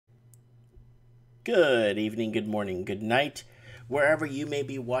Good evening, good morning, good night. Wherever you may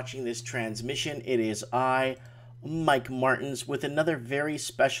be watching this transmission, it is I, Mike Martins, with another very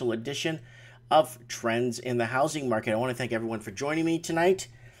special edition of Trends in the Housing Market. I want to thank everyone for joining me tonight.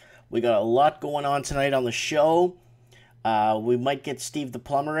 We got a lot going on tonight on the show. We might get Steve the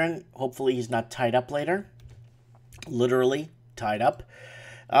plumber in. Hopefully he's not tied up later. Literally tied up.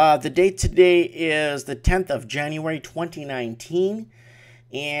 The date today is the 10th of January 2019.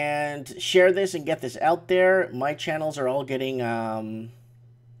 And share this and get this out there. My channels are all getting... Oh,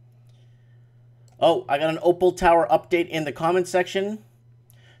 I got an Opal Tower update in the comment section.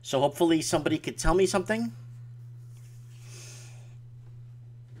 So hopefully somebody could tell me something.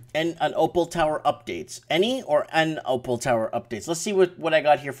 And an Opal Tower updates. Any or an Opal Tower updates. Let's see what I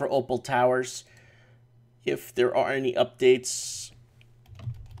got here for Opal Towers. If there are any updates.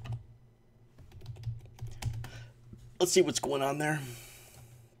 Let's see what's going on there.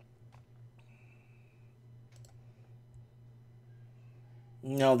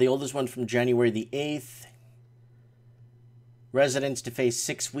 No, the oldest one from January the 8th. Residents to face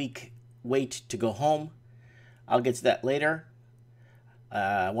 6-week wait to go home. I'll get to that later.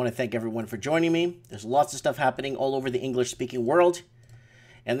 I want to thank everyone for joining me. There's lots of stuff happening all over the English-speaking world.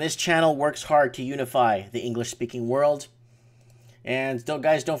 And this channel works hard to unify the English-speaking world. And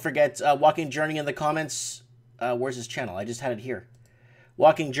guys, don't forget Walking Journey in the comments. Where's his channel? I just had it here.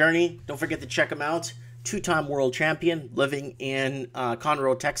 Walking Journey. Don't forget to check him out. Two-time world champion, living in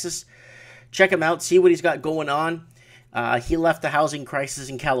Conroe, Texas. Check him out, see what he's got going on. He left the housing crisis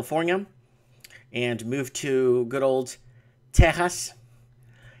in California and moved to good old Texas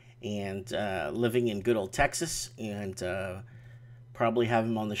and living in good old Texas. And probably have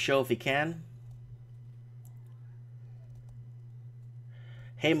him on the show if he can.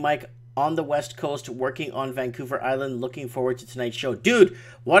 Hey, Mike, on the West Coast, working on Vancouver Island. Looking forward to tonight's show. Dude,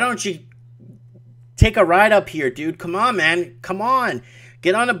 why don't you... take a ride up here, dude. Come on, man. Come on.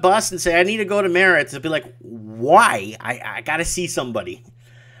 Get on a bus and say, I need to go to Merritt. They'll be like, why? I got to see somebody.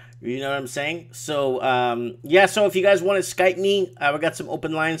 You know what I'm saying? So, yeah, so if you guys want to Skype me, we got some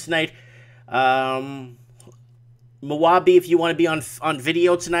open lines tonight. Mawabi, if you want to be on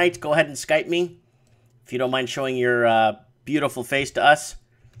video tonight, go ahead and Skype me. If you don't mind showing your beautiful face to us.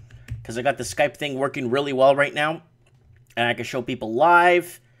 Because I got the Skype thing working really well right now. And I can show people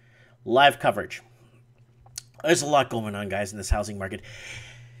live coverage. There's a lot going on, guys, in this housing market.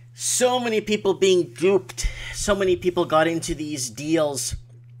 So many people being duped. So many people got into these deals.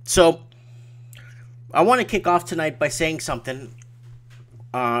 So, I want to kick off tonight by saying something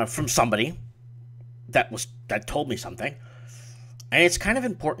from somebody that told me something. And it's kind of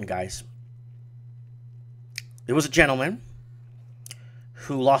important, guys. There was a gentleman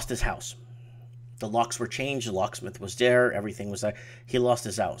who lost his house. The locks were changed. The locksmith was there. Everything was there. He lost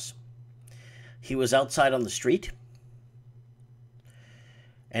his house. He was outside on the street,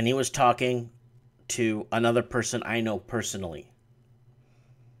 and he was talking to another person I know personally,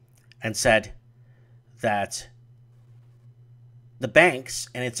 and said that the banks,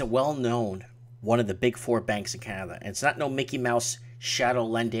 and it's a well-known, one of the big 4 banks in Canada, and it's not no Mickey Mouse shadow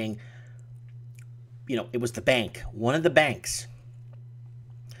lending, you know, it was the bank, one of the banks,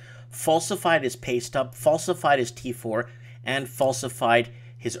 falsified his pay stub, falsified his T4, and falsified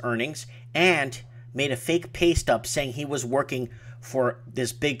his earnings, and made a fake pay stub saying he was working for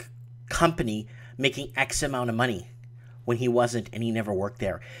this big company making X amount of money when he wasn't, and he never worked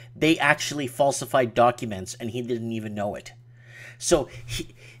there. They actually falsified documents, and he didn't even know it. So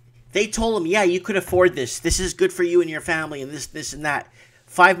they told him, yeah, you could afford this. This is good for you and your family, and this, and that.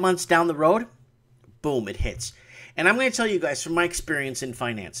 5 months down the road, boom, it hits. And I'm going to tell you guys from my experience in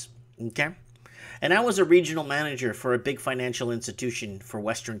finance, okay? And I was a regional manager for a big financial institution for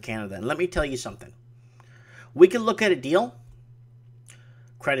Western Canada. And let me tell you something. We can look at a deal,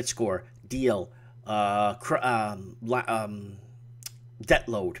 credit score, deal, debt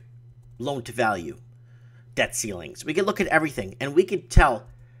load, loan to value, debt ceilings. We can look at everything, and we could tell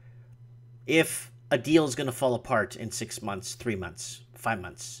if a deal is going to fall apart in 6 months, 3 months, 5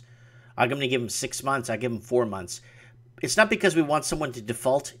 months. I'm going to give them 6 months. I give them 4 months. It's not because we want someone to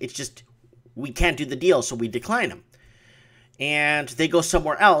default. It's just... we can't do the deal, so we decline them. And they go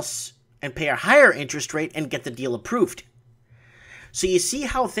somewhere else and pay a higher interest rate and get the deal approved. So you see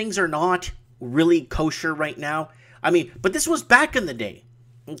how things are not really kosher right now? I mean, but this was back in the day,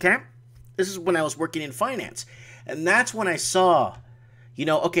 okay? This is when I was working in finance. And that's when I saw, you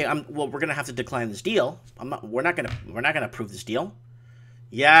know, okay, we're going to have to decline this deal. We're not going to approve this deal.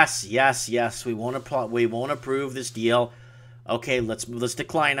 Yes, we won't approve this deal. Okay, let's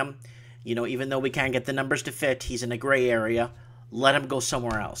decline him. You know, even though we can't get the numbers to fit, he's in a gray area. Let him go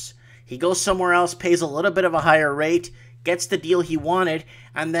somewhere else. He goes somewhere else, pays a little bit of a higher rate, gets the deal he wanted,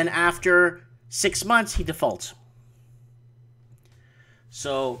 and then after 6 months, he defaults.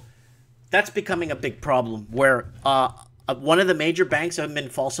 So that's becoming a big problem where one of the major banks have been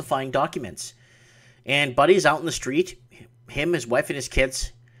falsifying documents. And Buddy's out in the street, him, his wife, and his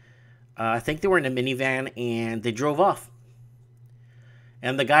kids. I think they were in a minivan, and they drove off.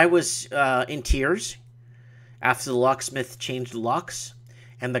 And the guy was in tears after the locksmith changed the locks,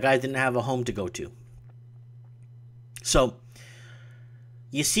 and the guy didn't have a home to go to. So,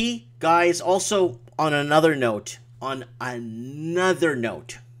 you see, guys, also on another note,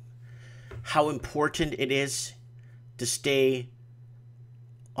 how important it is to stay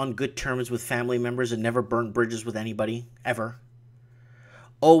on good terms with family members and never burn bridges with anybody, ever.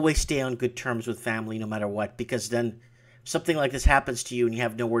 Always stay on good terms with family no matter what, because then something like this happens to you and you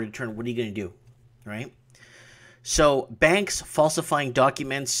have nowhere to turn. What are you going to do, right? So banks falsifying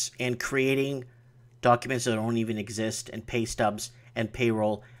documents and creating documents that don't even exist, and pay stubs and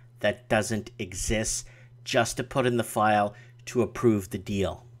payroll that doesn't exist, just to put in the file to approve the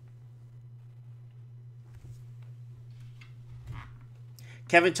deal.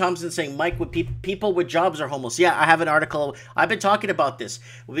 Kevin Thompson saying, Mike, with people with jobs are homeless. Yeah, I have an article. I've been talking about this.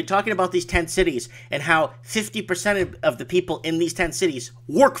 We've been talking about these 10 cities and how 50% of the people in these 10 cities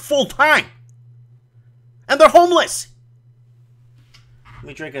work full-time. And they're homeless. Let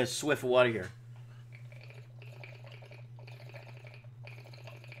me drink a swift of water here.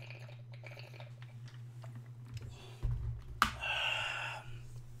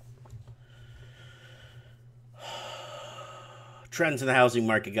 Trends in the housing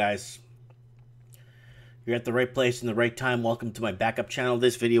market, guys. You're at the right place in the right time. Welcome to my backup channel.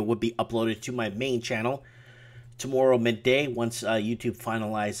 This video will be uploaded to my main channel tomorrow midday once YouTube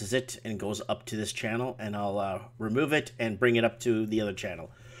finalizes it and goes up to this channel, and I'll remove it and bring it up to the other channel.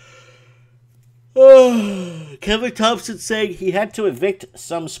 Kevin Thompson saying he had to evict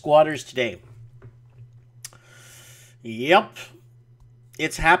some squatters today. Yep.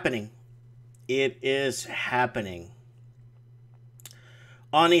 It's happening. It is happening.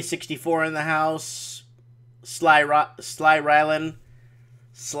 Ani 64 in the house. Sly Rylan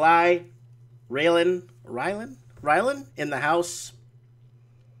in the house.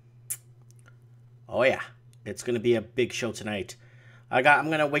 Oh yeah, it's gonna be a big show tonight. I'm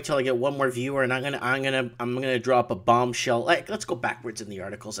gonna wait till I get one more viewer, and I'm gonna drop a bombshell. Let's go backwards in the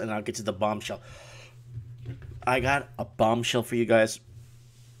articles, and I'll get to the bombshell. I got a bombshell for you guys.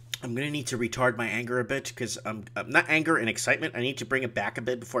 I'm going to need to retard my anger a bit, because I'm not anger and excitement. I need to bring it back a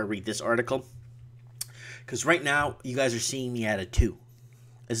bit before I read this article. Because right now, you guys are seeing me at a 2.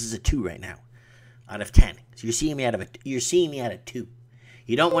 This is a 2 right now, out of 10. So you're seeing me at a 2.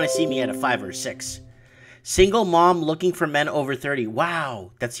 You don't want to see me at a 5 or a 6. Single mom looking for men over 30.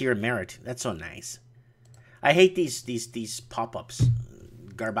 Wow, that's your merit. That's so nice. I hate these pop-ups.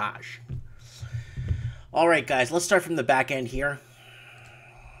 Garbage. All right, guys, let's start from the back end here.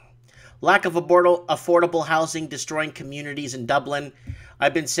 Lack of affordable housing destroying communities in Dublin.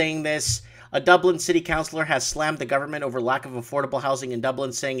 I've been saying this. A Dublin city councillor has slammed the government over lack of affordable housing in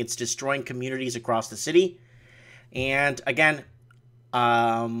Dublin, saying it's destroying communities across the city. And again,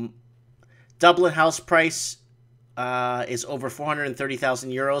 Dublin house price is over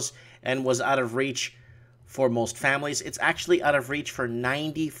 430,000 euros and was out of reach for most families. It's actually out of reach for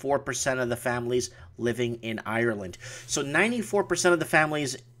 94% of the families living in Ireland. So 94% of the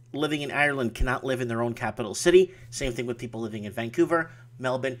families living in Ireland cannot live in their own capital city. Same thing with people living in Vancouver,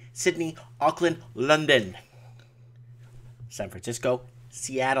 Melbourne, Sydney, Auckland, London, San Francisco,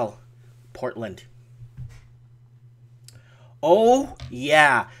 Seattle, Portland. Oh,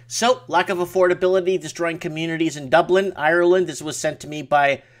 yeah. So, lack of affordability destroying communities in Dublin, Ireland. This was sent to me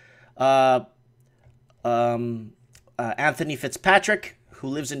by Anthony Fitzpatrick, who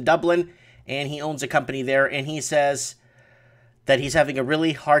lives in Dublin, and he owns a company there, and he says that he's having a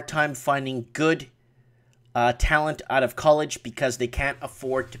really hard time finding good talent out of college because they can't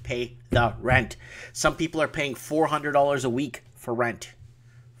afford to pay the rent. Some people are paying $400 a week for rent,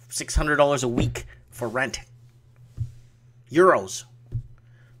 $600 a week for rent. Euros.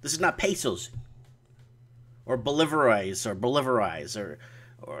 This is not pesos or bolivares or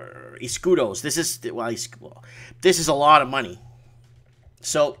escudos. This is a lot of money.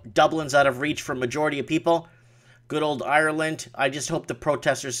 So Dublin's out of reach for majority of people. Good old Ireland. I just hope the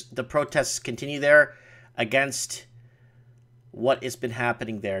protests continue there against what has been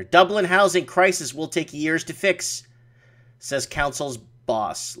happening there. Dublin housing crisis will take years to fix, says council's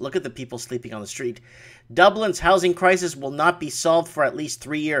boss. Look at the people sleeping on the street. Dublin's housing crisis will not be solved for at least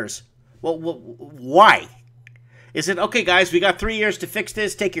 3 years. Well, why? Is it, okay, guys, we got 3 years to fix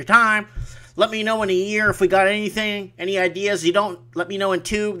this. Take your time. Let me know in a year if we got anything, any ideas. You don't, let me know in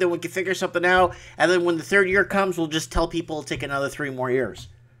 2, then we can figure something out. And then when the 3rd year comes, we'll just tell people it'll take another 3 more years.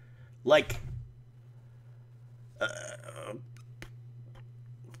 Like,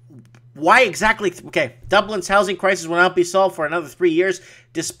 why exactly? Okay, Dublin's housing crisis will not be solved for another 3 years,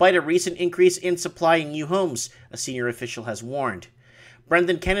 despite a recent increase in supply in new homes, a senior official has warned.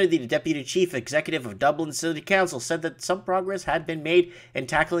 Brendan Kennedy, the Deputy Chief Executive of Dublin City Council, said that some progress had been made in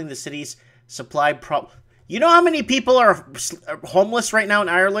tackling the city's supply problem. You know how many people are homeless right now in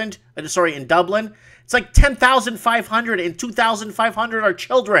Ireland? Sorry, in Dublin? It's like 10,500, and 2,500 are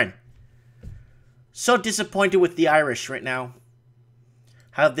children. So disappointed with the Irish right now.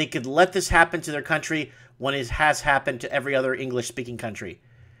 How they could let this happen to their country when it has happened to every other English-speaking country.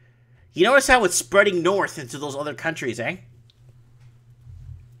 You notice how it's spreading north into those other countries, eh?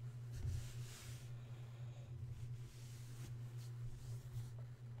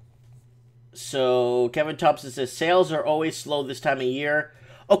 So, Kevin Thompson says, sales are always slow this time of year.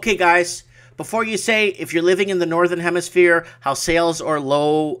 Okay, guys, before you say, if you're living in the Northern Hemisphere, how sales are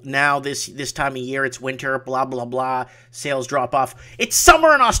low now this time of year, it's winter, blah, blah, blah, sales drop off. It's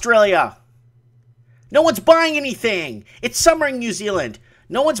summer in Australia. No one's buying anything. It's summer in New Zealand.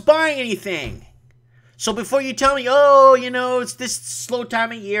 No one's buying anything. So before you tell me, oh, you know, it's this slow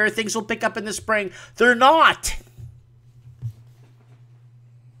time of year, things will pick up in the spring. They're not.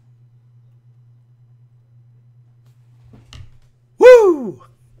 Woo!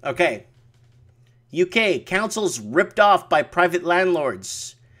 Okay. UK, councils ripped off by private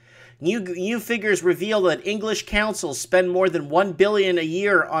landlords. New figures reveal that English councils spend more than $1 billion a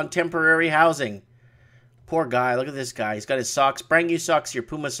year on temporary housing. Poor guy, look at this guy. He's got his socks, brand new socks, your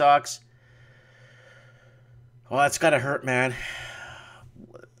Puma socks. Oh, that's gotta hurt, man.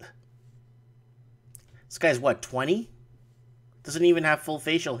 This guy's what, 20? Doesn't even have full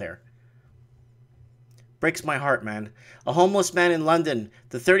facial hair. Breaks my heart, man. A homeless man in London.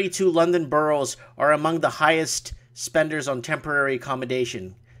 The 32 London boroughs are among the highest spenders on temporary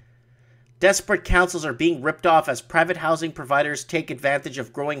accommodation. Desperate councils are being ripped off as private housing providers take advantage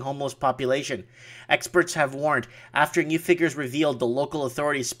of growing homeless population. Experts have warned, after new figures revealed the local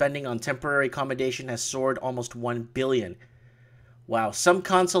authorities' spending on temporary accommodation has soared almost $1 billion. Wow, some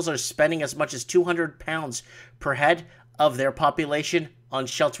councils are spending as much as £200 per head of their population on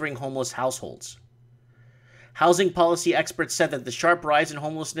sheltering homeless households. Housing policy experts said that the sharp rise in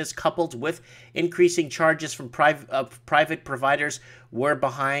homelessness, coupled with increasing charges from private providers, were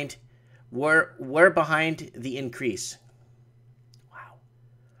behind the increase. Wow.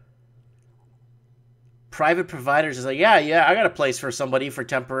 Private providers is like, yeah, I got a place for somebody for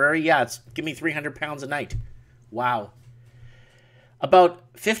temporary. Yeah, give me £300 a night. Wow. About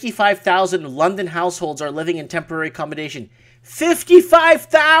 55,000 London households are living in temporary accommodation.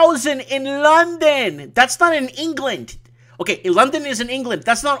 55,000 in London! That's not in England. Okay, London is in England.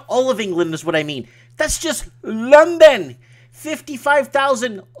 That's not all of England is what I mean. That's just London.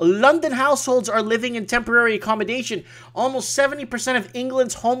 55,000 London households are living in temporary accommodation. Almost 70% of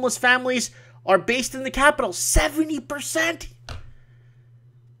England's homeless families are based in the capital. 70%!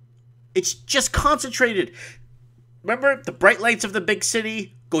 It's just concentrated. Remember, the bright lights of the big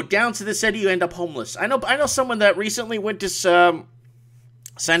city, go down to the city, you end up homeless. I know someone that recently went to San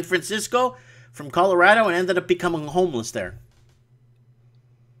Francisco from Colorado and ended up becoming homeless there.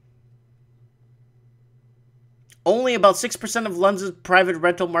 Only about 6% of London's private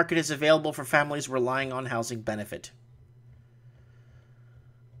rental market is available for families relying on housing benefit.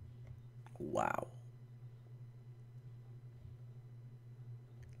 Wow.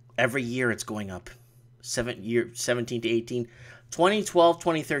 Every year it's going up. 17 to 18. 2012,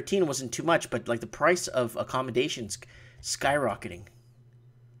 2013 wasn't too much, but like the price of accommodations skyrocketing.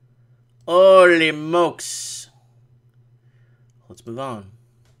 Holy mokes. Let's move on.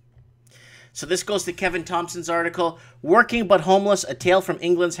 So this goes to Kevin Thompson's article, Working But Homeless, A Tale from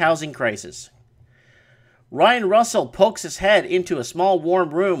England's Housing Crisis. Ryan Russell pokes his head into a small warm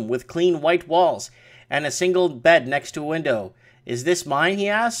room with clean white walls and a single bed next to a window. Is this mine, he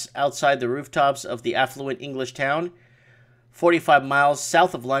asks, outside the rooftops of the affluent English town, 45 miles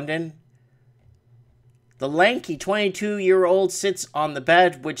south of London. The lanky 22-year-old sits on the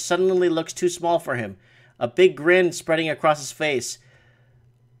bed, which suddenly looks too small for him, a big grin spreading across his face.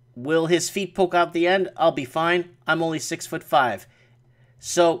 Will his feet poke out the end? I'll be fine. I'm only 6'5".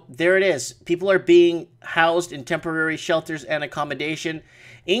 So there it is. People are being housed in temporary shelters and accommodation.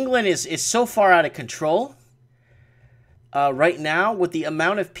 England is so far out of control. Right now, with the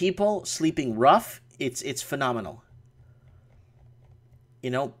amount of people sleeping rough, it's phenomenal. You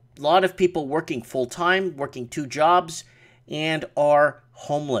know, lot of people working full-time, working 2 jobs, and are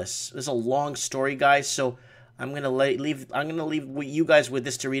homeless. This is a long story, guys, so I'm gonna leave you guys with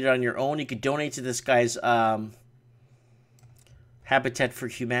this to read it on your own. You could donate to this guy's Habitat for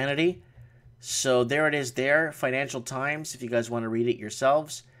Humanity. So there it is there, Financial Times, if you guys want to read it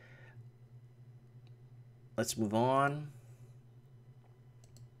yourselves. Let's move on.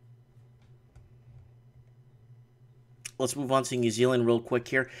 Let's move on to New Zealand real quick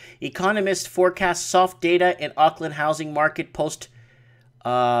here. Economists forecast soft data in Auckland housing market post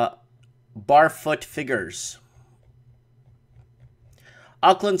barfoot figures.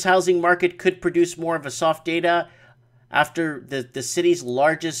 Auckland's housing market could produce more of a soft data after the city's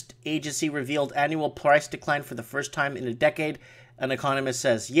largest agency revealed annual price decline for the first time in a decade, an economist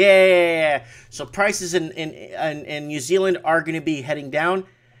says. Yeah! So prices in New Zealand are going to be heading down.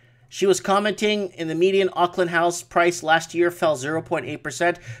 She was commenting in the median Auckland house price last year fell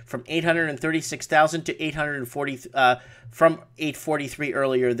 0.8% from 836,000 to 840 from 843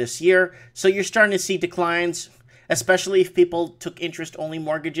 earlier this year. So you're starting to see declines, especially if people took interest-only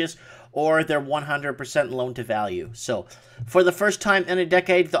mortgages or they're 100% loan to value. So for the first time in a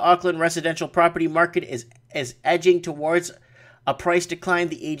decade, the Auckland residential property market is edging towards a price decline,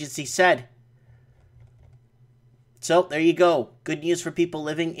 the agency said. So there you go. Good news for people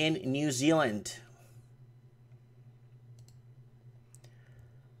living in New Zealand.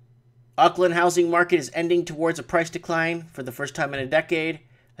 Auckland housing market is ending towards a price decline for the first time in a decade.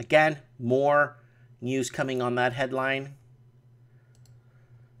 Again, more news coming on that headline.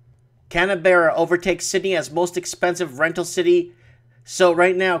 Canberra overtakes Sydney as most expensive rental city. So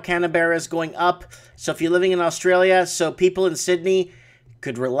right now, Canberra is going up. So if you're living in Australia, so people in Sydney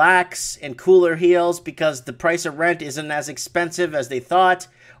could relax and cool their heels because the price of rent isn't as expensive as they thought,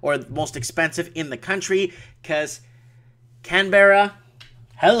 or the most expensive in the country, because Canberra,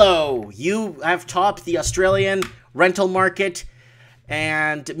 hello, you have topped the Australian rental market,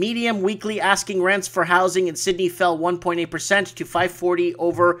 and medium weekly asking rents for housing in Sydney fell 1.8% to 540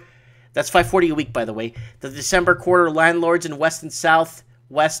 over, that's 540 a week, by the way. The December quarter, landlords in West and South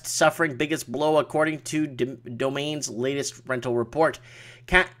West suffering biggest blow according to Domain's latest rental report.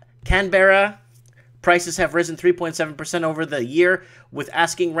 Canberra prices have risen 3.7% over the year, with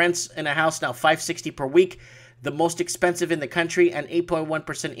asking rents in a house now $560 per week, the most expensive in the country, and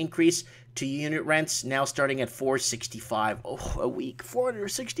 8.1% increase to unit rents now starting at $465 a week.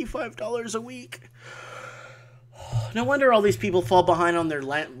 $465 a week. No wonder all these people fall behind on their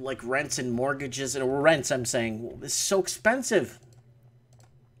rents and mortgages and rents. I'm saying it's so expensive.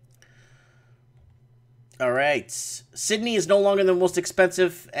 All right, Sydney is no longer the most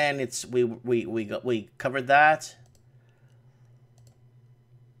expensive, and it's we covered that.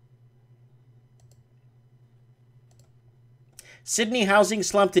 Sydney housing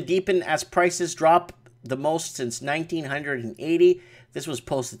slumped to deepen as prices drop the most since 1980. This was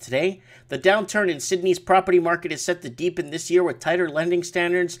posted today. The downturn in Sydney's property market is set to deepen this year with tighter lending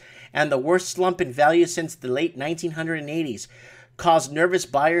standards, and the worst slump in value since the late 1980s caused nervous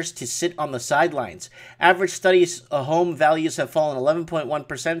buyers to sit on the sidelines. Average studies home values have fallen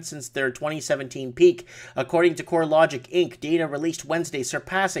 11.1% since their 2017 peak, according to CoreLogic Inc. Data released Wednesday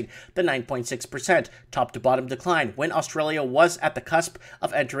surpassing the 9.6% top-to-bottom decline when Australia was at the cusp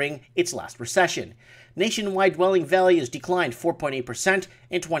of entering its last recession. Nationwide dwelling values declined 4.8%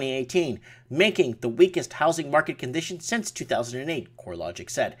 in 2018, making the weakest housing market condition since 2008, CoreLogic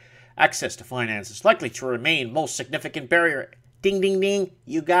said. Access to finance is likely to remain most significant barrier. Ding, ding, ding.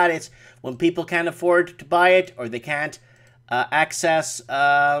 You got it. When people can't afford to buy it or they can't access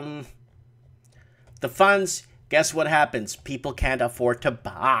the funds, guess what happens? People can't afford to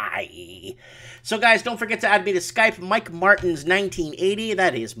buy. So, guys, don't forget to add me to Skype, Mike Martins 1980.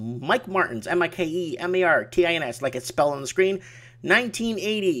 That is Mike Martins, MikeMartins, like it's spelled on the screen.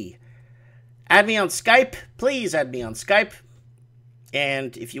 1980. Add me on Skype. Please add me on Skype.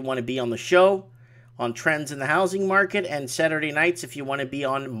 And if you want to be on the show, on trends in the housing market, and Saturday nights if you want to be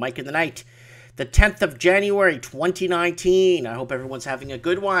on Mike in the Night. The 10th of January, 2019. I hope everyone's having a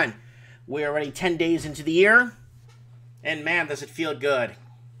good one. We're already 10 days into the year, and man, does it feel good.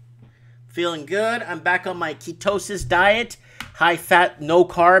 Feeling good. I'm back on my ketosis diet, high fat, no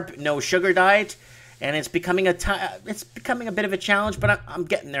carb, no sugar diet, and it's becoming a bit of a challenge, but I'm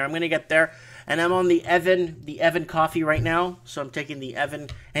getting there. I'm going to get there. And I'm on the Evan coffee right now. So I'm taking the Evan,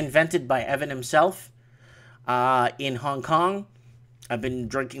 invented by Evan himself, in Hong Kong. I've been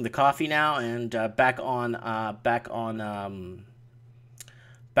drinking the coffee now, and back on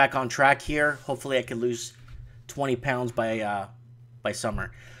track here. Hopefully I can lose 20 pounds by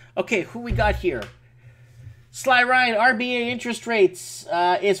summer. Okay, who we got here? Sly Ryan, RBA interest rates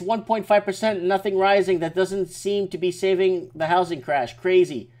is 1.5%, nothing rising. That doesn't seem to be saving the housing crash.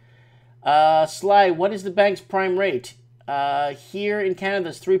 Crazy. Sly, what is the bank's prime rate? Here in Canada,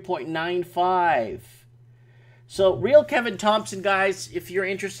 it's 3.95. So, real Kevin Thompson, guys, if you're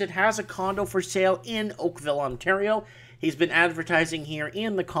interested, has a condo for sale in Oakville, Ontario. He's been advertising here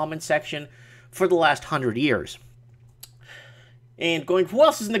in the comment section for the last 100 years. And going, who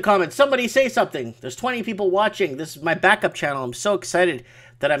else is in the comments? Somebody say something. There's 20 people watching. This is my backup channel. I'm so excited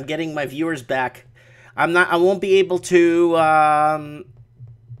that I'm getting my viewers back. I won't be able to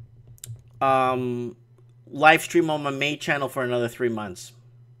live stream on my main channel for another 3 months.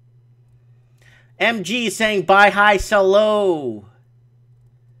 MG saying buy high, sell low.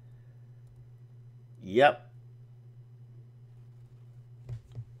 Yep.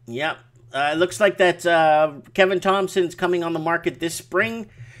 Yep. It looks like that Kevin Thompson's coming on the market this spring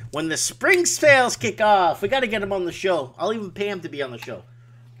when the spring sales kick off. We got to get him on the show. I'll even pay him to be on the show.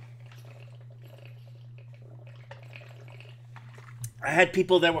 I had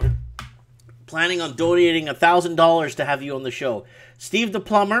people that were planning on donating $1,000 to have you on the show. Steve the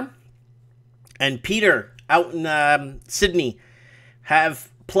Plumber and Peter out in Sydney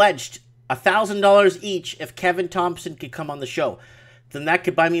have pledged $1,000 each if Kevin Thompson could come on the show. Then that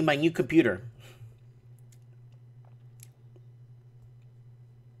could buy me my new computer.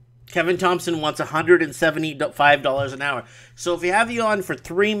 Kevin Thompson wants $175 an hour. So if we have you on for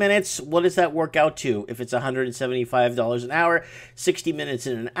 3 minutes, what does that work out to? If it's $175 an hour, 60 minutes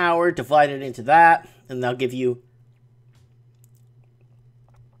in an hour, divide it into that, and they'll give you...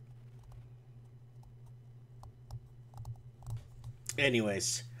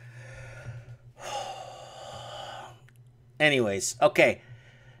 Anyways, okay.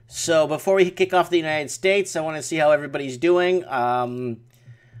 So before we kick off the United States, I want to see how everybody's doing.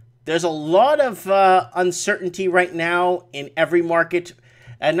 There's a lot of uncertainty right now in every market,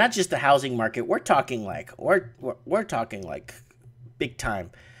 and not just the housing market. We're talking like big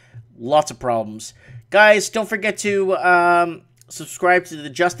time. Lots of problems, guys. Don't forget to subscribe to the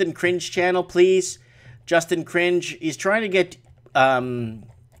Justin Cringe channel, please. Justin Cringe. He's trying to get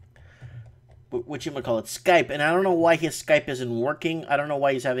whatchamacallit, Skype, and I don't know why his Skype isn't working. I don't know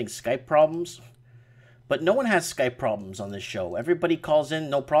why he's having Skype problems. But no one has Skype problems on this show. Everybody calls in,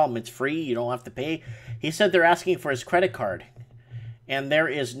 no problem. It's free. You don't have to pay. He said they're asking for his credit card. And there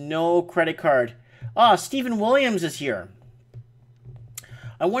is no credit card. Ah, Stephen Williams is here.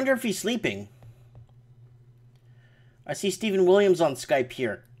 I wonder if he's sleeping. I see Stephen Williams on Skype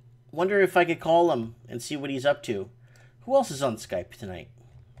here. Wonder if I could call him and see what he's up to. Who else is on Skype tonight?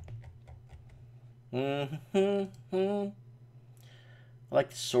 I like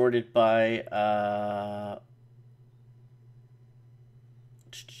to sort it by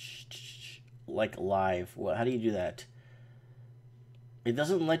like live. Well, how do you do that? It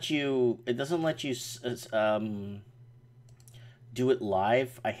doesn't let you do it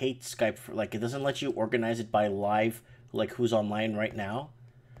live. I hate Skype for, like, it doesn't let you organize it by live, like who's online right now.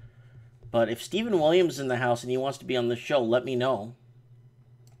 But if Stephen Williams is in the house and he wants to be on the show, let me know.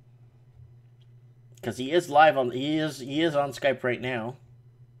 Because he is live on, he is on Skype right now.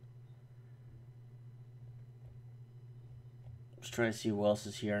 Let's try to see who else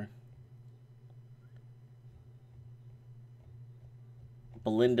is here.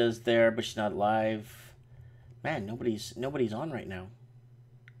 Belinda's there, but she's not live. Man, nobody's on right now.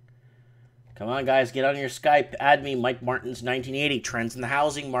 Come on, guys, get on your Skype. Add me, Mike Martin's 1980 Trends in the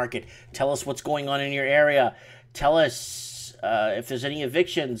Housing Market. Tell us what's going on in your area. Tell us if there's any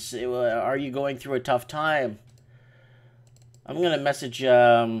evictions. Are you going through a tough time? I'm going to message...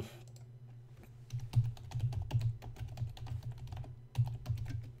 Let's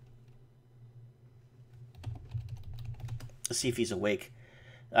see if he's awake.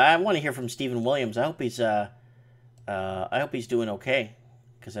 I want to hear from Stephen Williams. I hope he's doing okay,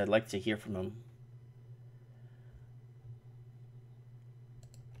 because I'd like to hear from him.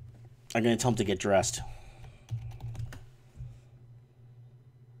 I'm going to tell him to get dressed.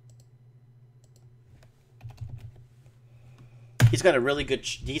 He's got a really good...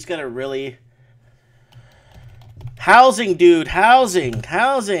 He's got a really... Housing, dude.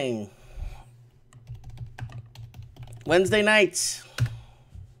 Housing. Wednesday nights.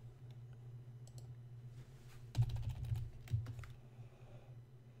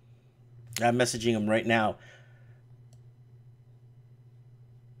 I'm messaging him right now.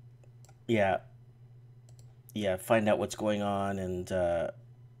 Yeah, find out what's going on. And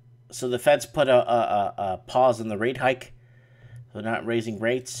so the Fed's put a pause on the rate hike. They're not raising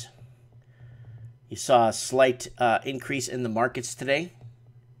rates. You saw a slight increase in the markets today.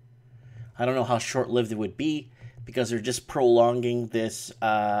 I don't know how short-lived it would be because they're just prolonging this.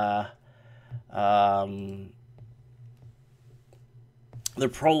 They're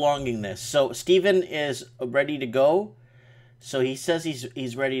prolonging this. So Steven is ready to go. So he says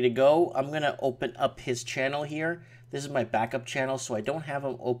he's ready to go. I'm gonna open up his channel here. This is my backup channel, so I don't have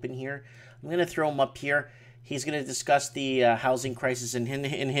him open here. I'm gonna throw him up here. He's gonna discuss the housing crisis in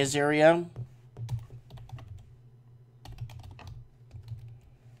his area.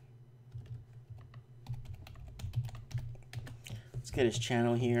 Let's get his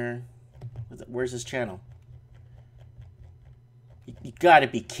channel here. Where's his channel? You gotta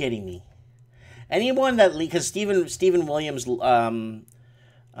be kidding me. Anyone that, because Stephen Williams leans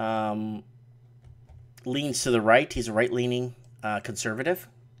to the right. He's a right-leaning conservative.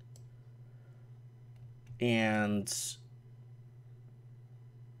 And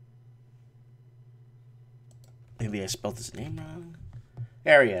maybe I spelled his name wrong.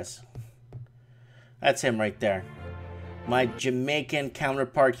 There he is. That's him right there. My Jamaican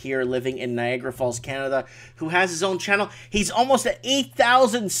counterpart here living in Niagara Falls, Canada, who has his own channel. He's almost at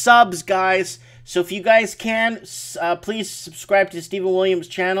 8,000 subs, guys. So if you guys can, please subscribe to Stephen Williams'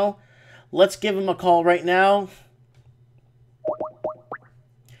 channel. Let's give him a call right now.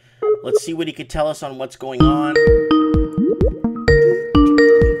 Let's see what he could tell us on what's going on.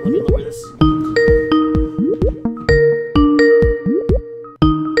 Let me lower this.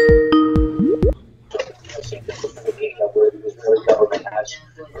 Government has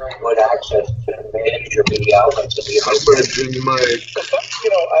good access to major media outlets in the United States.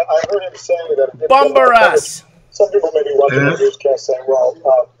 I heard him saying that. Bumper us! Some people may be watching the newscast saying, well,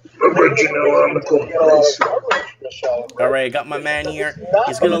 Alright, I got my man here.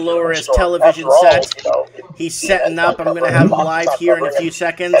 He's going to lower his television set. He's setting up. I'm going to have him live here in a few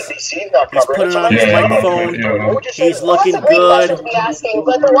seconds. He's putting on his microphone. He's looking good. To be asking,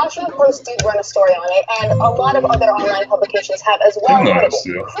 but the Washington Post did run a story on it, and a lot of other online publications have as well.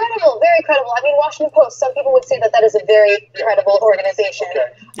 Credible, very credible. I mean, Washington Post, some people would say that that is a very credible organization.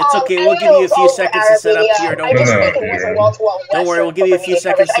 It's okay. We'll give you a few seconds to set up here. Don't worry. Don't worry. We'll give you a few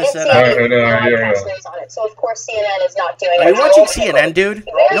seconds to set up. So, of course, CNN is not doing it. Are you watching CNN, dude?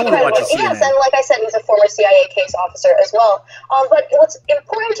 No one watches CNN. Yes, and like I said, he's a former CIA case officer as well. But what's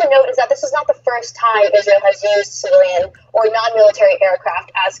important to note is that this is not the first time Israel has used civilian or non-military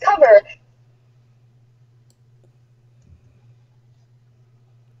aircraft as cover.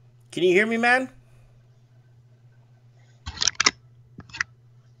 Can you hear me, man?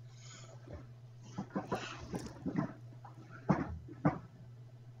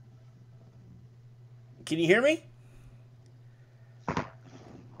 Can you hear me?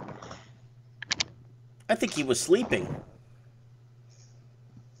 I think he was sleeping.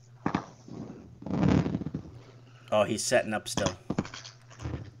 Oh, he's setting up still.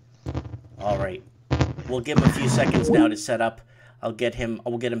 All right. We'll give him a few seconds now to set up. We'll get him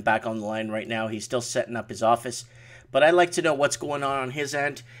back on the line right now. He's still setting up his office. But I'd like to know what's going on his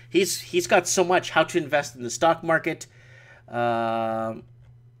end. He's got so much. How to invest in the stock market.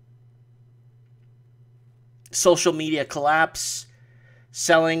 Social media collapse,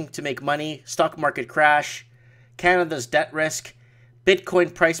 selling to make money, stock market crash, Canada's debt risk,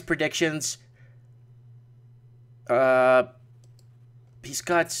 Bitcoin price predictions. He's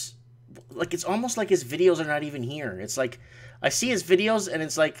got, like, it's almost like his videos are not even here. It's like, I see his videos and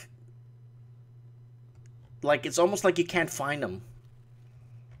it's like it's almost like you can't find them.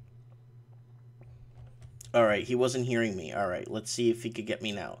 All right, he wasn't hearing me. All right, let's see if he could get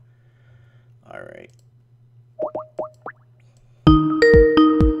me now. All right.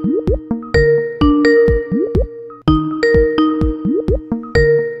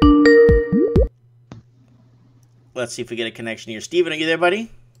 Let's see if we get a connection here. Steven, are you there,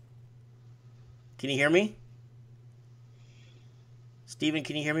 buddy? Can you hear me? Steven,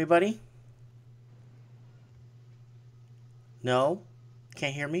 can you hear me, buddy? No?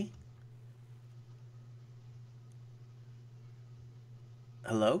 Can't hear me?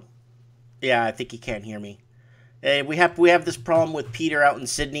 Hello? Yeah, I think he can't hear me. Hey, we have this problem with Peter out in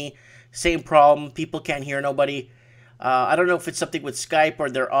Sydney. Same problem. People can't hear nobody. I don't know if it's something with Skype or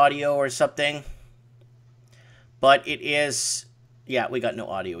their audio or something. But it is... Yeah, we got no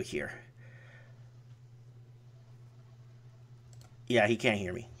audio here. Yeah, he can't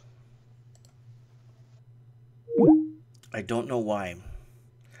hear me. I don't know why.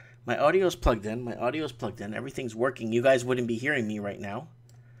 My audio's plugged in. My audio's plugged in. Everything's working. You guys wouldn't be hearing me right now.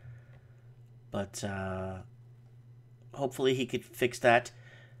 But hopefully he could fix that.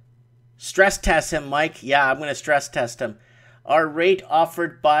 Stress test him, Mike. Yeah, I'm going to stress test him. Our rate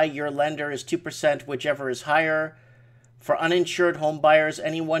offered by your lender is 2%, whichever is higher. For uninsured home buyers,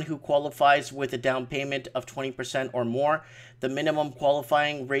 anyone who qualifies with a down payment of 20% or more, the minimum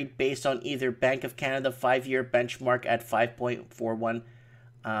qualifying rate based on either Bank of Canada 5-year benchmark at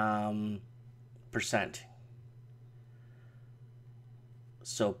 5.41%.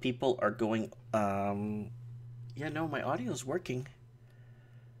 So people are going, yeah, no, my audio is working.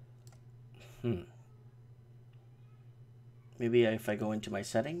 Maybe if I go into my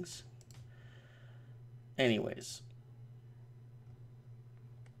settings. Anyways.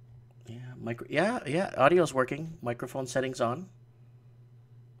 Yeah, audio's working. Microphone settings on.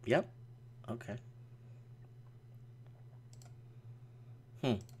 Yep. Okay.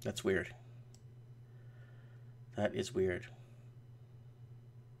 That's weird. That is weird.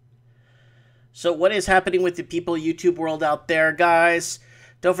 So what is happening with the people YouTube world out there, guys?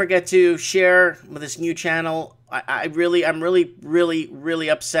 Don't forget to share with this new channel. I'm really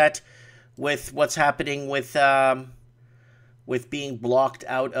upset with what's happening with being blocked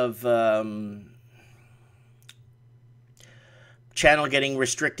out of channel getting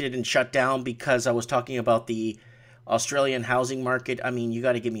restricted and shut down because I was talking about the Australian housing market. I mean, you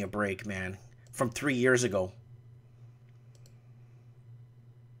got to give me a break, man. From 3 years ago.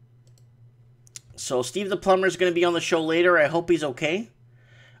 So Steve the Plumber is going to be on the show later. I hope he's okay.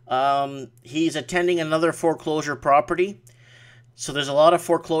 He's attending another foreclosure property. So there's a lot of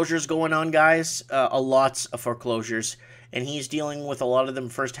foreclosures going on, guys. Lots of foreclosures. And he's dealing with a lot of them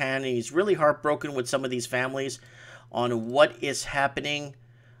firsthand. And he's really heartbroken with some of these families on what is happening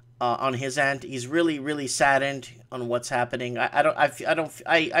on his end. He's really saddened on what's happening.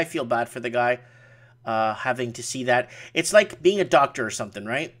 I feel bad for the guy having to see that. It's like being a doctor or something,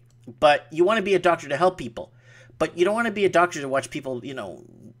 right? But you want to be a doctor to help people. But you don't want to be a doctor to watch people, you know,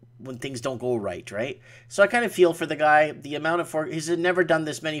 when things don't go right? So I kind of feel for the guy. The amount of he's never done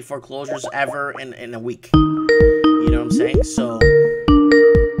this many foreclosures ever in a week. You know what I'm saying? So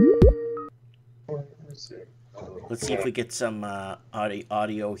let's see if we get some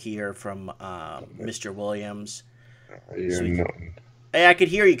audio here from Mr. Williams. Hey, I could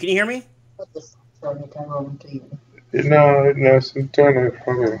hear you. Can you hear me? No, some turn it.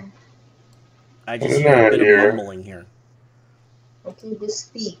 I just hear a bit of mumbling here. Okay, the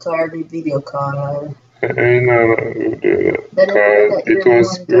speaker, the video call. No, it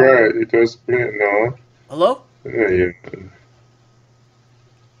was right. It was playing now. Hello? Yeah.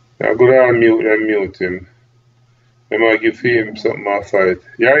 I'm gonna mute him. I'm gonna give him something to fight.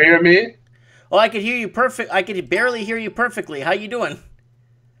 You hear me? Oh, I could hear you perfect. I could barely hear you perfectly. How you doing?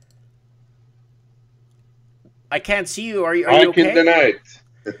 I can't see you. Are you okay? Tonight.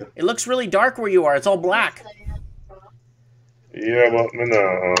 It looks really dark where you are. It's all black. Yeah, but I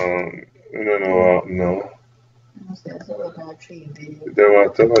don't know. No. They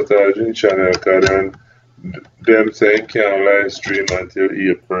want to drink channel because them saying can't live stream until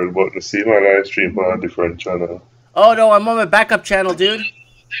April, but you see my live stream on a different channel. Oh no, I'm on my backup channel, dude.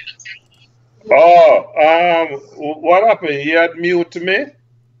 Oh, what happened? You had mute me?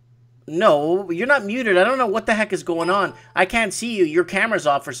 No, you're not muted. I don't know what the heck is going on. I can't see you. Your camera's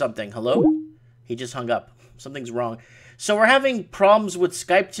off or something. Hello? He just hung up. Something's wrong. So we're having problems with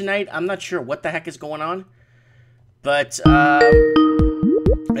Skype tonight. I'm not sure what the heck is going on. But, yeah,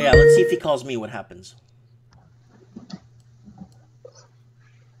 let's see if he calls me what happens.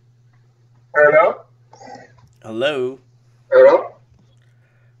 Hello? Hello? Hello?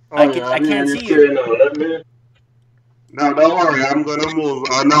 I can't see you. No, don't worry. I'm gonna move.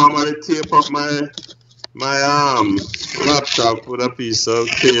 I normally tape up my laptop with a piece of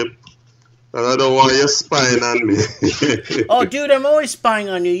tape, and I don't want you spying on me. Oh, dude, I'm always spying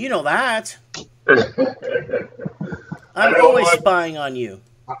on you. You know that. I'm always spying on you.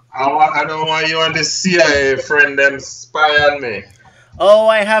 I don't want you and the CIA friend them spy on me. Oh,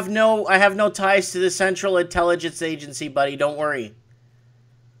 I have no ties to the Central Intelligence Agency, buddy. Don't worry.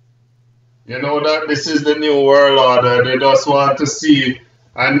 You know that this is the new world order. They just want to see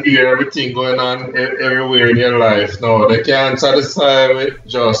and hear everything going on everywhere in your life. No, they can't satisfy with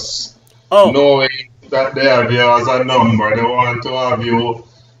just knowing that they have you as a number. They want to have you,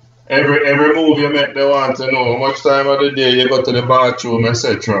 every move you make, they want to know how much time of the day you go to the bathroom,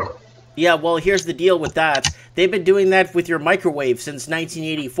 etc. Yeah, well, here's the deal with that. They've been doing that with your microwave since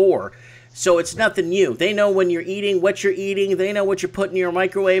 1984. So it's nothing new. They know when you're eating, what you're eating. They know what you're putting in your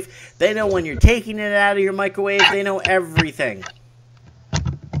microwave. They know when you're taking it out of your microwave. They know everything.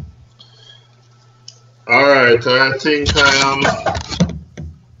 All right, I think I am.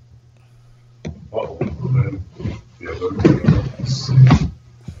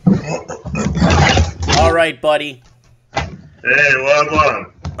 All right, buddy. Hey, what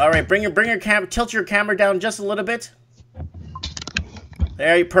on? All right, bring your tilt your camera down just a little bit.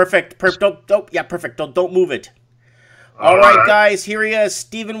 There, you perfect. Perfect. Don't move it. All right, guys. Here he is,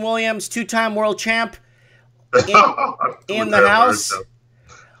 Stephen Williams, 2-time world champ, in the house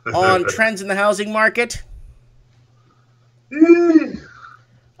on trends in the housing market.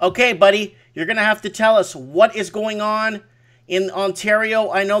 Okay, buddy, you're gonna have to tell us what is going on in Ontario.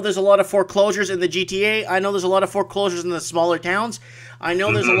 I know there's a lot of foreclosures in the GTA. I know there's a lot of foreclosures in the smaller towns. I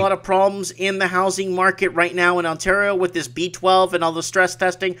know there's a lot of problems in the housing market right now in Ontario with this B12 and all the stress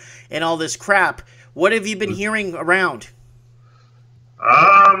testing and all this crap. What have you been hearing around?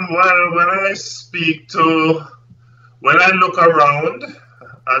 Well, when I look around,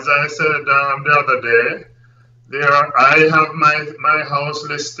 as I said the other day, I have my house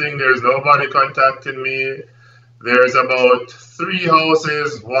listing. There's nobody contacting me. There's about 3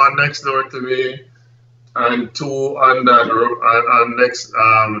 houses, one next door to me, and 2 on the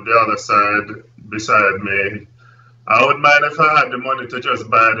other side beside me. I wouldn't mind if I had the money to just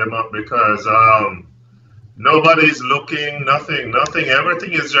buy them up because nobody's looking, nothing.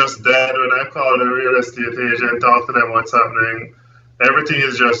 Everything is just dead. When I call the real estate agent, talk to them what's happening, everything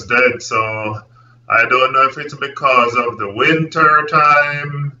is just dead. So I don't know if it's because of the winter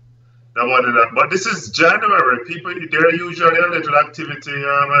time. But this is January. People, there usually a little activity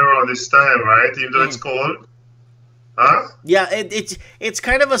around this time, right? Even though it's cold. Huh? Yeah, it's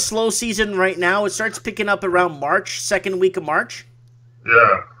kind of a slow season right now. It starts picking up around March, second week of March.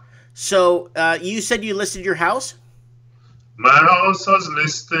 Yeah. So you said you listed your house? My house was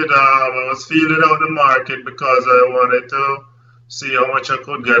listed. I was feeling out the market because I wanted to see how much I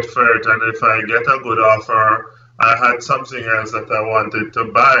could get for it. And if I get a good offer, I had something else that I wanted to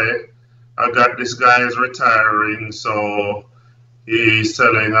buy. I got this guy is retiring, so he's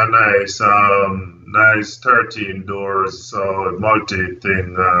selling a nice 13 doors, so multi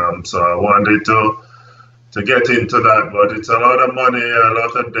thing. So I wanted to get into that, but it's a lot of money, a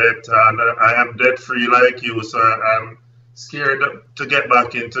lot of debt, and I am debt free like you, so I'm scared to get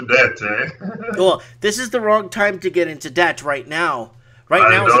back into debt. Well, this is the wrong time to get into debt right now. Right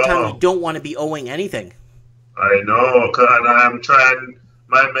now is the time you don't want to be owing anything. I know, and I'm trying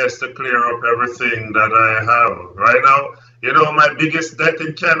my best to clear up everything that I have. Right now, you know, my biggest debt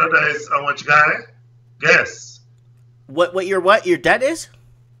in Canada is how much, guy? Guess. What your debt is?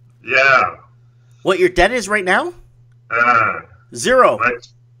 Yeah. What your debt is right now? 0.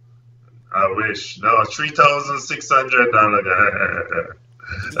 I wish. No, $3,600.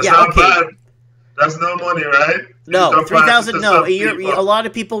 That's not bad. That's no money, right? No, 3,000. No, a lot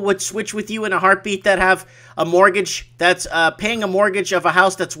of people would switch with you in a heartbeat that have a mortgage that's paying a mortgage of a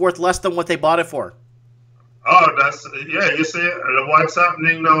house that's worth less than what they bought it for. Oh, yeah. You see, what's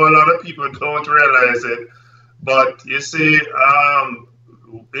happening now? A lot of people don't realize it, but you see,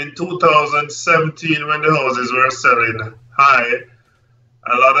 in 2017, when the houses were selling high,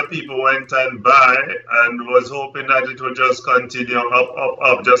 a lot of people went and buy and was hoping that it would just continue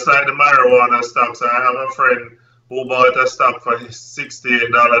up, just like the marijuana stocks. I have a friend who bought a stock for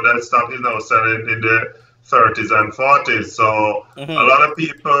 $68. That stock is now selling in the 30s and 40s. So a lot of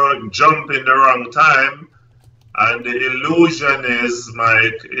people jump in the wrong time. And the illusion is,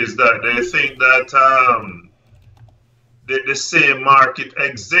 Mike, is that they think that the same market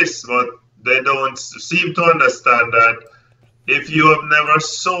exists, but they don't seem to understand that if you have never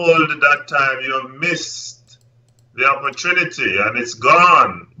sold that time, you have missed the opportunity and it's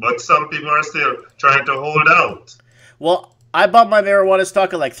gone. But some people are still trying to hold out. Well, I bought my marijuana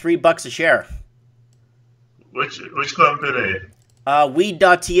stock at like $3 a share. Which company?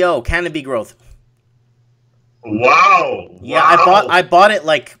 Weed.to, Canopy Growth. Wow. Yeah, I bought it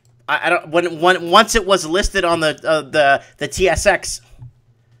like once it was listed on the TSX.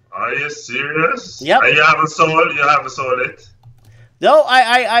 Are you serious? Yep. And you haven't sold it? No,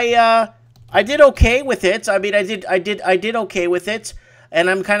 I did okay with it. I mean, I did okay with it, and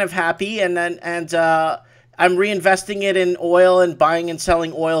I'm kind of happy. And I'm reinvesting it in oil and buying and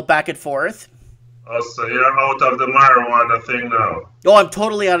selling oil back and forth. Oh, so you're out of the marijuana thing now? Oh, I'm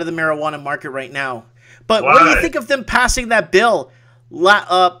totally out of the marijuana market right now. But why? What do you think of them passing that bill?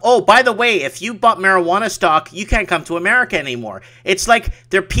 Oh, by the way, if you bought marijuana stock, you can't come to America anymore. It's like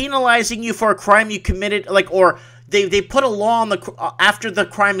they're penalizing you for a crime you committed, or they put a law on after the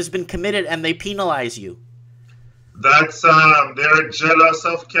crime has been committed and they penalize you. That's they're jealous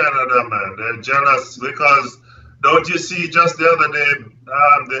of Canada, man. They're jealous because don't you see just the other day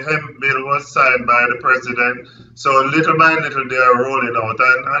the hemp bill was signed by the president. So little by little they are rolling out,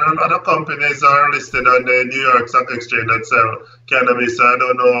 and a lot of companies are listed on the New York Stock Exchange that sell cannabis. So I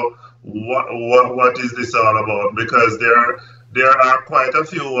don't know what is this all about, because there are quite a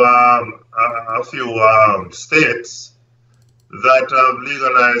few states that have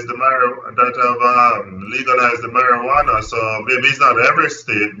legalized the marijuana. So maybe it's not every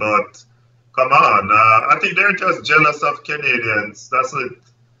state, but come on. I think they're just jealous of Canadians. That's it.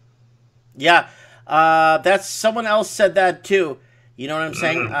 Yeah, that's someone else said that too. You know what I'm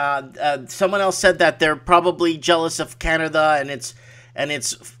saying? Someone else said that they're probably jealous of Canada and its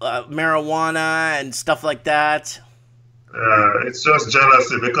marijuana and stuff like that. It's just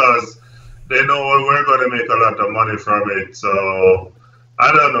jealousy because they know we're going to make a lot of money from it. So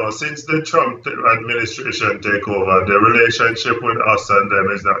I don't know. Since the Trump administration take over, the relationship with us and them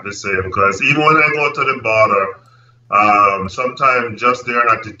is not the same. Because even when I go to the border, sometimes just their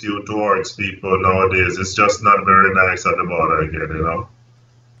attitude towards people nowadays is just not very nice at the border again, you know.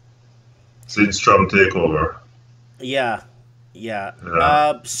 Since Trump take over. Yeah.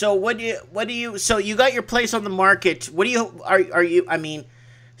 So so you got your place on the market. What do you are you? I mean,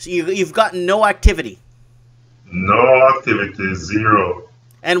 so you've got no activity. No activity, zero.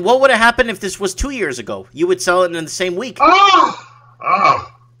 And what would have happened if this was 2 years ago? You would sell it in the same week. I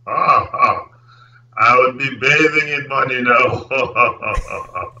would be bathing in money now.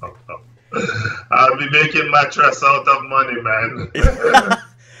 I'll be making mattress out of money, man.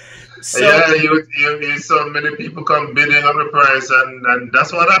 So, yeah, you so many people come bidding on the price, and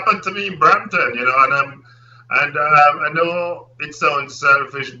that's what happened to me in Brampton, you know. And I know it sounds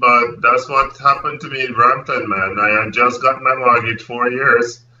selfish, but that's what happened to me in Brampton, man. I had just got my mortgage 4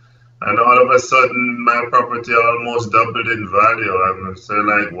 years, and all of a sudden my property almost doubled in value. I'm saying,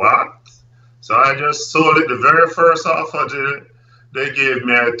 like, what? So I just sold it. The very first offer they gave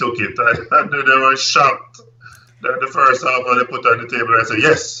me, I took it. And they were shocked. The first offer they put on the table, I said,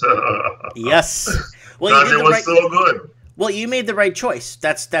 yes. Yes. Well, because it was so good. Well, you made the right choice.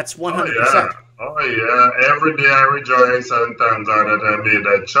 That's 100%. Oh, yeah. Every day I rejoice and thank God that I made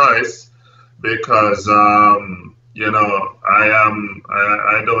that choice because, you know,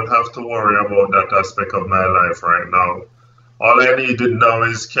 I don't have to worry about that aspect of my life right now. All I needed now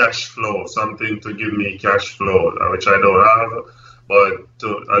is cash flow, something to give me cash flow, which I don't have. But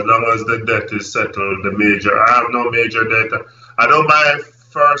as long as the debt is settled, I have no major debt. I don't buy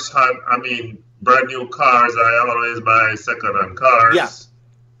brand new cars. I always buy second-hand cars. Yeah.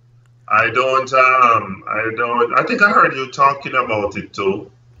 I think I heard you talking about it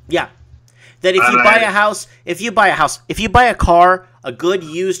too. Yeah. That if you buy a car, a good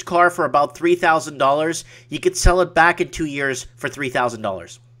used car for about $3,000, you could sell it back in 2 years for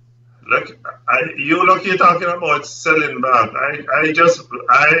 $3,000. Look, you're talking about selling back. I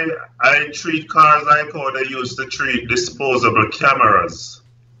treat cars like how they used to treat disposable cameras.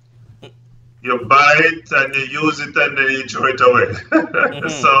 You buy it and you use it and then you throw it away.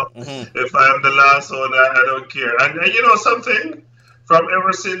 If I'm the last owner, I don't care. And you know something? From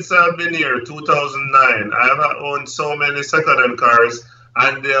ever since I've been here, 2009, I've owned so many second-hand cars,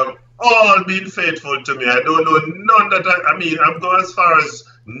 and they have all been faithful to me. I don't know none that I'm going as far as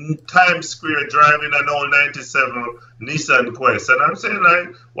Times Square driving an old 97 Nissan Quest. And I'm saying,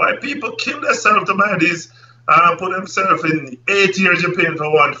 like, why people kill themselves to buy these, put themselves in 8 years you're paying for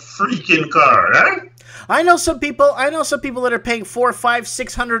one freaking car, right? I know some people that are paying $400, $500,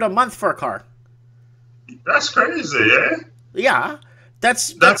 $600 a month for a car. That's crazy, yeah? Yeah.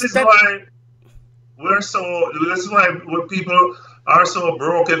 That's why people are so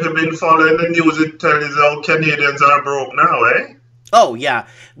broke. If you've been following the news, it tells you how Canadians are broke now, eh? Oh yeah,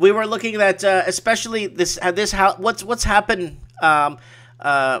 we were looking at especially what's happened,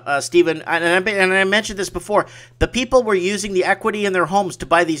 Stephen, and I mentioned this before. The people were using the equity in their homes to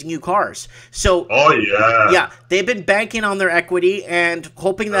buy these new cars. So they've been banking on their equity and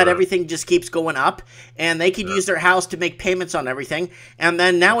hoping that everything just keeps going up, and they could use their house to make payments on everything. And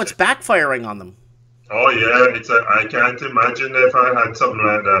then now it's backfiring on them. Oh yeah, I can't imagine if I had something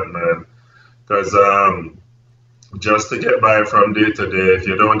like that, man. Because just to get by from day to day, if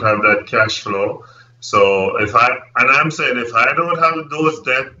you don't have that cash flow. So if I don't have those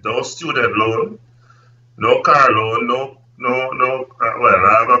student loan, no car loan, well,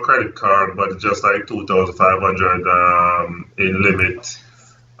 I have a credit card, but it's just like $2,500 in limit.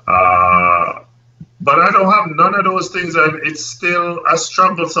 But I don't have none of those things, and it's still a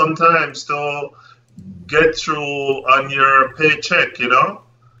struggle sometimes to get through on your paycheck, you know?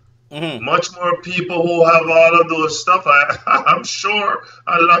 Mm-hmm. Much more people who have all of those stuff. I'm sure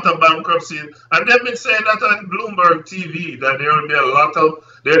a lot of bankruptcy, and they've been saying that on Bloomberg TV that there will be a lot of.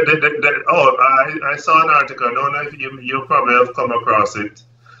 I saw an article. I don't know if you probably have come across it.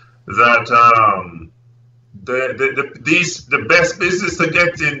 That the best business to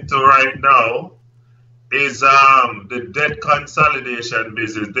get into right now the debt consolidation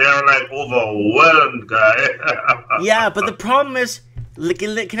business. They are like overwhelmed, guy. Yeah, but the problem is,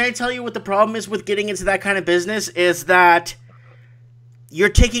 can I tell you what the problem is with getting into that kind of business? Is that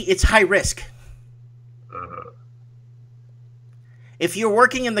it's high risk. If you're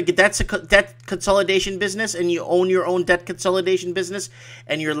working in the debt consolidation business and you own your own debt consolidation business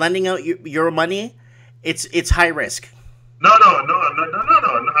and you're lending out your money, it's high risk. No.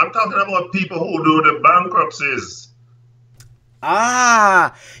 I'm talking about people who do the bankruptcies.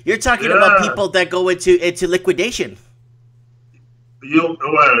 Ah, you're talking about people that go into liquidation.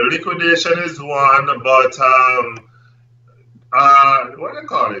 Liquidation is one, but what do you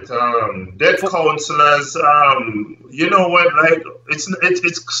call it? Debt counselors. You know what? Like it's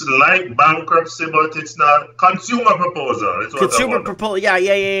like bankruptcy, but it's not consumer proposal. Consumer proposal. Yeah.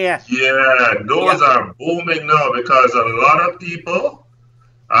 Yeah, those are booming now because a lot of people.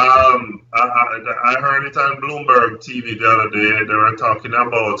 I heard it on Bloomberg TV the other day. They were talking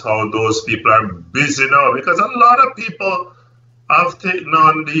about how those people are busy now because a lot of people have taken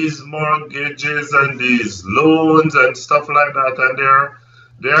on these mortgages and these loans and stuff like that, and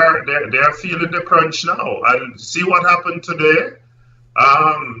they're feeling the crunch now. And see what happened today?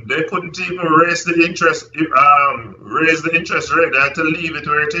 They couldn't even raise the interest rate. They had to leave it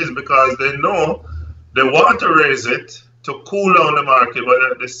where it is because they know they want to raise it to cool down the market,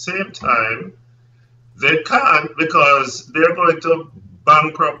 but at the same time, they can't because they're going to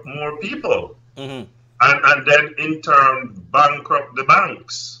bankrupt more people. Mm-hmm. And then in turn bankrupt the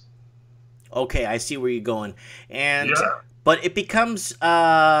banks. Okay, I see where you're going. But it becomes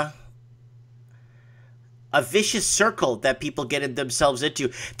a vicious circle that people get themselves into.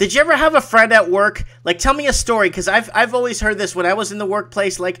 Did you ever have a friend at work? Like, tell me a story, because I've always heard this when I was in the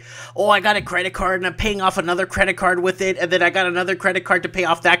workplace. Like, oh, I got a credit card and I'm paying off another credit card with it, and then I got another credit card to pay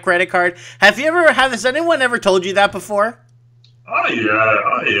off that credit card. Has anyone ever told you that before? Oh yeah.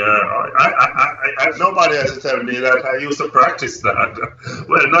 Nobody has to tell me that. I used to practice that.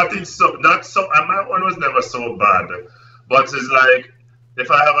 Well, not so. My one was never so bad, but it's like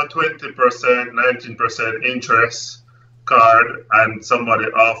if I have a 20%, 19% interest card, and somebody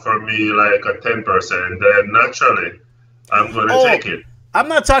offer me like a 10%, then naturally I'm gonna take it. I'm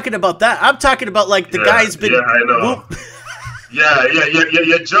not talking about that. I'm talking about like the guy's been. Yeah, I know.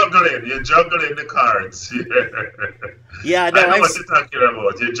 You're juggling the cards. Yeah, no, I know what you're talking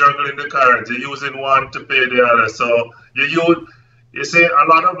about. You're juggling the cards. You're using one to pay the other. So you see, a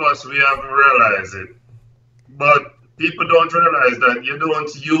lot of us, we haven't realized it. But people don't realize that you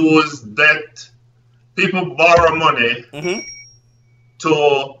don't use debt. People borrow money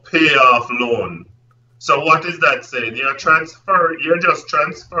to pay off loan. So what is that saying? You're just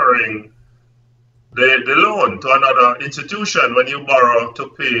transferring the loan to another institution when you borrow to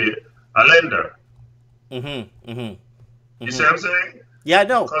pay a lender. You see what I'm saying? Yeah,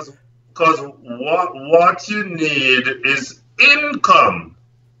 no. Because what you need is income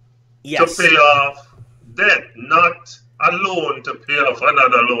to pay off debt, not a loan to pay off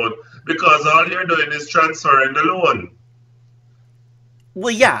another loan. Because all you're doing is transferring the loan.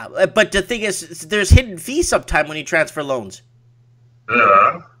 Well, yeah, but the thing is, there's hidden fees sometimes when you transfer loans.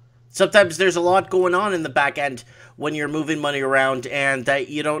 Yeah. Sometimes there's a lot going on in the back end when you're moving money around, and that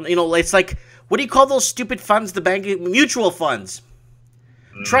it's like, what do you call those stupid funds? The bank mutual funds.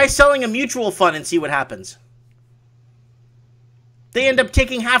 Try selling a mutual fund and see what happens. They end up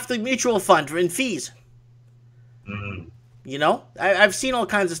taking half the mutual fund in fees. You know, I've seen all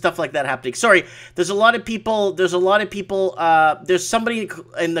kinds of stuff like that happening. Sorry, there's a lot of people. There's somebody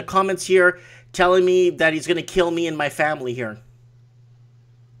in the comments here telling me that he's gonna kill me and my family here.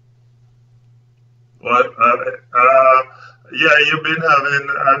 What? Yeah, you've been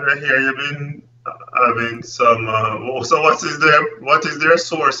having some. So what is their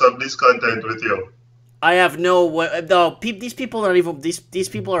source of this content with you? I have no. These people aren't even. These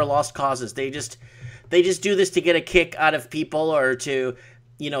people are lost causes. They just do this to get a kick out of people or to,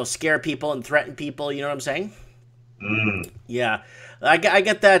 scare people and threaten people. You know what I'm saying? Yeah. I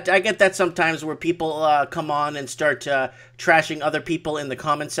get that. I get that sometimes where people come on and start trashing other people in the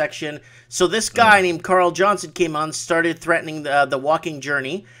comment section. So this guy named Carl Johnson came on, started threatening the walking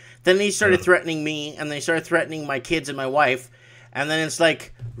journey. Then he started threatening me, and then he started threatening my kids and my wife. And then it's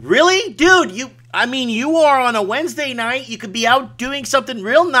like, really? Dude, you are on a Wednesday night. You could be out doing something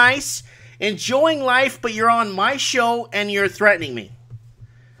real nice, enjoying life, but you're on my show and you're threatening me.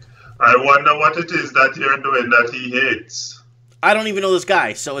 I wonder what it is that you're doing that he hates. I don't even know this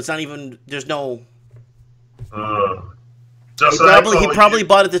guy, so it's not even. There's no. He probably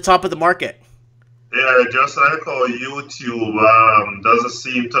bought at the top of the market. Yeah, just like how YouTube doesn't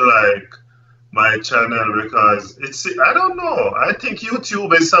seem to like my channel because I don't know. I think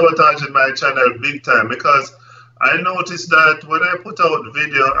YouTube is sabotaging my channel big time because I noticed that when I put out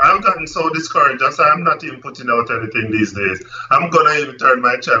video, I've gotten so discouraged. That's why I'm not even putting out anything these days. I'm gonna even turn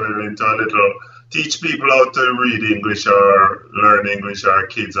my channel into a little teach people how to read English or learn English or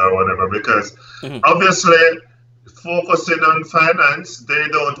kids or whatever because obviously focusing on finance, they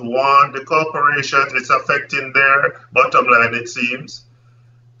don't want the corporation. It's affecting their bottom line, it seems.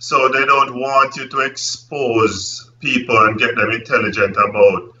 So they don't want you to expose people and get them intelligent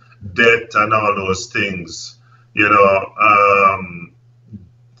about debt and all those things. You know,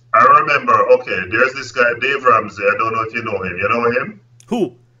 I remember, okay, there's this guy, Dave Ramsey. I don't know if you know him. You know him?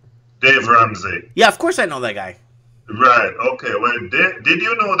 Who? Dave Ramsey. Yeah, of course I know that guy. Right, okay. Well, did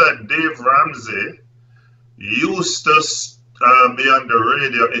you know that Dave Ramsey used to be on the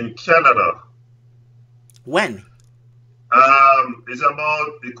radio in Canada? When?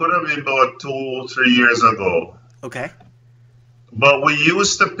 It could have been about 2-3 years ago. Okay. But we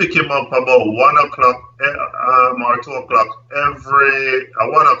used to pick him up about 1 o'clock or 2 o'clock every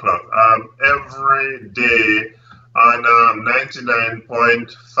day on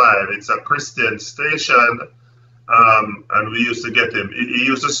 99.5. It's a Christian station, and we used to get him. He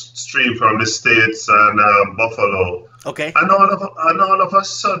used to stream from the States and Buffalo. Okay. And all of a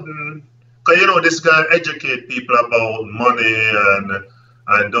sudden, because you know this guy educate people about money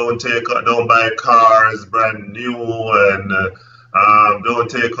and don't buy cars brand new and don't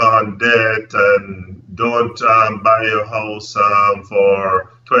take on debt and don't buy your house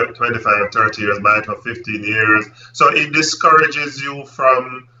for 25, 30 years, buy it for 15 years. So it discourages you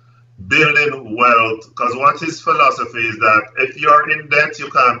from building wealth because what his philosophy is that if you're in debt, you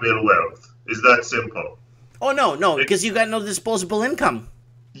can't build wealth. It's that simple. Oh, no, because you got no disposable income.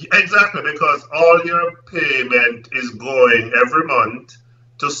 Exactly, because all your payment is going every month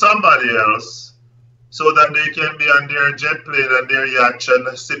to somebody else so that they can be on their jet plane and their yacht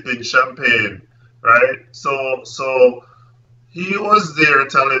and sipping champagne, right? So he was there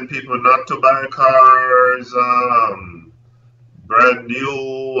telling people not to buy cars, brand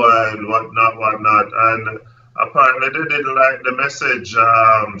new and whatnot. And apparently they didn't like the message.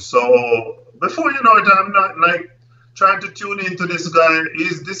 So before you know it, I'm not like trying to tune into this guy.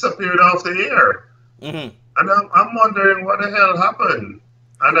 He's disappeared off the air. And I'm wondering what the hell happened.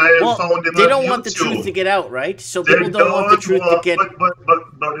 And I found him they on don't YouTube. want the truth to get out, right? So people don't want the truth to get...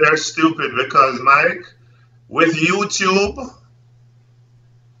 But they're stupid because, Mike, with YouTube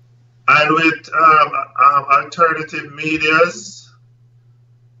and with alternative medias,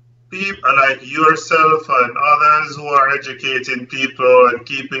 people like yourself and others who are educating people and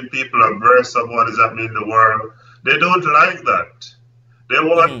keeping people abreast of what is happening in the world, they don't like that. They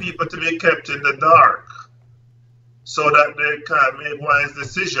want people to be kept in the dark so that they can make wise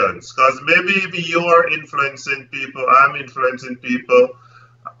decisions. Because maybe you're influencing people, I'm influencing people,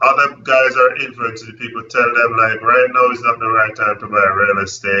 other guys are influencing people, tell them like right now is not the right time to buy real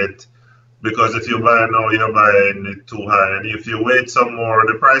estate because if you buy now, you're buying it too high. And if you wait some more,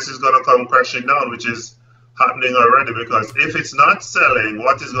 the price is going to come crashing down, which is happening already because if it's not selling,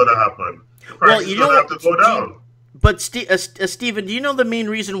 what is going to happen? The price is going to have to go down. But Stephen, do you know the main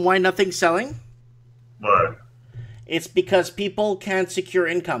reason why nothing's selling? What? It's because people can't secure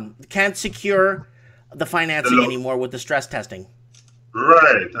income, can't secure the financing anymore with the stress testing.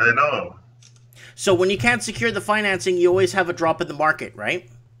 Right, I know. So when you can't secure the financing, you always have a drop in the market, right?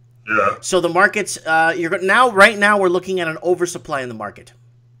 Yeah. So the markets, right now we're looking at an oversupply in the market.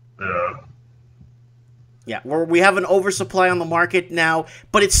 Yeah. Yeah, we have an oversupply on the market now,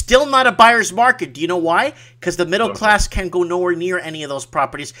 but it's still not a buyer's market. Do you know why? Because the middle class can't go nowhere near any of those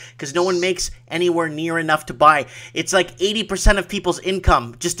properties because no one makes anywhere near enough to buy. It's like 80% of people's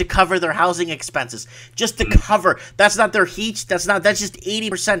income just to cover their housing expenses. Just to cover. That's not their heat. That's just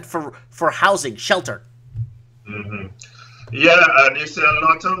 80% for housing, shelter. Yeah, and you see a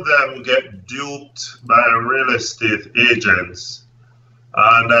lot of them get duped by real estate agents.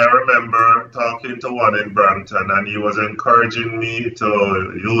 And I remember talking to one in Brampton, and he was encouraging me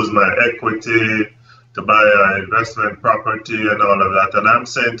to use my equity to buy an investment property and all of that. And I'm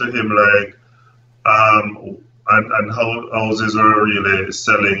saying to him, like, and how houses are really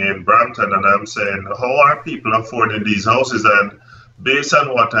selling in Brampton. And I'm saying, how are people affording these houses? And based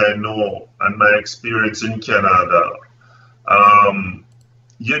on what I know and my experience in Canada,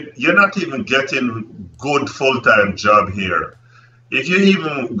 you're not even getting good full-time job here. If you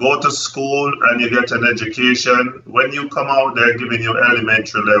even go to school and you get an education, when you come out, they're giving you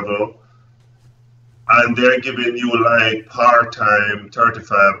elementary level. and they're giving you like part-time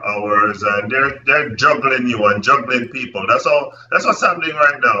 35 hours, and they're juggling you and juggling people. That's what's happening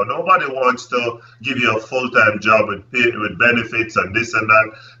right now. Nobody wants to give you a full-time job with benefits and this and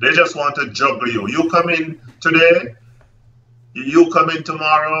that. They just want to juggle you. You come in today, you come in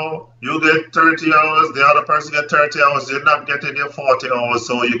tomorrow, you get 30 hours, the other person get 30 hours, you're not getting your 40 hours,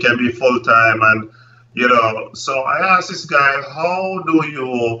 so you can be full-time. And you know, so I asked this guy, how do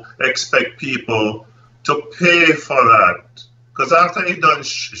you expect people to pay for that? Because after he done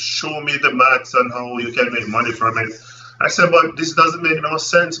show me the maths and how you can make money from it, I said, but this doesn't make no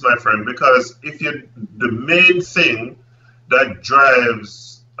sense, my friend, because if you, the main thing that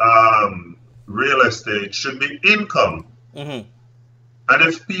drives real estate should be income. Mm-hmm. And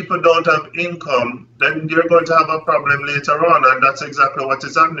if people don't have income, then you're going to have a problem later on. And that's exactly what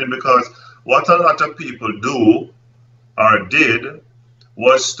is happening, because what a lot of people do or did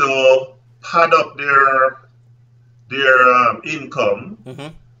was to pad up their income. Mm-hmm.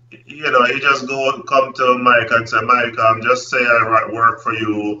 You know, you just come to Mike and say, Mike, just say I work for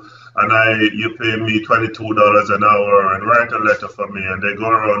you and you pay me $22 an hour and write a letter for me, and they go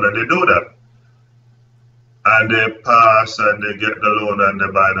around and they do that. And they pass and they get the loan and they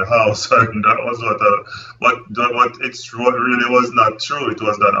buy the house, and that was what really was not true. It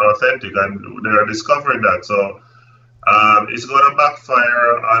was not authentic, and they're discovering that. So it's going to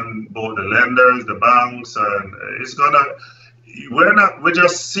backfire on both the lenders, the banks, and it's gonna. We're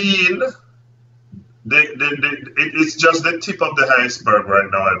just seeing. It's just the tip of the iceberg right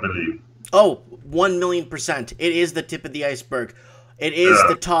now, I believe. Oh, 1,000,000%. It is the tip of the iceberg. It is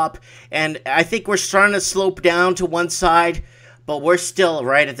the top, and I think we're starting to slope down to one side, but we're still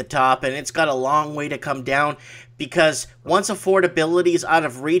right at the top, and it's got a long way to come down, because once affordability is out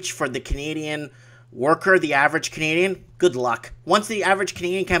of reach for the Canadian worker, the average Canadian, good luck. Once the average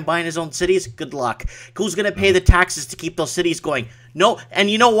Canadian can't buy in his own cities, good luck. Who's going to pay the taxes to keep those cities going? No, and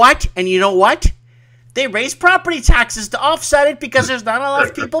you know what? They raise property taxes to offset it because there's not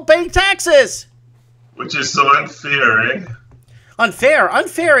enough people paying taxes. Which is so unfair, eh?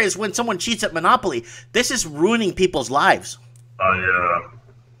 Unfair is when someone cheats at Monopoly. This is ruining people's lives. Oh yeah,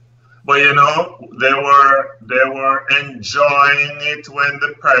 but you know they were enjoying it when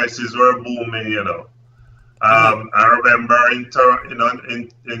the prices were booming. You know, I remember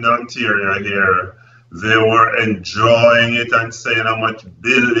in Ontario here, they were enjoying it and saying how much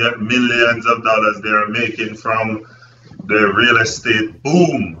millions of dollars they are making from the real estate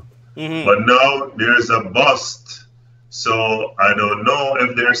boom. Mm-hmm. But now there's a bust. So I don't know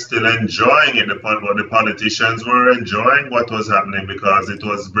if they're still enjoying it. The politicians were enjoying what was happening because it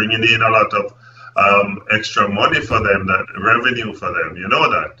was bringing in a lot of extra money for them, that revenue for them. You know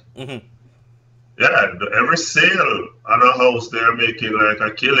that? Mm-hmm. Yeah, every sale on a house they're making like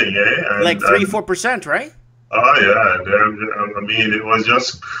a killing, eh? And, like 3-4%, right? Oh yeah, I mean it was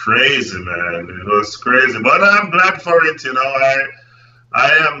just crazy, man. It was crazy, but I'm glad for it. You know, I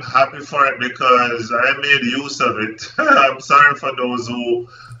am happy for it because I made use of it. I'm sorry for those who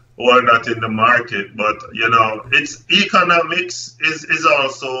are not in the market, but you know, it's economics is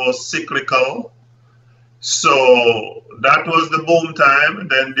also cyclical. So that was the boom time,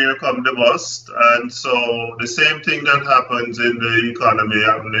 then there come the bust, and so the same thing that happens in the economy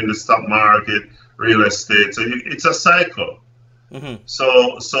happened in the stock market, real estate. So it's a cycle. Mm-hmm.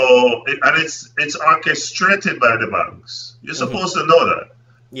 So it's orchestrated by the banks. You're supposed to know that.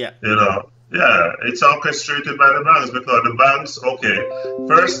 Yeah. You know, yeah, it's orchestrated by the banks because the banks,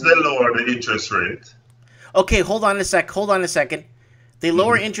 first they lower the interest rate. Okay, hold on a second. They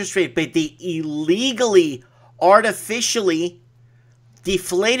lower interest rate, but they illegally, artificially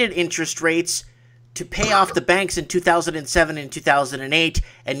deflated interest rates to pay off the banks in 2007 and 2008,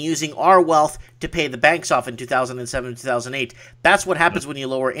 and using our wealth to pay the banks off in 2007 and 2008. That's what happens when you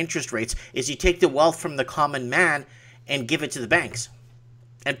lower interest rates, is you take the wealth from the common man and give it to the banks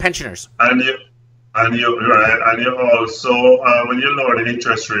and pensioners. And you also, when you lower the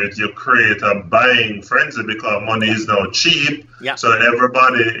interest rate, you create a buying frenzy because money is now cheap. Yeah. So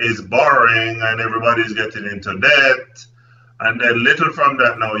everybody is borrowing and everybody is getting into debt. And then little from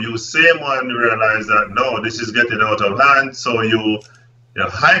that now, you same one realize that no, this is getting out of hand. So you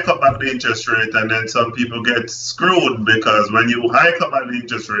hike up at the interest rate, and then some people get screwed because when you hike up at the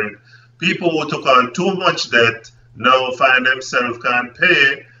interest rate, people who took on too much debt now find themselves can't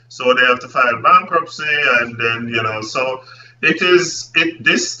pay, so they have to file bankruptcy, and then so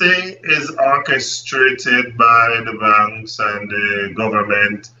this thing is orchestrated by the banks and the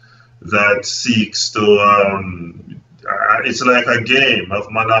government that seeks to. It's like a game of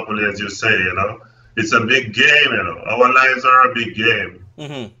Monopoly, as you say, It's a big game, Our lives are a big game.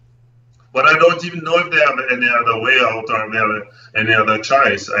 Mm-hmm. But I don't even know if they have any other way out or if they have any other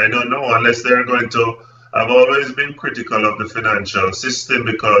choice. I don't know unless they're going to. I've always been critical of the financial system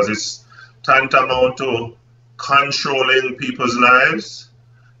because it's tantamount to controlling people's lives.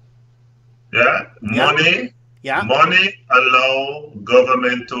 Yeah, money. Yeah. Money allow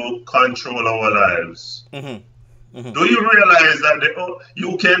government to control our lives. Mm-hmm. Mm-hmm. Do you realize that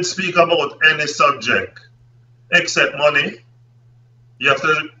you can speak about any subject except money? You have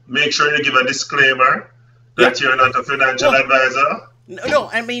to make sure you give a disclaimer that you're not a financial advisor. No,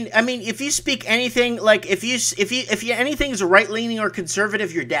 I mean, if you speak anything like if you anything's right leaning or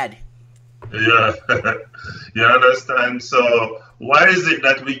conservative, you're dead. Yeah, you understand. So why is it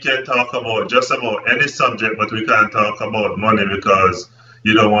that we can talk about just about any subject, but we can't talk about money because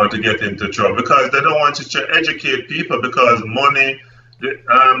you don't want to get into trouble? Because they don't want you to educate people because money.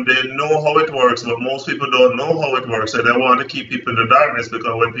 They know how it works, but most people don't know how it works, so they want to keep people in the darkness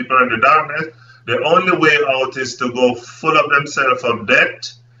because when people are in the darkness, the only way out is to go full of themselves of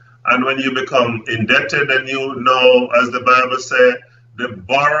debt. And when you become indebted, then you know, as the Bible says, the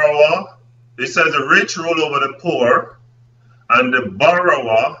borrower, it says the rich rule over the poor, and the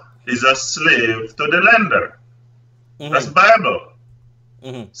borrower is a slave to the lender. Mm-hmm. That's Bible.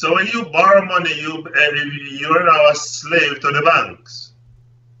 Mm-hmm. So when you borrow money, you're now a slave to the banks.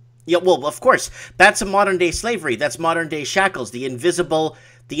 Yeah, well, of course, that's a modern day slavery. That's modern day shackles, the invisible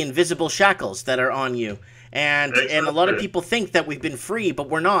shackles that are on you. And exactly. And a lot of people think that we've been free, but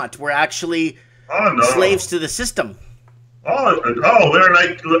we're not. We're actually slaves to the system. We're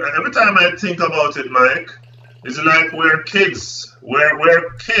like, every time I think about it, Mike, it's like we're kids.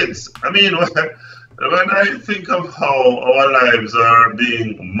 We're kids. I mean, when I think of how our lives are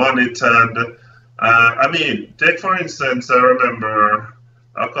being monitored, I mean, take for instance, I remember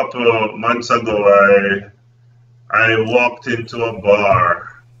a couple of months ago, I walked into a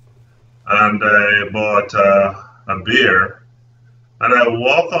bar and I bought a beer, and I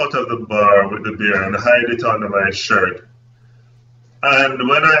walk out of the bar with the beer and hide it under my shirt. And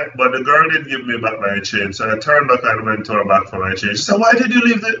but the girl didn't give me back my change, so I turned back and went to her back for my change. She said, "Why did you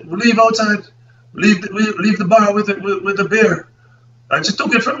leave outside? Leave the bar with the beer?" And she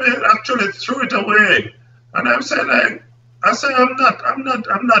took it from me, actually threw it away. And I'm saying, like, I'm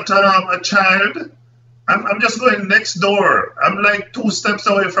not a child. I'm just going next door. I'm like 2 steps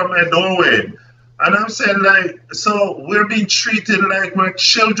away from my doorway. And I'm saying, like, so we're being treated like we're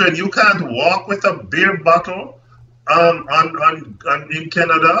children. You can't walk with a beer bottle in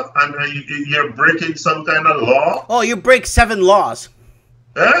Canada, and you're breaking some kind of law. Oh, you break 7 laws.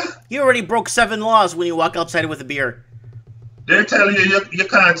 Eh? You already broke 7 laws when you walk outside with a beer. They tell you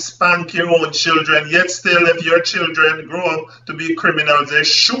can't spank your own children, yet still if your children grow up to be criminals, they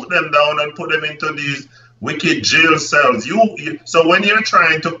shoot them down and put them into these wicked jail cells. So when you're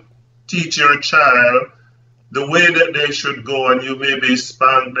trying to teach your child the way that they should go, and you maybe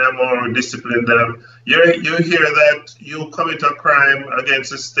spank them or discipline them, you hear that you commit a crime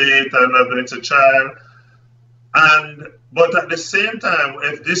against the state and against a child. But at the same time,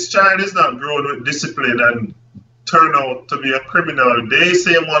 if this child is not grown with discipline and turn out to be a criminal, they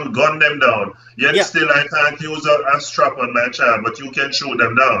say one gun them down. Yet still I can't use a strap on my child, but you can shoot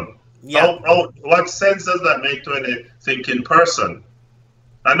them down. Yeah. What sense does that make to any thinking person?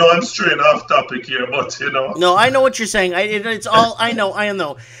 I know I'm straying off topic here, but you know. No, I know what you're saying. It's all I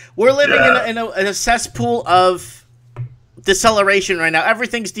know. We're living in a cesspool of deceleration right now.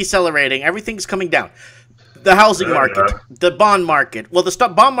 Everything's decelerating. Everything's coming down. The housing market, the bond market. Well, the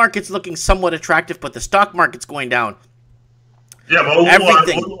bond market's looking somewhat attractive, but the stock market's going down. Yeah, but who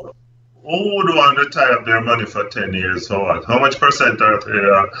would want to tie up their money for 10 years? For what? How much percent are they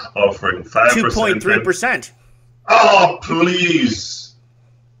offering? 5%? 2.3%. Oh, please.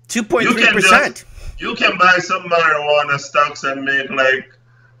 2.3%. You can buy some marijuana stocks and make like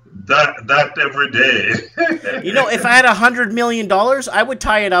that every day. You know, if I had $100 million, I would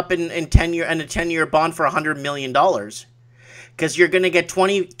tie it up in a 10-year bond for $100 million, because you're going to get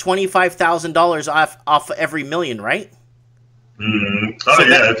 $25,000 off every million, right? Mm-hmm. Oh, so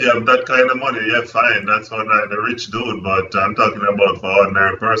yeah, if you have that kind of money, yeah, fine. That's what the rich do. But I'm talking about for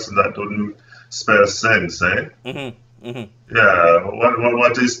ordinary person that wouldn't spare cents, eh? Mm-hmm. Mm-hmm. Yeah.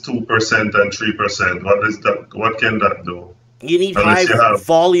 What is 2% and 3%? What is that? What can that do? You need high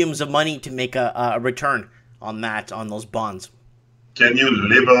volumes of money to make a return on those bonds. Can you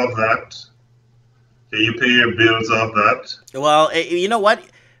live off that? Can you pay your bills off that? Well, you know what?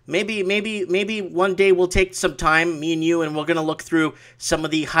 Maybe one day we'll take some time, me and you, and we're gonna look through some of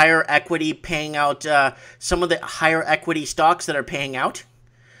the higher equity paying out, some of the higher equity stocks that are paying out,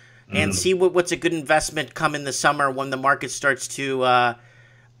 and see what's a good investment come in the summer when the market starts to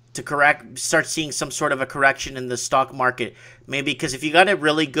start seeing some sort of a correction in the stock market. Maybe because if you got a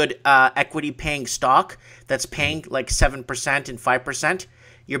really good equity paying stock that's paying like 7% and 5%,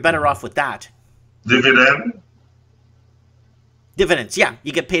 you're better off with that. Dividends, yeah.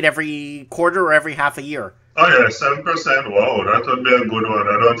 You get paid every quarter or every half a year. Oh yeah, 7%. Wow, that would be a good one.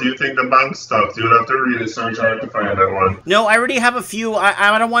 I don't think the bank stocks. You'd have to really search hard to find that one. No, I already have a few.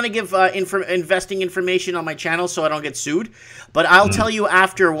 I don't want to give investing information on my channel so I don't get sued. But I'll tell you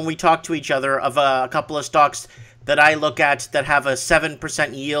after when we talk to each other of a couple of stocks that I look at that have a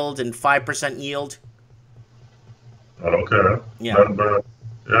 7% yield and 5% yield. Okay. Yeah.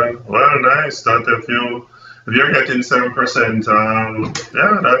 Yeah. Well, nice. That if you're getting 7%,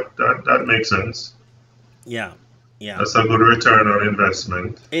 that makes sense. Yeah, yeah. That's a good return on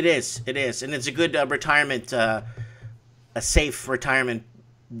investment. It is, and it's a good retirement, a safe retirement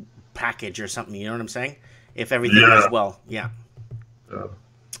package or something. You know what I'm saying? If everything goes well, yeah.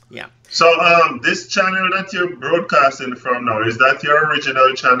 So, this channel that you're broadcasting from now, is that your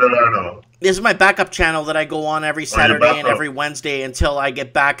original channel or no? This is my backup channel that I go on every Saturday and every Wednesday until I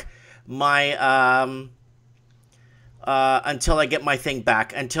get back my until I get my thing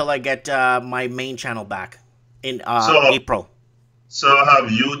back, until I get my main channel back in April. So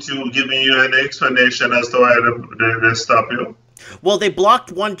have YouTube given you an explanation as to why they stop you? Well, they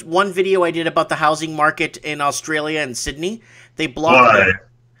blocked one video I did about the housing market in Australia and Sydney. They blocked it.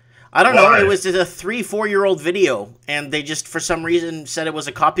 I don't know. It was a 3-4-year-old video, and they just, for some reason, said it was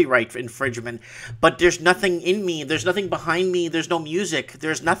a copyright infringement. But there's nothing in me. There's nothing behind me. There's no music.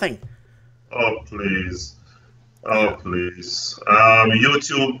 There's nothing. Oh, please. Oh, please.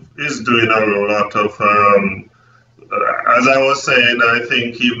 YouTube is doing a lot of, as I was saying, I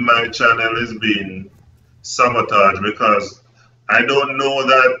think even my channel is being sabotaged because I don't know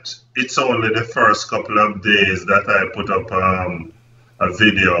that it's only the first couple of days that I put up a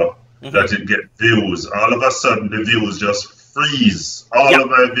video that it get views. All of a sudden, the views just freeze. All of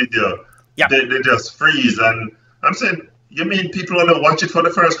my video, they just freeze. And I'm saying, you mean people want to watch it for the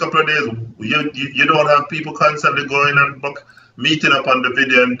first couple of days? You don't have people constantly going and meeting up on the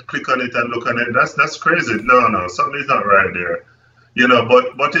video and click on it and look on it. That's crazy. No, something's not right there. You know,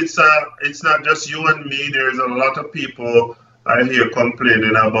 but it's not just you and me. There's a lot of people I hear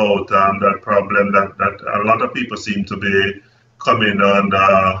complaining about that problem. That a lot of people seem to be coming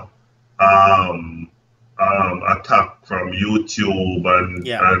under attack from YouTube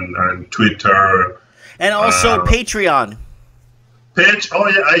and Twitter. And also Patreon. Oh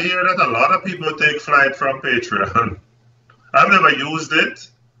yeah, I hear that a lot of people take flight from Patreon. I've never used it,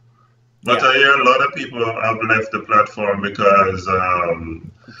 but I hear a lot of people have left the platform because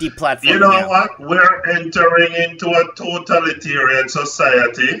deplatforming. You know what? We're entering into a totalitarian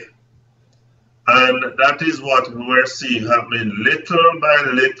society, and that is what we're seeing happening little by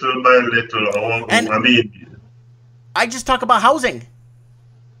little by little. I just talk about housing.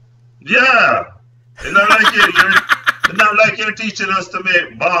 Yeah. It's not like you're teaching us to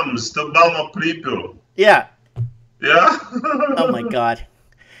make bombs to bomb up people. Yeah. Yeah. Oh my God.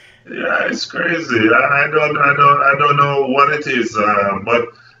 Yeah, it's crazy. I don't know what it is, but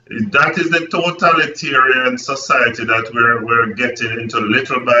that is the totalitarian society that we're getting into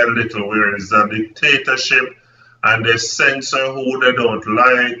little by little, where it's a dictatorship and they censor who they don't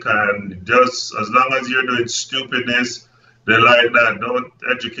like, and just as long as you're doing stupidness, they like that. Don't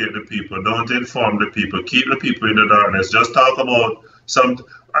educate the people. Don't inform the people. Keep the people in the darkness. Just talk about some.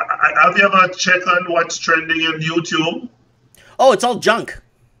 Have you ever checked on what's trending on YouTube? Oh, it's all junk.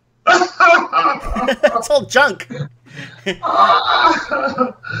 It's all junk.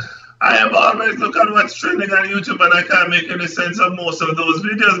 I have always looked at what's trending on YouTube, and I can't make any sense of most of those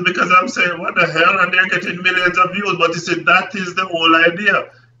videos because I'm saying, what the hell? And they're getting millions of views. But you see, that is the whole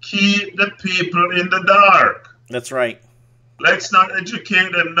idea. Keep the people in the dark. That's right. Let's not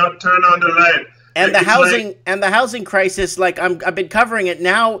educate them, not turn on the light. And the housing crisis, like I've been covering it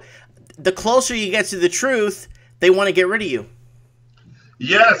now. The closer you get to the truth, they want to get rid of you.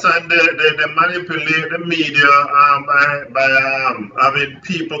 Yes, and they manipulate the media by having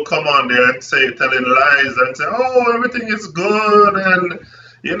people come on there and telling lies and say, oh, everything is good, and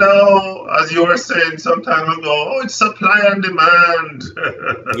you know, as you were saying some time ago, oh, it's supply and demand.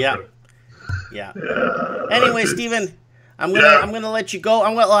 Yeah. Anyway, Stephen, I'm gonna let you go.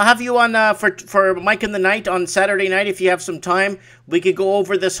 I'll have you on for Mike in the Night on Saturday night if you have some time. We could go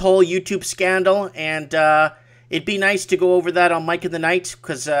over this whole YouTube scandal, and it'd be nice to go over that on Mike in the Night,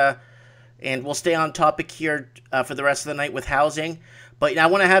 because and we'll stay on topic here for the rest of the night with housing. But I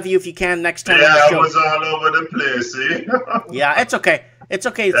want to have you, if you can, next time on the show. I was all over the place, see? Yeah, it's okay. It's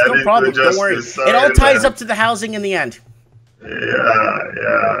okay. It's no problem. Don't worry. It all ties up to the housing in the end.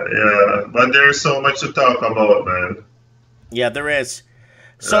 Yeah. But there's so much to talk about, man. Yeah, there is.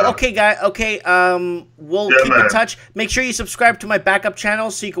 So, okay, guy. Okay, we'll keep in touch. Make sure you subscribe to my backup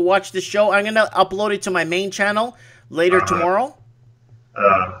channel so you can watch the show. I'm gonna upload it to my main channel later tomorrow.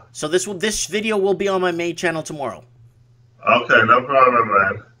 So this video will be on my main channel tomorrow. Okay, no problem,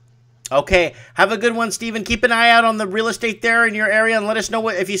 man. Okay, have a good one, Steven. Keep an eye out on the real estate there in your area, and let us know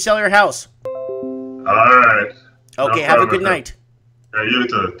if you sell your house. All right. Okay, have a good night. Yeah, you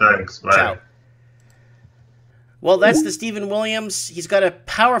too. Thanks. Bye. Ciao. Well, that's the Steven Williams. He's got a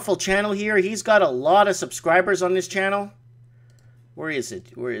powerful channel here. He's got a lot of subscribers on this channel. Where is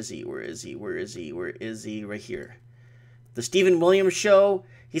it? Where is he? Where is he? Where is he? Where is he? Right here. The Steven Williams Show.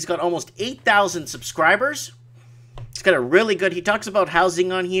 He's got almost 8,000 subscribers. He's got a really good... He talks about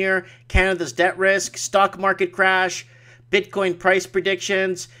housing on here, Canada's debt risk, stock market crash, Bitcoin price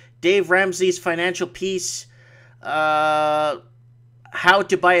predictions, Dave Ramsey's financial piece, how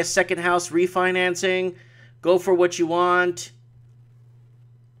to buy a second house refinancing, go for what you want.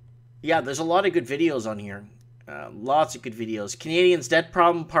 Yeah, there's a lot of good videos on here. Lots of good videos. Canadians' Debt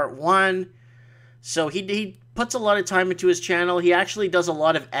Problem Part 1. So he puts a lot of time into his channel. He actually does a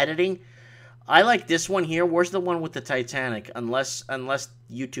lot of editing. I like this one here. Where's the one with the Titanic? Unless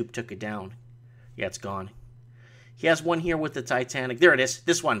YouTube took it down. Yeah, it's gone. He has one here with the Titanic. There it is.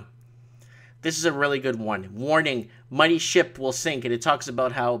 This one. This is a really good one. Warning, mighty ship will sink. And it talks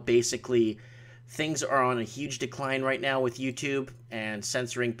about how basically things are on a huge decline right now with YouTube and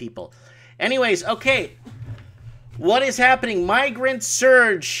censoring people. Anyways, okay. What is happening? Migrant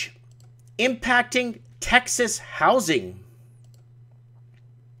surge impacting Texas housing.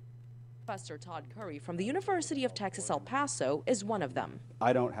 Professor Todd Curry from the University of Texas El Paso is one of them.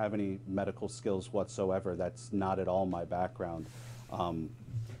 I don't have any medical skills whatsoever. That's not at all my background.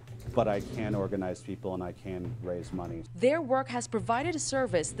 But I can organize people and I can raise money. Their work has provided a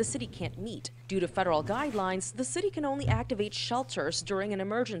service the city can't meet. Due to federal guidelines, the city can only activate shelters during an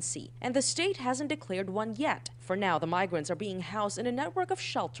emergency, and the state hasn't declared one yet. For now, the migrants are being housed in a network of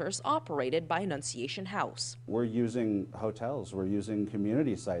shelters operated by Annunciation House. We're using hotels, we're using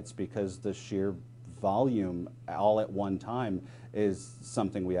community sites because the sheer volume all at one time is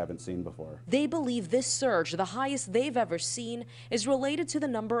something we haven't seen before. They believe this surge, the highest they've ever seen, is related to the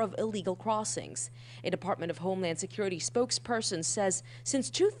number of illegal crossings. A Department of Homeland Security spokesperson says since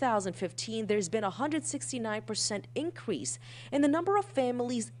 2015, there's been a 169% increase in the number of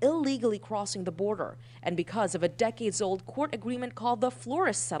families illegally crossing the border. And because of a decades-old court agreement called the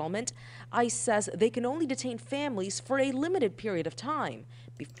Flores Settlement, ICE says they can only detain families for a limited period of time.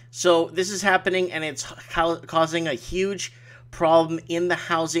 So this is happening, and it's causing a huge problem in the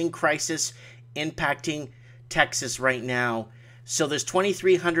housing crisis impacting Texas right now. So there's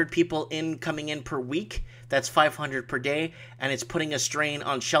 2,300 people coming in per week. That's 500 per day, and it's putting a strain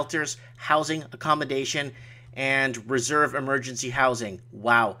on shelters, housing, accommodation, and reserve emergency housing.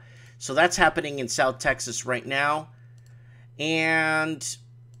 Wow. So that's happening in South Texas right now. And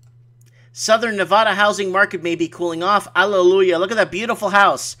Southern Nevada housing market may be cooling off. Hallelujah. Look at that beautiful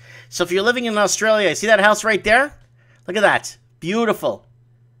house. So if you're living in Australia, see that house right there? Look at that. Beautiful.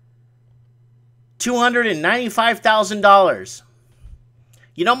 $295,000.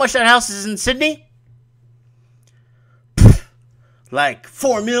 You know how much that house is in Sydney? Like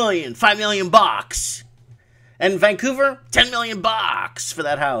 4 million, 5 million bucks. And Vancouver, 10 million bucks for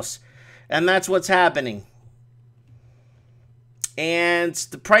that house. And that's what's happening. And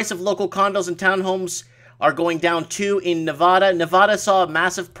the price of local condos and townhomes are going down too in Nevada. Nevada saw a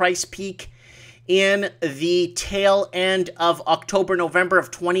massive price peak in the tail end of October, November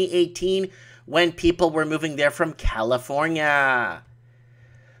of 2018 when people were moving there from California.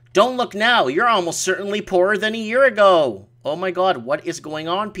 Don't look now. You're almost certainly poorer than a year ago. Oh my God, what is going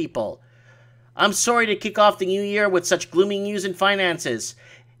on, people? I'm sorry to kick off the new year with such gloomy news in finances.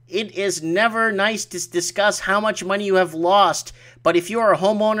 It is never nice to discuss how much money you have lost, but if you are a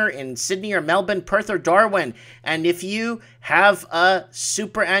homeowner in Sydney or Melbourne, Perth or Darwin, and if you have a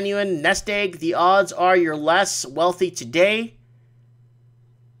superannuation nest egg, the odds are you're less wealthy today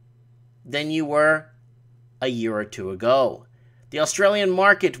than you were a year or two ago. The Australian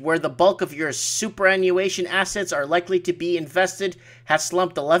market, where the bulk of your superannuation assets are likely to be invested, has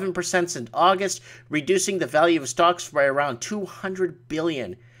slumped 11% since August, reducing the value of stocks by around $200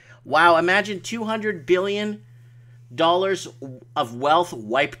 billion. Wow, imagine $200 billion of wealth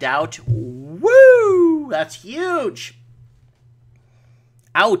wiped out. Woo! That's huge.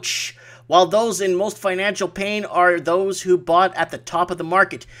 Ouch. While those in most financial pain are those who bought at the top of the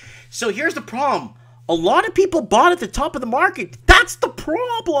market. So here's the problem. A lot of people bought at the top of the market. That's the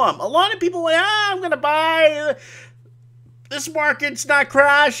problem. A lot of people went, I'm going to buy This market's not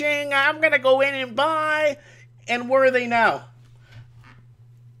crashing. I'm going to go in and buy. And where are they now?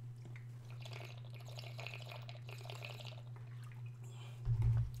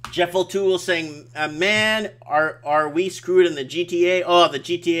 Jeff O'Toole saying, man, are we screwed in the GTA? Oh, the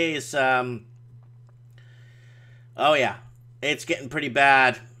GTA is, oh yeah, it's getting pretty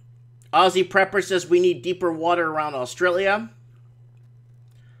bad. Aussie Prepper says we need deeper water around Australia.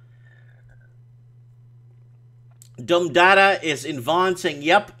 Dumb Data is in Vaughan saying,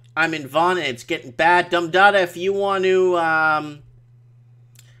 yep, I'm in Vaughan and it's getting bad. Dumb Data, if you want to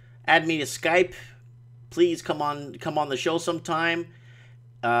add me to Skype, please come on the show sometime.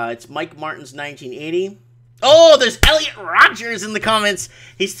 It's Mike Martin's 1980. Oh, there's Elliot Rogers in the comments.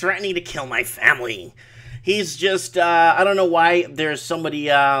 He's threatening to kill my family. He's just, I don't know why there's somebody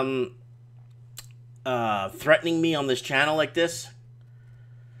threatening me on this channel like this.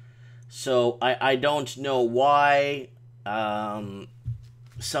 So I don't know why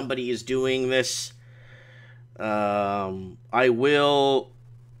somebody is doing this. I will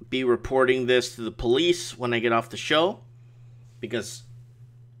be reporting this to the police when I get off the show, because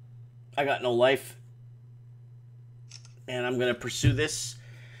I got no life and I'm going to pursue this.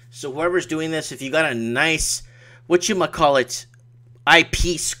 So whoever's doing this, if you got a nice, whatchamacallit,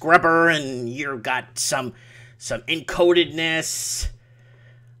 IP scrubber and you've got some encodedness,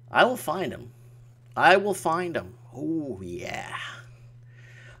 I will find him. I will find him. Oh, yeah.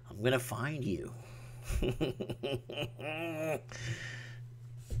 I'm going to find you.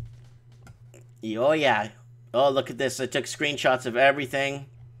 Oh, yeah. Oh, look at this. I took screenshots of everything.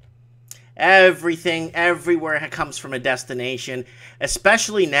 Everything, everywhere comes from a destination.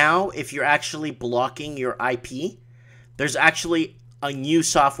 Especially now, if you're actually blocking your IP. There's actually a new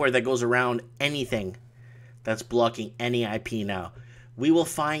software that goes around anything that's blocking any IP now. We will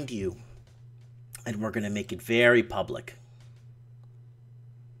find you, and we're going to make it very public.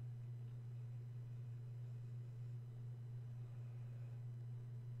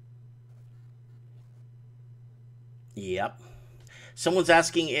 Yep. Someone's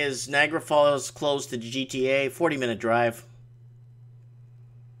asking, is Niagara Falls close to GTA? 40-minute drive.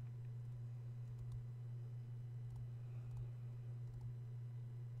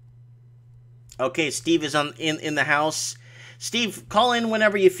 Okay, Steve is in the house. Steve, call in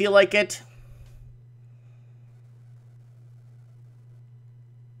whenever you feel like it.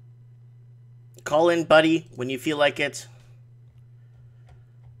 Call in, buddy, when you feel like it.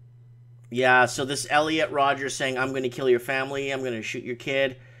 Yeah, so this Elliot Rogers saying, I'm going to kill your family, I'm going to shoot your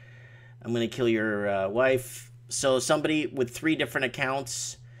kid, I'm going to kill your wife. So somebody with 3 different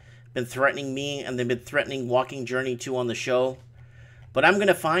accounts been threatening me, and they've been threatening Walking Journey 2 on the show. But I'm going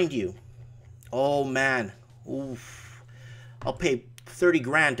to find you. Oh, man. Oof. I'll pay 30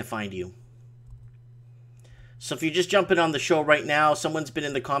 grand to find you. So if you're just jumping on the show right now, someone's been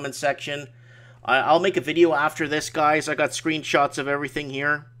in the comment section. I'll make a video after this, guys. I got screenshots of everything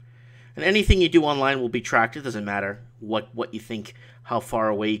here. And anything you do online will be tracked. It doesn't matter what you think, how far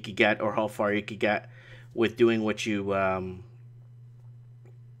away you could get, or how far you could get with doing what you, what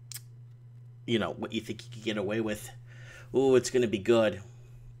you think you could get away with. Ooh, it's going to be good.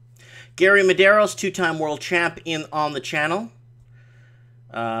 Gary Medeiros, 2-time world champ, on the channel.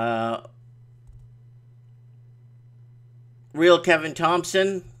 Real Kevin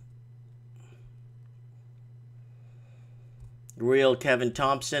Thompson. Real Kevin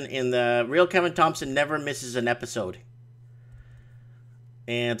Thompson Real Kevin Thompson never misses an episode.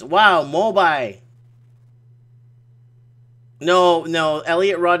 And wow, Mobai. No,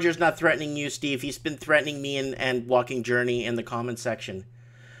 Elliot Rogers not threatening you, Steve. He's been threatening me and Walking Journey in the comment section.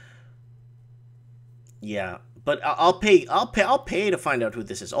 Yeah, but I'll pay to find out who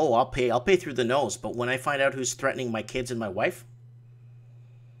this is. Oh, I'll pay through the nose. But when I find out who's threatening my kids and my wife,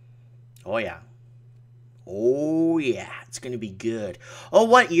 oh yeah. Oh, yeah. It's going to be good. Oh,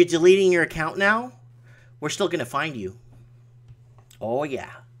 what? You're deleting your account now? We're still going to find you. Oh, yeah.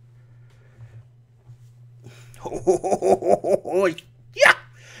 Oh, yeah.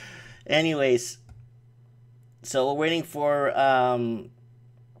 Anyways. So, we're waiting for,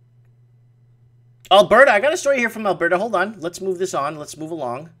 Alberta. I got a story here from Alberta. Hold on. Let's move this on. Let's move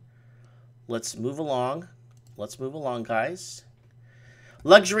along. Let's move along. Let's move along, guys.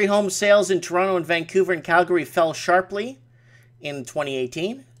 Luxury home sales in Toronto and Vancouver and Calgary fell sharply in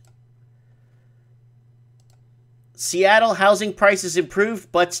 2018. Seattle housing prices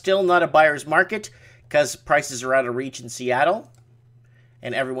improved, but still not a buyer's market because prices are out of reach in Seattle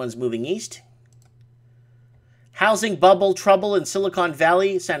and everyone's moving east. Housing bubble trouble in Silicon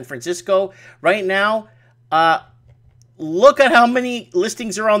Valley, San Francisco. Right now, Look at how many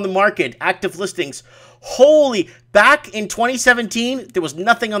listings are on the market, active listings. Holy, back in 2017, there was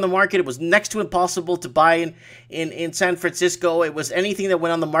nothing on the market. It was next to impossible to buy in San Francisco. It was anything that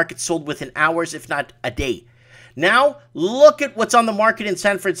went on the market sold within hours, if not a day. Now, look at what's on the market in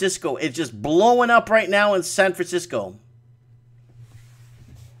San Francisco. It's just blowing up right now in San Francisco.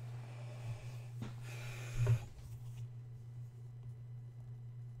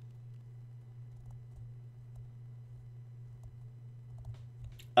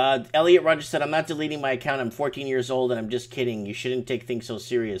 Elliot Rogers said, I'm not deleting my account. I'm 14 years old and I'm just kidding. You shouldn't take things so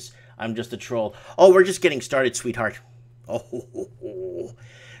serious. I'm just a troll. Oh, we're just getting started, sweetheart. Oh,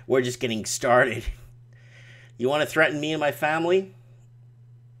 we're just getting started. You want to threaten me and my family?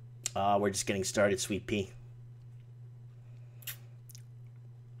 We're just getting started, sweet pea.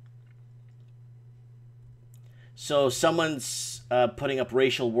 So someone's putting up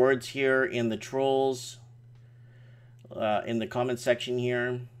racial words here in the trolls, in the comment section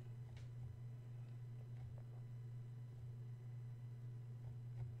here.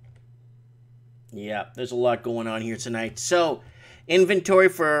 Yeah, there's a lot going on here tonight. So, inventory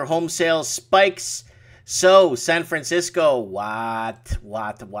for home sales spikes. So, San Francisco, what?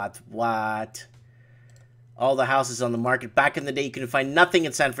 All the houses on the market. Back in the day, you couldn't find nothing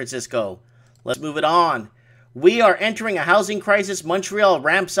in San Francisco. Let's move it on. We are entering a housing crisis. Montreal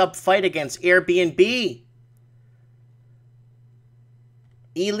ramps up fight against Airbnb.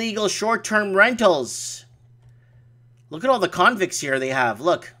 Illegal short-term rentals. Look at all the convicts here they have.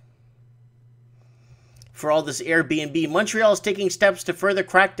 Look. For all this Airbnb. Montreal is taking steps to further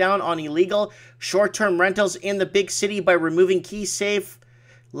crack down on illegal short-term rentals in the big city by removing key safe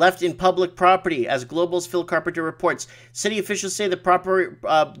left in public property, as Global's Phil Carpenter reports. City officials say the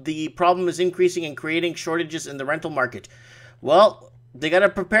problem is increasing and creating shortages in the rental market. Well, they got to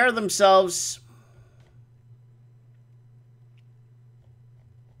prepare themselves.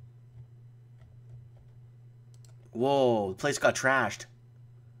 Whoa, the place got trashed.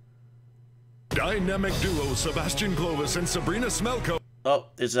 Dynamic duo Sebastian Clovis and Sabrina Smelko. Oh,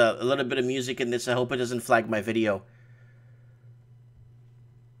 there's a little bit of music in this. I hope it doesn't flag my video.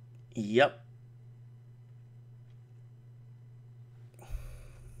 Yep.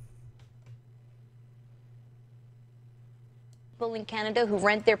 In Canada who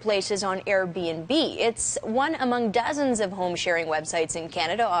rent their places on Airbnb. It's one among dozens of home sharing websites in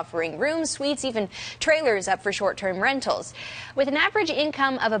Canada offering rooms, suites, even trailers up for short-term rentals. With an average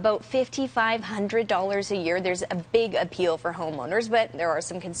income of about $5,500 a year, there's a big appeal for homeowners, but there are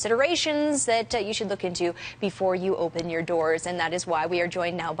some considerations that you should look into before you open your doors, and that is why we are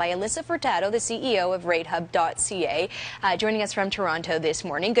joined now by Alyssa Furtado, the CEO of RateHub.ca, joining us from Toronto this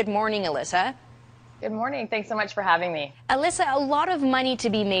morning. Good morning, Alyssa. Good morning. Thanks so much for having me. Alyssa, a lot of money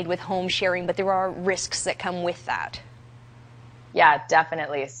to be made with home sharing, but there are risks that come with that. Yeah,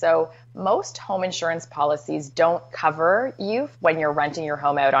 definitely. So most home insurance policies don't cover you when you're renting your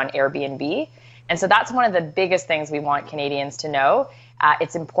home out on Airbnb. And so that's one of the biggest things we want Canadians to know.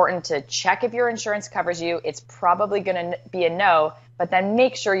 It's important to check if your insurance covers you. It's probably going to be a no, but then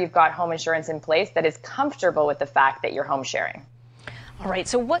make sure you've got home insurance in place that is comfortable with the fact that you're home sharing. All right.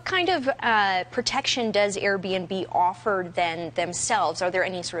 So what kind of protection does Airbnb offer then themselves? Are there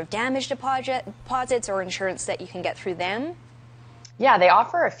any sort of damage deposits or insurance that you can get through them? Yeah, they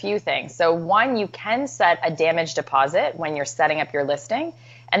offer a few things. So one, you can set a damage deposit when you're setting up your listing.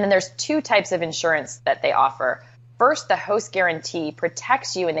 And then there's two types of insurance that they offer. First, the host guarantee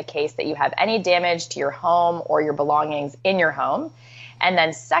protects you in the case that you have any damage to your home or your belongings in your home. And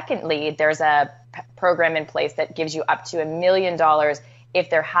then secondly, there's a program in place that gives you up to $1 million if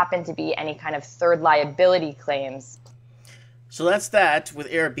there happen to be any kind of third liability claims. So that's that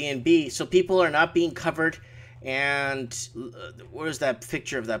with Airbnb. So people are not being covered, and where's that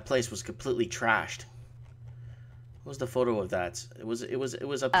picture of that place was completely trashed. What was the photo of that? It was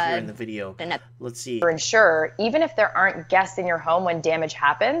up here in the video. Let's see. For insurer, even if there aren't guests in your home when damage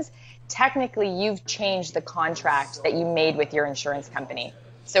happens, technically you've changed the contract that you made with your insurance company.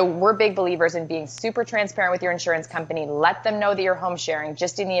 So we're big believers in being super transparent with your insurance company. Let them know that you're home sharing,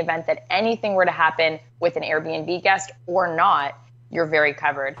 just in the event that anything were to happen with an Airbnb guest or not, you're very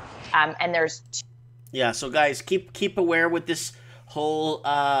covered. And there's yeah. So guys, keep aware with this whole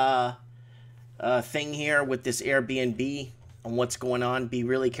thing here with this Airbnb and what's going on. Be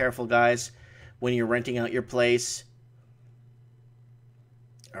really careful, guys, when you're renting out your place.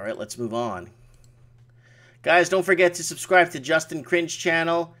 All right, let's move on. Guys, don't forget to subscribe to Justin Cringe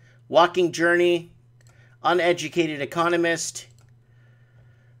channel, Walking Journey, Uneducated Economist,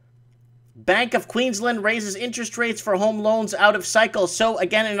 Bank of Queensland raises interest rates for home loans out of cycle. So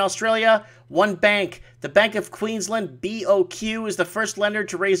again, in Australia, one bank, the Bank of Queensland, BOQ, is the first lender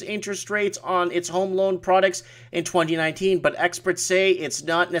to raise interest rates on its home loan products in 2019, but experts say it's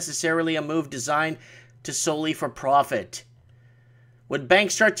not necessarily a move designed to solely for profit. When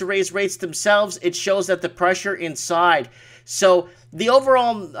banks start to raise rates themselves, it shows that the pressure inside. So the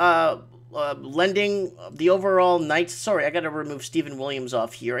overall lending, the overall night. Sorry, I got to remove Stephen Williams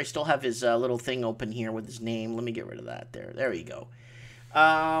off here. I still have his little thing open here with his name. Let me get rid of that. There we go.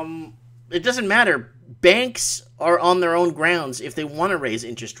 It doesn't matter. Banks are on their own grounds if they want to raise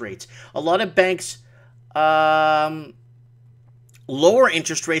interest rates. A lot of banks lower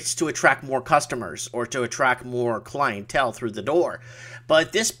interest rates to attract more customers or to attract more clientele through the door.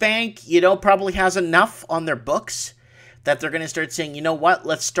 But this bank, probably has enough on their books that they're going to start saying, you know what,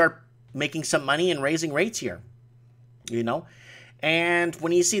 let's start making some money and raising rates here. And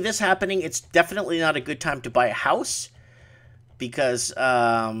when you see this happening, it's definitely not a good time to buy a house because,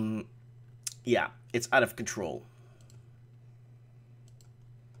 yeah, it's out of control.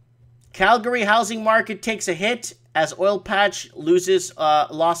 Calgary housing market takes a hit as oil patch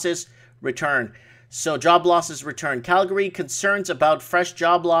losses return. So job losses return. Calgary concerns about fresh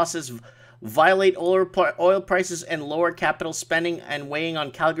job losses violate oil prices and lower capital spending and weighing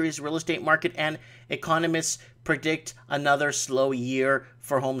on Calgary's real estate market, and economists predict another slow year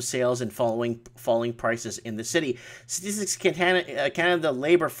for home sales and falling prices in the city. Statistics Canada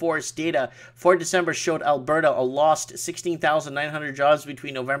Labor Force data for December showed Alberta lost 16,900 jobs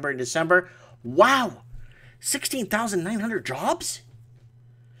between November and December. Wow! 16,900 jobs?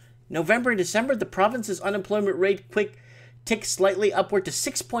 November and December, the province's unemployment rate ticked slightly upward to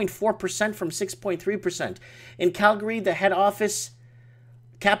 6.4% from 6.3%. In Calgary, the head office,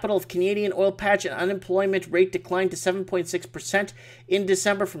 capital of Canadian oil patch, and unemployment rate declined to 7.6% in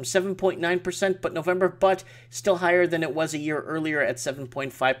December from 7.9%, but November, still higher than it was a year earlier at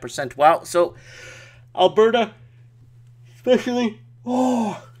 7.5%. Wow, so Alberta, especially,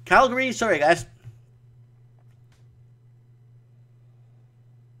 Calgary, sorry guys.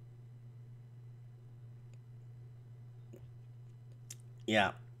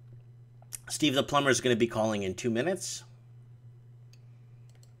 Yeah. Steve the plumber is going to be calling in 2 minutes.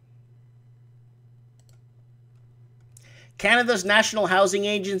 Canada's National Housing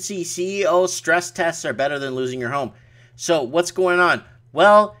Agency CEO stress tests are better than losing your home. So what's going on?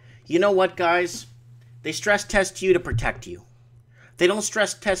 Well, you know what, guys? They stress test you to protect you. They don't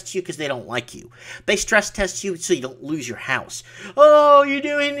stress test you because they don't like you. They stress test you so you don't lose your house. Oh, you're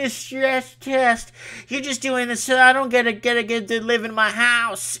doing this stress test. You're just doing this so I don't get to live in my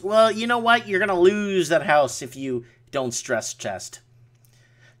house. Well, you know what? You're going to lose that house if you don't stress test.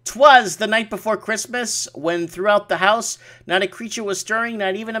 'Twas the night before Christmas, when throughout the house not a creature was stirring,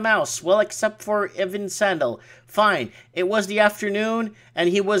 not even a mouse. Well, except for Evan Sandel. Fine. It was the afternoon, and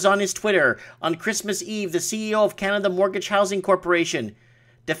he was on his Twitter. On Christmas Eve, the CEO of Canada Mortgage Housing Corporation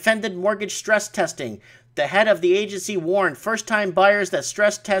defended mortgage stress testing. The head of the agency warned first-time buyers that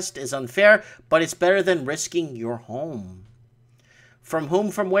stress test is unfair, but it's better than risking your home. From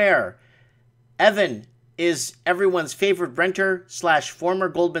whom, from where? Evan is everyone's favorite renter / former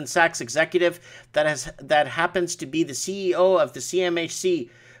Goldman Sachs executive that happens to be the CEO of the CMHC.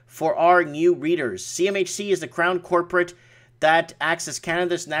 For our new readers, CMHC is the crown corporate that acts as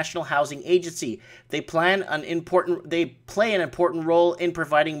Canada's National Housing Agency. They play an important role in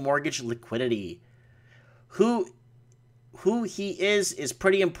providing mortgage liquidity. Who he is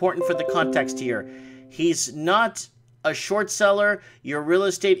pretty important for the context here. He's not a short seller. Your real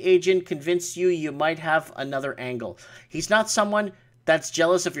estate agent convinced you might have another angle. He's not someone that's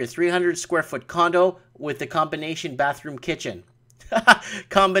jealous of your 300 square foot condo with the combination bathroom kitchen.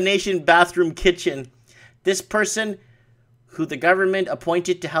 Combination bathroom kitchen. This person who the government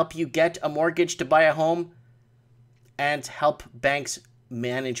appointed to help you get a mortgage to buy a home and help banks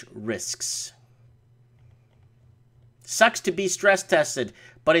manage risks. Sucks to be stress tested,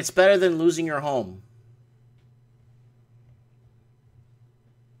 but it's better than losing your home.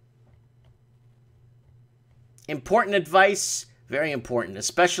 Important advice, very important,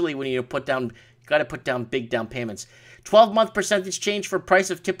 especially when you got to put down big down payments. 12-month percentage change for price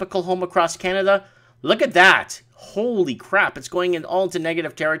of typical home across Canada. Look at that. Holy crap. It's going all into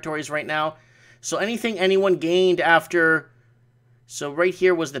negative territories right now. So anything anyone gained after... So right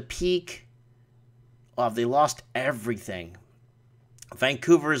here was the peak. Oh, they lost everything.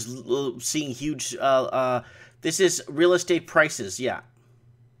 Vancouver's seeing huge... this is real estate prices, yeah.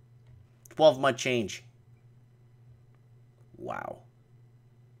 12-month change. Wow.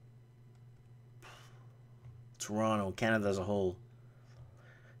 Toronto, Canada as a whole.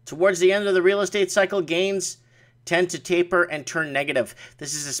 Towards the end of the real estate cycle, gains tend to taper and turn negative.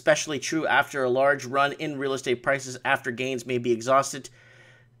 This is especially true after a large run in real estate prices after gains may be exhausted.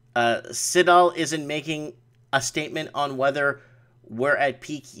 Siddall isn't making a statement on whether we're at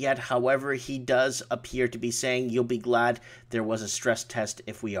peak yet. However, he does appear to be saying you'll be glad there was a stress test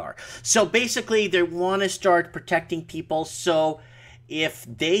if we are. So basically, they want to start protecting people. So if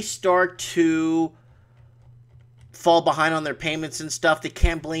they start to fall behind on their payments and stuff, they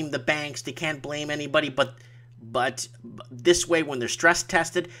can't blame the banks. They can't blame anybody. But this way, when they're stress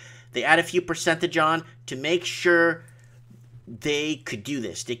tested, they add a few percentage on to make sure they could do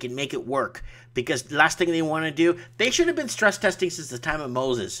this. They can make it work. Because the last thing they want to do, they should have been stress testing since the time of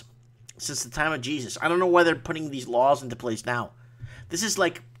Moses, since the time of Jesus. I don't know why they're putting these laws into place now. This is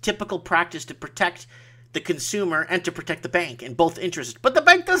like typical practice to protect the consumer and to protect the bank in both interests. But the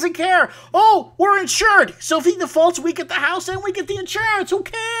bank doesn't care. Oh, we're insured. So if he defaults, we get the house and we get the insurance. Who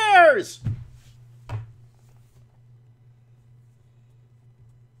cares?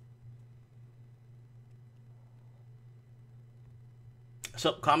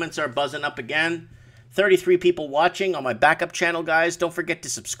 So comments are buzzing up again. 33 people watching on my backup channel, guys. Don't forget to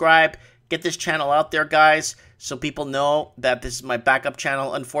subscribe. Get this channel out there, guys, so people know that this is my backup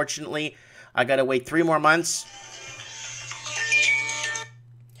channel. Unfortunately, I got to wait 3 more months.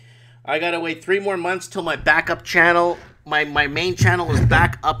 I got to wait 3 more months till my backup channel, my main channel is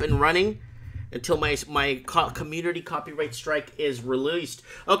back up and running, until my community copyright strike is released.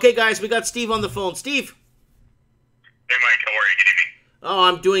 Okay, guys, we got Steve on the phone. Steve. Hey, Mike. How are you? Good evening. Oh,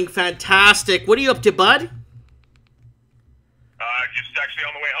 I'm doing fantastic. What are you up to, bud? Just actually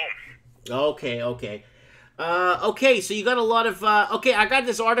on the way home. Okay. Okay, so you got a lot of... okay, I got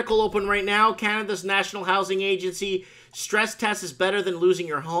this article open right now. Canada's National Housing Agency, stress test is better than losing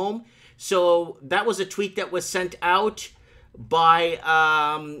your home. So that was a tweet that was sent out by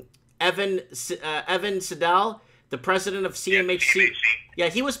Evan Siddall, the president of CMHC. Yeah,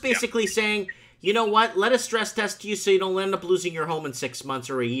 he was basically saying... You know what? Let us stress test you so you don't end up losing your home in 6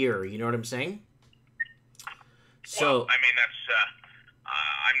 months or a year. You know what I'm saying? So, well, I mean, that's.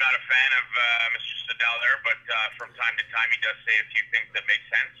 I'm not a fan of Mr. Siddall there, but from time to time he does say a few things that make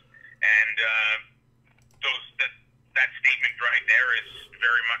sense, and that statement right there is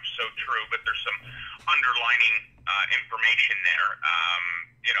very much so true. But there's some underlining information there.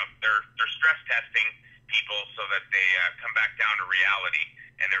 You know, they're stress testing people so that they come back down to reality.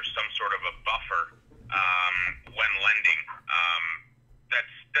 And there's some sort of a buffer when lending.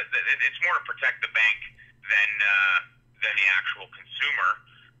 It's more to protect the bank than the actual consumer.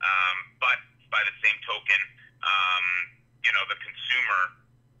 But by the same token, you know, the consumer,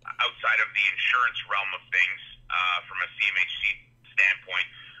 outside of the insurance realm of things, from a CMHC standpoint,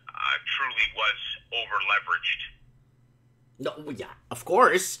 truly was over leveraged. No, yeah, of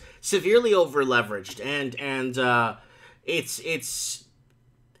course, severely over leveraged, and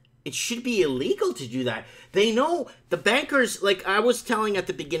it should be illegal to do that. They know, the bankers, like I was telling at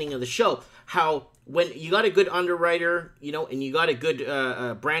the beginning of the show, how when you got a good underwriter, you know, and you got a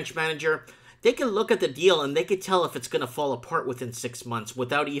good branch manager, they can look at the deal and they could tell if it's going to fall apart within 6 months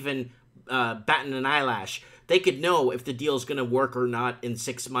without even batting an eyelash. They could know if the deal's going to work or not in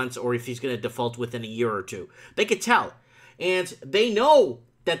 6 months, or if he's going to default within a year or two. They could tell. And they know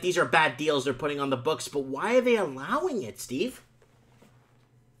that these are bad deals they're putting on the books, but why are they allowing it, Steve?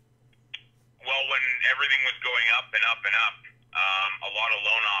 Well, when everything was going up and up and up, a lot of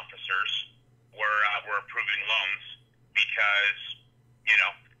loan officers were approving loans because, you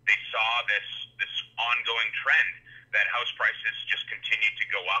know, they saw this ongoing trend that house prices just continued to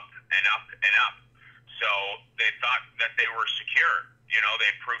go up and up and up. So they thought that they were secure. You know,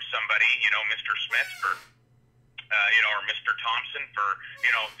 they approved somebody, you know, Mr. Smith for, you know, or Mr. Thompson for,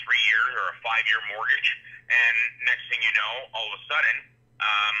 you know, 3 years or a 5-year mortgage. And next thing you know, all of a sudden,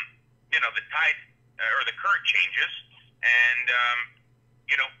 you know, the tide or the current changes, and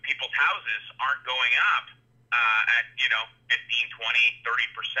you know, people's houses aren't going up at, you know, 15, 20,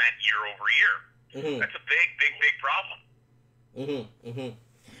 30% year over year. Mm-hmm. That's a big problem.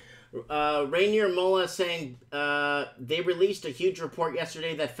 Rainier Mola saying they released a huge report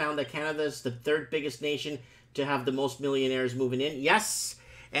yesterday that found that Canada is the 3rd biggest nation to have the most millionaires moving in. Yes,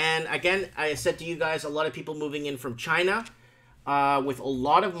 and again, I said to you guys, a lot of people moving in from China. With a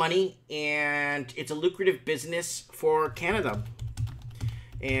lot of money, and it's a lucrative business for Canada.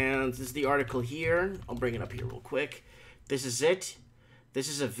 And this is the article here. I'll bring it up here real quick. This is it. This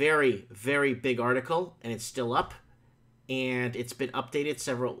is a very, very big article, and it's still up. And it's been updated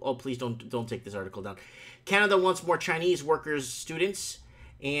several... Oh, please don't take this article down. Canada wants more Chinese workers, students,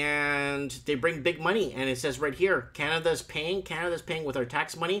 and they bring big money. And it says right here, Canada's paying with our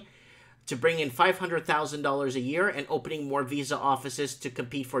tax money to bring in $500,000 a year and opening more visa offices to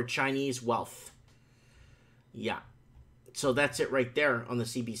compete for Chinese wealth. Yeah. So that's it right there on the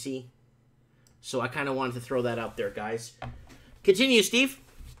CBC. So I kind of wanted to throw that out there, guys. Continue, Steve.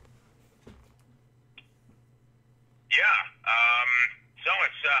 Yeah. So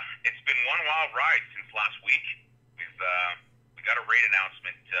it's been one wild ride since last week. We got a rate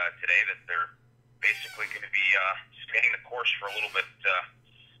announcement today that they're basically going to be staying the course for a little bit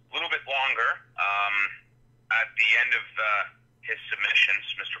longer. At the end of his submissions,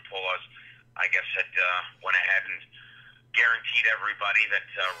 Mr. Polas, I guess, had went ahead and guaranteed everybody that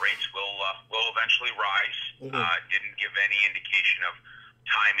rates will eventually rise. Didn't give any indication of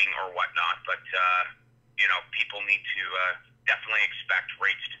timing or whatnot, but people need to definitely expect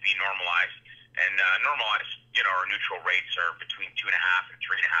rates to be normalized. And normalized, our neutral rates are between 2.5% and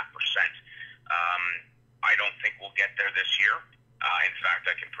 3.5%. I don't think we'll get there this year. In fact,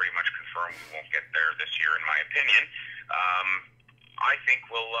 I can pretty much confirm we won't get there this year, in my opinion. I think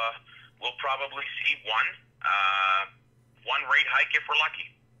we'll probably see one rate hike if we're lucky.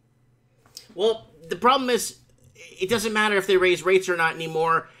 Well, the problem is, it doesn't matter if they raise rates or not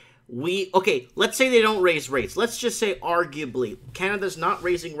anymore. Okay, let's say they don't raise rates. Let's just say, arguably, Canada's not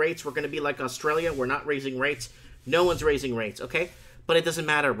raising rates. We're going to be like Australia. We're not raising rates. No one's raising rates, okay? But it doesn't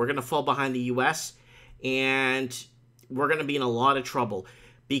matter. We're going to fall behind the U.S., and we're going to be in a lot of trouble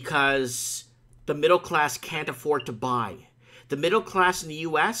because the middle class can't afford to buy. The middle class in the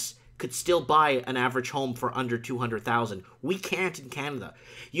U.S. could still buy an average home for under $200,000. We can't in Canada.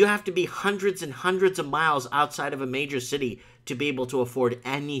 You have to be hundreds and hundreds of miles outside of a major city to be able to afford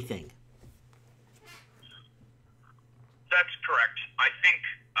anything. That's correct. I think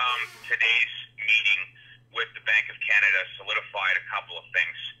today's meeting with the Bank of Canada solidified a couple of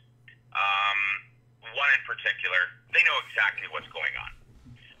things. One in particular, they know exactly what's going on.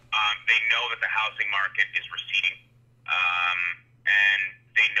 They know that the housing market is receding, and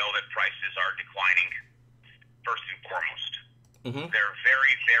they know that prices are declining, first and foremost. They're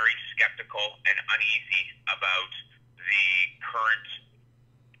very, very skeptical and uneasy about the current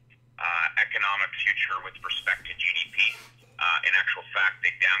economic future with respect to GDP. In actual fact,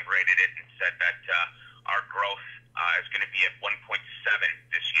 they downgraded it and said that our growth is going to be at 1.7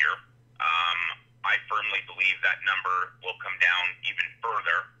 this year. I firmly believe that number will come down even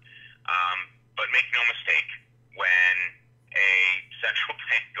further. But make no mistake, when a central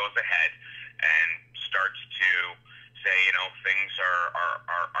bank goes ahead and starts to say, things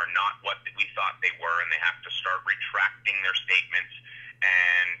are not what we thought they were, and they have to start retracting their statements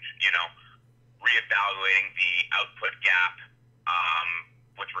and, reevaluating the output gap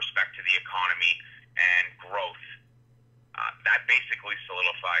with respect to the economy and growth. That basically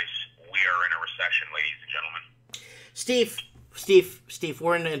solidifies we are in a recession, ladies and gentlemen. Steve,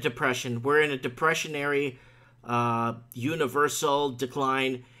 we're in a depression. We're in a depressionary, universal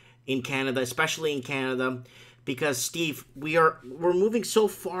decline in Canada, especially in Canada, because, Steve, we're moving so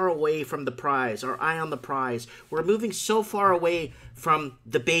far away from the prize, our eye on the prize. We're moving so far away from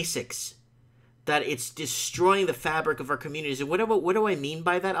the basics that it's destroying the fabric of our communities. And what do I mean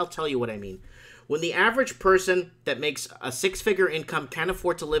by that? I'll tell you what I mean. When the average person that makes a six-figure income can't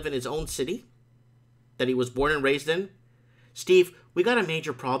afford to live in his own city that he was born and raised in, Steve, we got a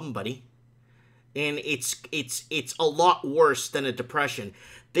major problem, buddy. And it's a lot worse than a depression.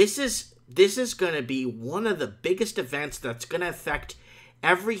 This is going to be one of the biggest events that's going to affect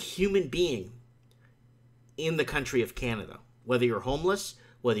every human being in the country of Canada. Whether you're homeless,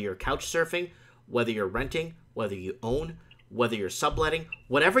 whether you're couch surfing, whether you're renting, whether you own, whether you're subletting,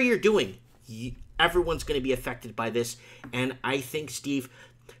 whatever you're doing, everyone's going to be affected by this. And I think, Steve,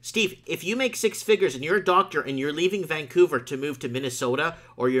 if you make six figures and you're a doctor and you're leaving Vancouver to move to Minnesota,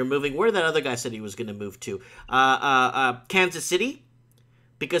 or you're moving, where that other guy said he was going to move to, Kansas City,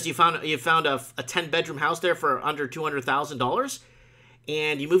 because you found a 10-bedroom house there for under $200,000,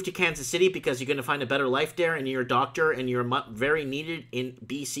 and you move to Kansas City because you're going to find a better life there, and you're a doctor and you're very needed in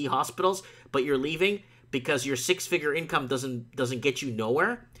BC hospitals, but you're leaving because your six-figure income doesn't get you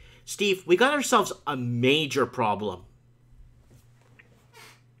nowhere. Steve, we got ourselves a major problem.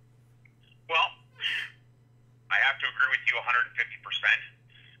 Well, I have to agree with you 150%.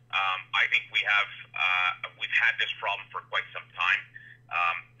 I think we've had this problem for quite some time.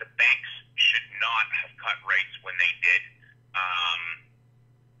 The banks should not have cut rates when they did.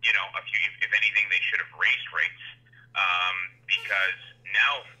 If anything, they should have raised rates, because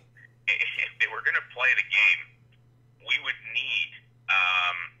now, if they were going to play the game, we would need,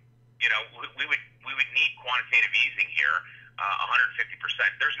 we would need quantitative easing here.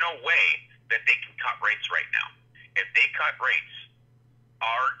 150%. There's no way that they can cut rates right now. If they cut rates,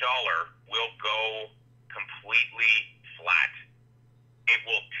 our dollar will go completely flat. It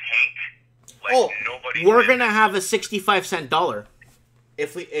will tank like nobody. We're gonna have a 65-cent dollar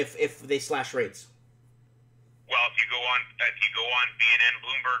if they slash rates. Well, if you go on BNN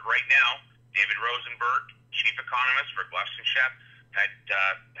Bloomberg right now, David Rosenberg, chief economist for Gluskin-Sheff,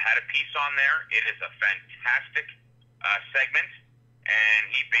 had a piece on there. It is a fantastic segment, and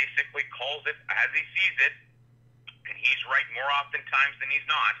he basically calls it as he sees it, and he's right more oftentimes than he's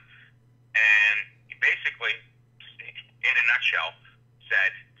not. And he basically, in a nutshell,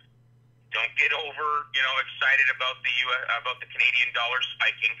 said, "Don't get excited about the Canadian dollar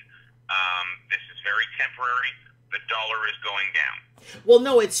spiking. This is very temporary. The dollar is going down." Well,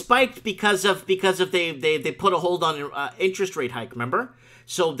 no, it spiked because of they put a hold on interest rate hike. Remember,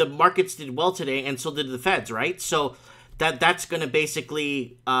 so the markets did well today, and so did the Feds, right? So that's going to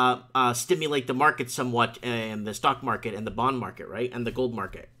basically stimulate the market somewhat, and the stock market and the bond market, right, and the gold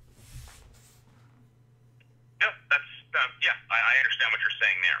market. Yeah, I understand what you're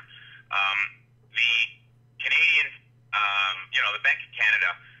saying there. The Canadian, the Bank of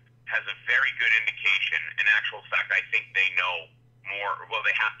Canada has a very good indication. In actual fact, I think they know more. Well,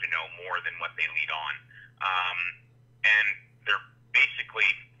 they have to know more than what they lead on, and they're basically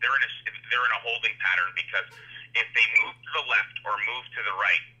they're in a holding pattern, because if they move to the left or move to the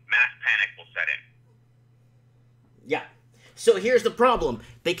right, mass panic will set in. Yeah. So here's the problem.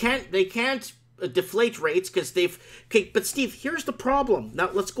 They can't deflate rates because they've... Okay, but Steve, here's the problem. Now,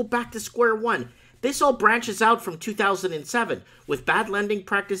 let's go back to square one. This all branches out from 2007 with bad lending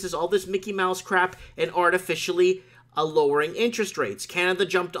practices, all this Mickey Mouse crap, and artificially lowering interest rates. Canada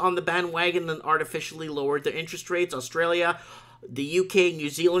jumped on the bandwagon and artificially lowered their interest rates. Australia, the UK, New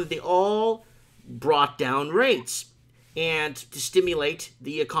Zealand, they all brought down rates and to stimulate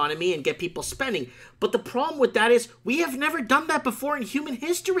the economy and get people spending. But the problem with that is we have never done that before in human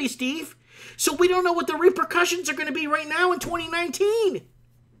history, Steve. So we don't know what the repercussions are going to be right now in 2019.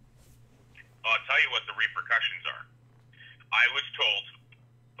 I'll tell you what the repercussions are. I was told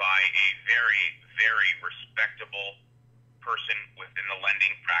by a very, very respectable person within the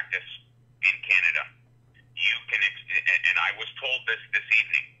lending practice in Canada. You can, and I was told this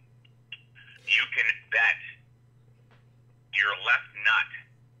evening, you can bet your left nut,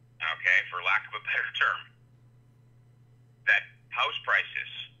 okay, for lack of a better term, that house prices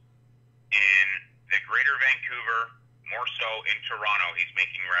in the Greater Vancouver, more so in Toronto, he's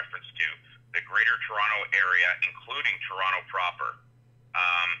making reference to, the Greater Toronto area, including Toronto proper,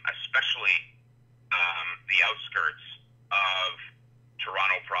 especially the outskirts of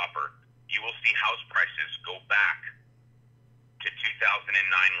Toronto proper, you will see house prices go back to 2009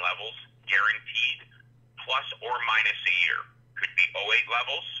 levels, guaranteed, plus or minus a year. Could be 08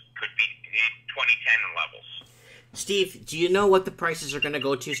 levels, could be 2010 levels. Steve, do you know what the prices are going to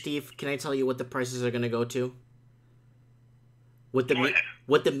go to, Steve? Can I tell you what the prices are going to go to? What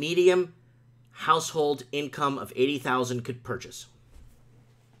the medium household income of $80,000 could purchase.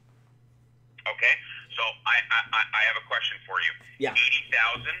 Okay, so I have a question for you. Yeah.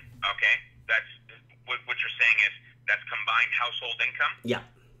 80,000. Okay, that's what you're saying is that's combined household income. Yeah.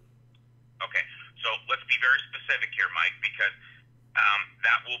 Okay, so let's be very specific here, Mike, because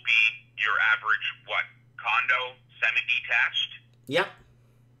that will be your average condo, semi-detached. Yep.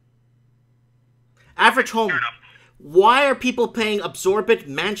 Average home. Fair enough. Why are people paying absorbent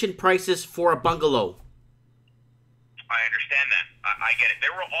mansion prices for a bungalow? I understand that. I get it. There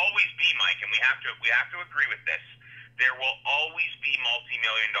will always be, Mike, and we have to agree with this. There will always be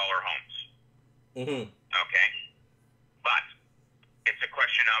multi-million-dollar homes. Mm-hmm. Okay, but it's a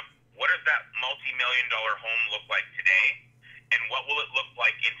question of what does that multi-million-dollar home look like today, and what will it look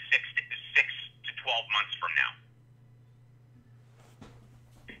like in 6 to 12 months from now?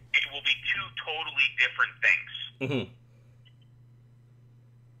 It will be two totally different things. Mm-hmm.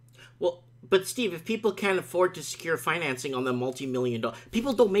 Well, but Steve, if people can't afford to secure financing on the multi-million-dollar...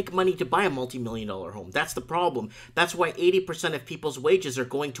 People don't make money to buy a multi-million-dollar home. That's the problem. That's why 80% of people's wages are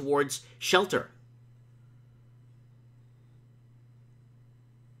going towards shelter.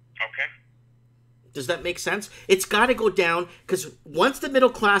 Okay. Does that make sense? It's got to go down, because once the middle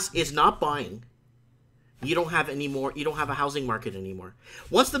class is not buying, you don't have a housing market anymore.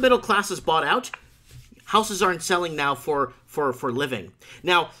 Once the middle class is bought out, houses aren't selling now for living.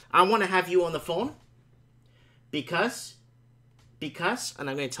 Now, I want to have you on the phone because, and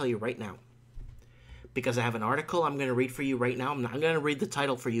I'm going to tell you right now, because I have an article I'm going to read for you right now. I'm going to read the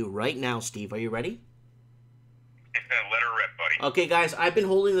title for you right now, Steve. Are you ready? Let her rip, buddy. Okay, guys, I've been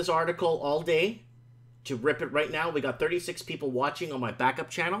holding this article all day to rip it right now. We got 36 people watching on my backup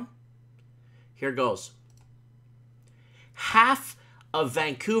channel. Here goes. Half of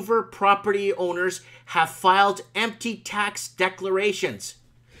Vancouver property owners have filed empty tax declarations.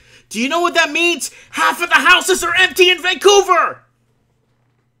 Do you know what that means? Half of the houses are empty in Vancouver!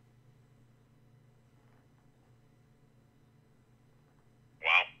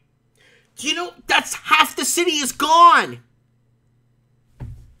 Wow. Do you know that's half the city is gone?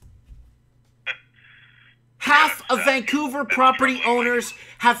 Half of Vancouver property owners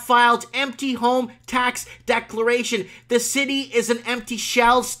have filed empty home tax declaration. The city is an empty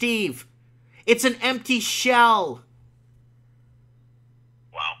shell, Steve. It's an empty shell.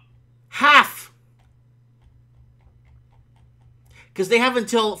 Wow. Half. Because they have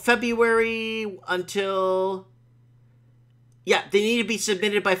until February, yeah, they need to be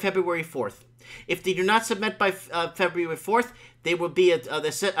submitted by February 4th. If they do not submit by February 4th, they will be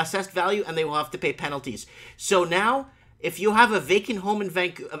assessed value and they will have to pay penalties. So now, if you have a vacant home in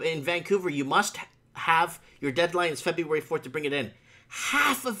Vancouver, you must have, your deadline is February 4th to bring it in.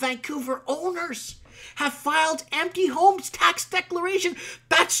 Half of Vancouver owners have filed empty homes tax declaration.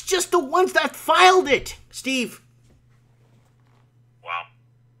 That's just the ones that filed it, Steve. Wow.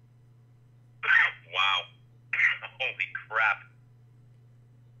 Wow. Holy crap.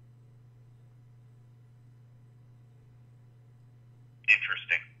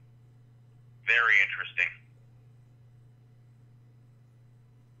 Interesting. Very interesting.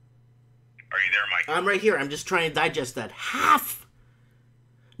 Are you there, Mike? I'm right here. I'm just trying to digest that. Half.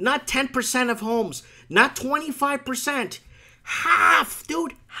 Not 10% of homes. Not 25%. Half,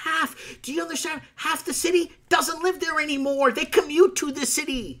 dude. Half. Do you understand? Half the city doesn't live there anymore. They commute to the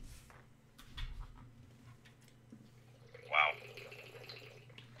city. Wow.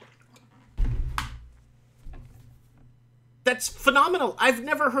 That's phenomenal. I've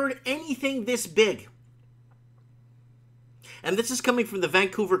never heard anything this big. And this is coming from the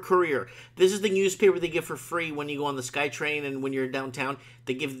Vancouver Courier. This is the newspaper they give for free when you go on the SkyTrain and when you're downtown.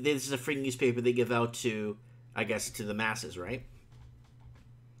 This is a free newspaper they give out to, I guess, to the masses, right?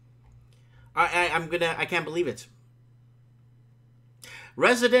 I can't believe it.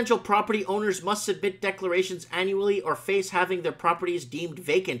 Residential property owners must submit declarations annually or face having their properties deemed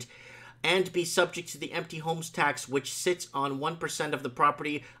vacant and be subject to the empty homes tax, which sits on 1% of the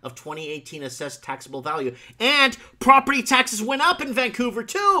property of 2018 assessed taxable value. And property taxes went up in Vancouver,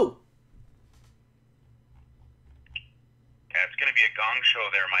 too! Yeah, it's going to be a gong show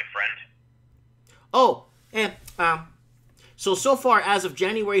there, my friend. Oh, and, so far, as of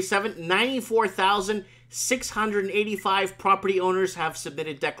January 7th, 94,685 property owners have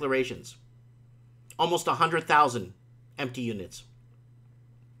submitted declarations. Almost 100,000 empty units.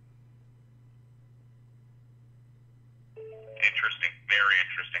 Interesting. Very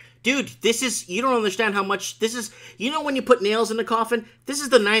interesting. Dude, this is, you don't understand how much, this is, you know when you put nails in the coffin? This is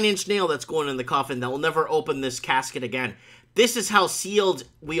the 9-inch nail that's going in the coffin that will never open this casket again. This is how sealed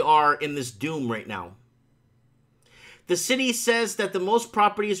we are in this doom right now. The city says that the most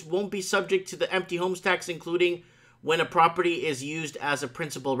properties won't be subject to the empty homes tax, including when a property is used as a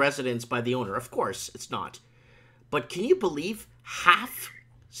principal residence by the owner. Of course, it's not. But can you believe half,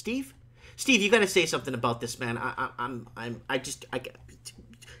 Steve? Steve, you got to say something about this, man.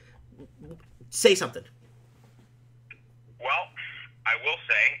 Say something. Well, I will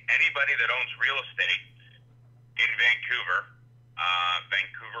say, anybody that owns real estate in Vancouver,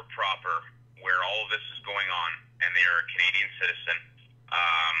 Vancouver proper, where all of this is going on, and they are a Canadian citizen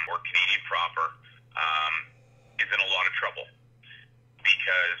or Canadian proper, is in a lot of trouble.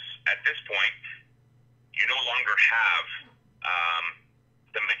 Because at this point, you no longer have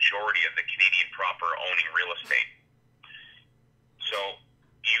the majority of the Canadian proper owning real estate. So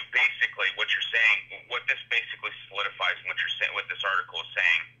you basically, what you're saying, what this basically solidifies, and what you're saying, what this article is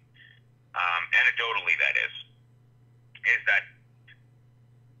saying, anecdotally that is that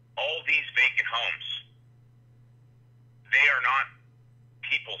all these vacant homes, they are not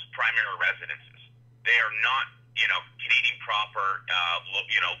people's primary residences. They are not, Canadian proper,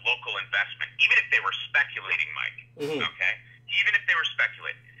 local investment. Even if they were speculating, Mike, okay? Even if they were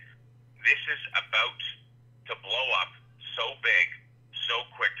speculating, this is about to blow up so big, so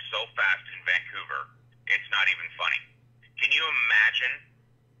quick, so fast in Vancouver, it's not even funny. Can you imagine,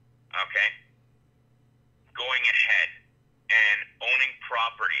 okay, going ahead and owning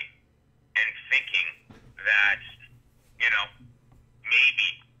property and thinking that, maybe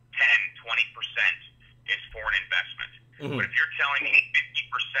 10, 20% is foreign investment. But if you're telling me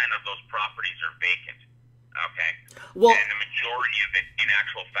 50% of those properties are vacant, okay, well, and the majority of it, in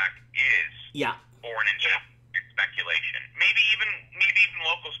actual fact, is foreign investment speculation, maybe even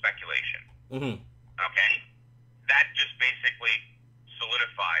local speculation. okay, that just basically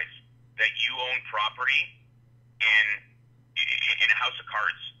solidifies that you own property in a house of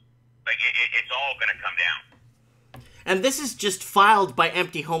cards. Like, it's all going to come down. And this is just filed by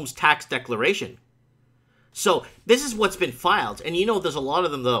Empty Homes Tax Declaration. So this is what's been filed. And you know there's a lot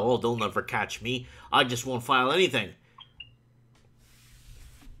of them that, oh, they'll never catch me. I just won't file anything.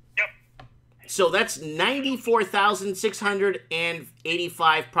 Yep. So that's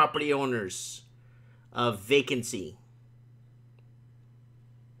 94,685 property owners of vacancy.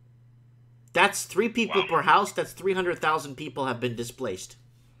 That's 3 people per house. That's 300,000 people have been displaced.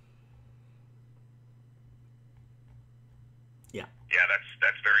 Yeah. Yeah,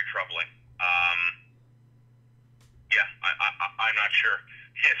 that's very troubling. Yeah, I'm not sure.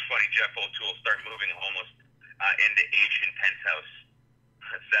 It's funny, Jeff O'Toole start moving homeless into Asian penthouse.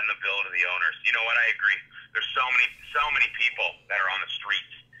 Send the bill to the owners. You know what? I agree. There's so many people that are on the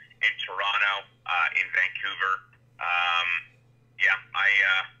streets in Toronto, in Vancouver. Yeah,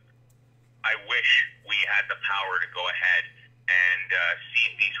 I wish we had the power to go ahead and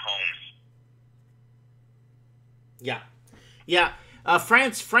seize these homes. Yeah. Yeah.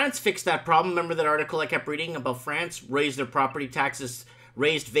 France fixed that problem. Remember that article I kept reading about France? Raised their property taxes,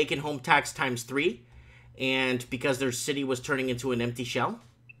 raised vacant home tax times 3, and because their city was turning into an empty shell.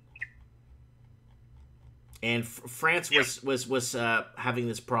 And France was having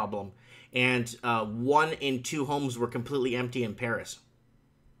this problem, and 1 in 2 homes were completely empty in Paris.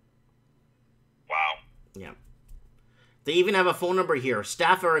 Wow. Yeah. They even have a phone number here.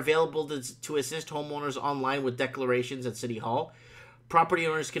 Staff are available to assist homeowners online with declarations at City Hall. Property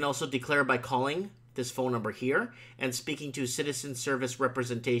owners can also declare by calling this phone number here, and speaking to citizen service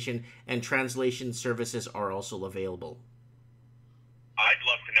representation and translation services are also available. I'd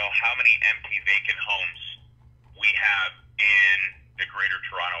love to know how many empty vacant homes we have in the Greater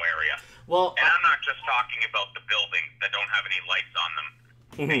Toronto area. Well, and I'm not just talking about the buildings that don't have any lights on them,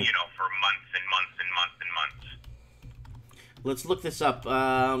 you know, for months and months and months and months. Let's look this up.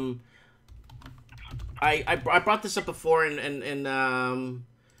 I brought this up before, and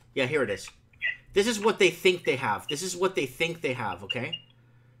yeah, here it is. This is what they think they have. This is what they think they have, okay?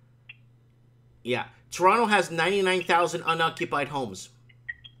 Yeah. Toronto has 99,000 unoccupied homes.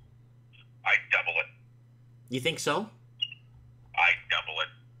 I'd double it. You think so? I'd double it.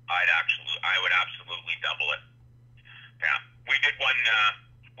 I would absolutely double it. Yeah. We did one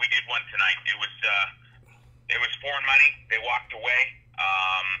tonight. It was foreign money. They walked away.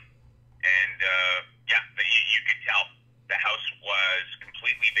 Yeah, you could tell the house was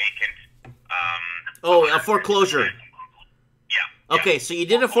completely vacant. A foreclosure. Yeah. Okay, so you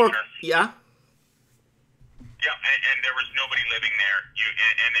did a yeah? Yeah, and there was nobody living there.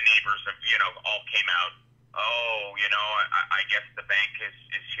 And the neighbors, all came out. Oh, I guess the bank is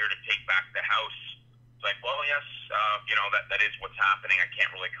here to take back the house. It's like, well, yes, that is what's happening. I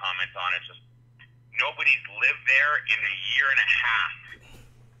can't really comment on it. Just nobody's lived there in a year and a half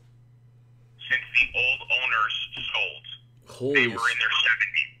since the old owners sold. They were in their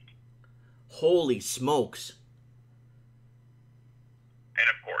 70s. Holy smokes. And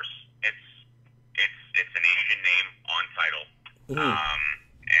of course, it's an Asian name on title. And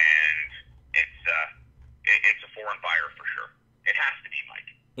it's a foreign buyer for sure. It has to be, Mike.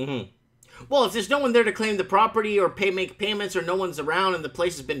 Well, if there's no one there to claim the property or make payments, or no one's around and the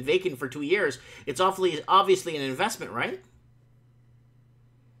place has been vacant for 2 years, it's obviously an investment, right?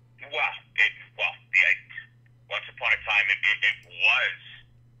 Once upon a time, it was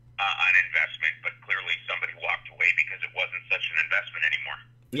an investment, but clearly somebody walked away because it wasn't such an investment anymore.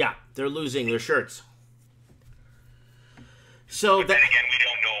 Yeah, they're losing their shirts. So but then again, we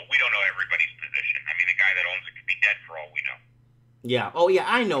don't know everybody's position. I mean, the guy that owns it could be dead for all we know. Yeah. Oh, yeah.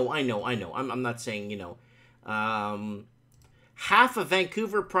 I know. I'm not saying, half of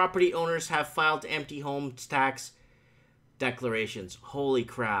Vancouver property owners have filed empty home tax declarations. Holy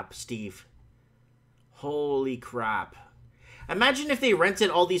crap, Steve. Holy crap. Imagine if they rented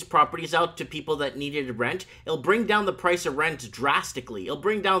all these properties out to people that needed rent. It'll bring down the price of rent drastically. It'll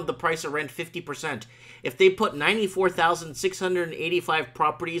bring down the price of rent 50%. If they put 94,685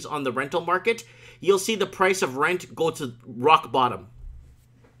 properties on the rental market, you'll see the price of rent go to rock bottom.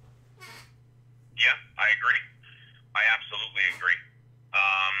 Yeah, I agree. I absolutely agree.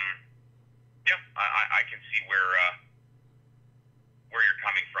 Yeah, I can see where you're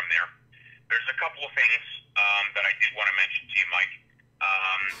coming from there. There's a couple of things that I did want to mention to you, Mike.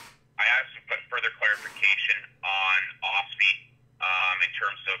 I asked some further clarification on Aus-Uk in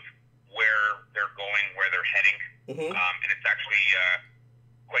terms of where they're going, where they're heading. And it's actually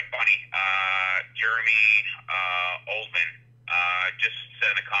quite funny. Jeremy Oldman just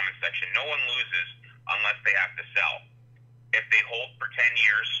said in the comment section, no one loses unless they have to sell. If they hold for 10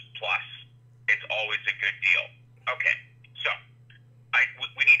 years plus, it's always a good deal. Okay, so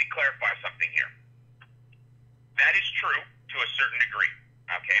we need to clarify something here. That is true to a certain degree,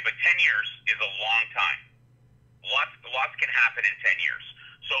 okay? But 10 years is a long time. Lots can happen in 10 years.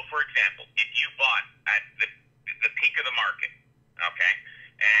 So, for example, if you bought at the peak of the market, okay,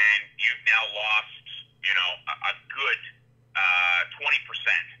 and you've now lost, a good 20%,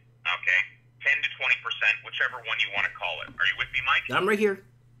 okay, 10 to 20%, whichever one you want to call it. Are you with me, Mike? I'm right here.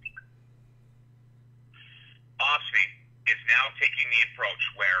 Aus-Uk is now taking the approach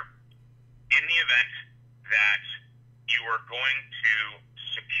where, in the event that you are going to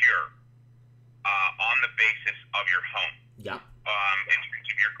secure on the basis of your home,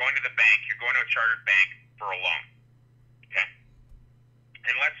 if you're going to the bank, you're going to a chartered bank for a loan, okay?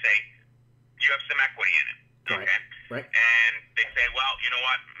 And let's say you have some equity in it, okay? Right. And they say, well, you know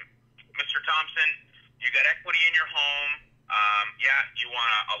what, Mr. Thompson, you got equity in your home. You want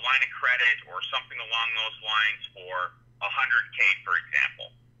a line of credit or something along those lines for $100K, for example.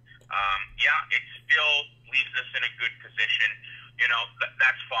 It still leaves us in a good position.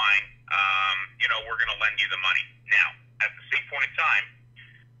 That's fine. We're going to lend you the money. Now, at the same point in time,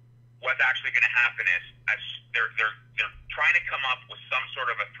 what's actually going to happen is as they're trying to come up with some sort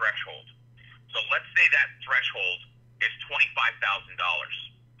of a threshold. So let's say that threshold is $25,000.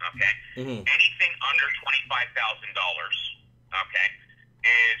 Okay, anything under $25,000, okay,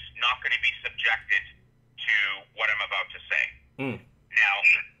 is not going to be subjected to what I'm about to say. Now,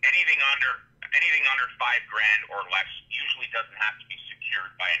 anything under $5,000 or less usually doesn't have to be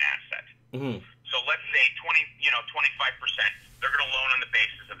secured by an asset. So let's say 25%, they're going to loan on the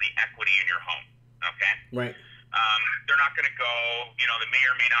basis of the equity in your home. Okay, right. They're not going to go. They may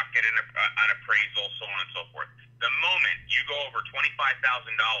or may not get an appraisal, so on and so forth. The moment you go over $25,000,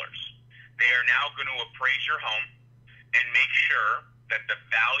 they are now going to appraise your home and make sure that the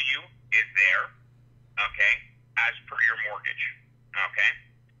value is there, okay, as per your mortgage, okay?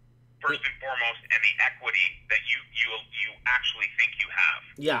 First and foremost, and the equity that you actually think you have.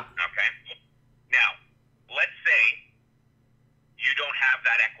 Yeah. Okay? Now, let's say you don't have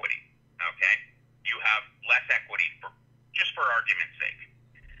that equity, okay? You have less equity, just for argument's sake.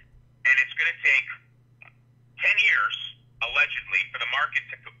 And it's going to take 10 years, allegedly, for the market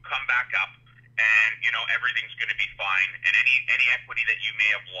to come back up and, everything's going to be fine, and any equity that you may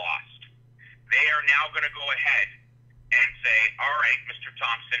have lost. They are now going to go ahead and say, all right, Mr.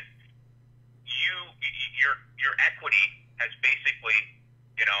 Thompson, your equity has basically,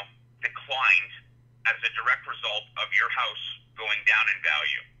 declined as a direct result of your house going down in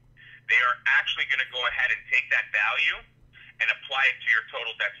value. They are actually going to go ahead and take that value and apply it to your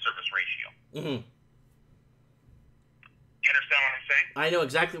total debt service ratio. You understand what I'm saying? I know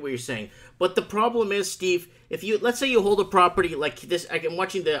exactly what you're saying. But the problem is, Steve, let's say you hold a property like this. I'm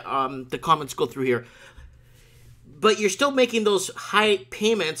watching the comments go through here. But you're still making those high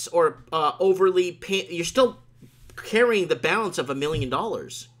payments or you're still carrying the balance of $1 million.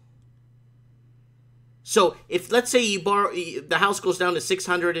 So if, let's say you borrow, the house goes down to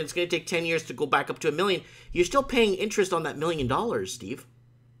 600 and it's going to take 10 years to go back up to $1 million, you're still paying interest on that $1 million, Steve.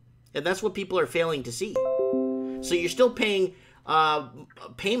 And that's what people are failing to see. So you're still paying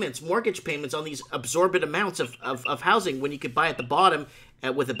mortgage payments on these absorbent amounts of housing when you could buy at the bottom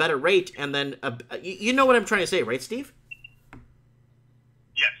with a better rate. And then, you know what I'm trying to say, right, Steve?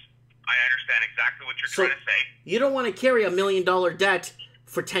 Yes, I understand exactly what you're trying to say. You don't want to carry $1 million debt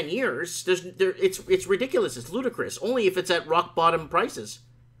for 10 years. It's ridiculous. It's ludicrous. Only if it's at rock bottom prices,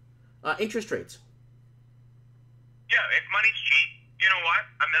 interest rates. Yeah, if money's cheap, you know what?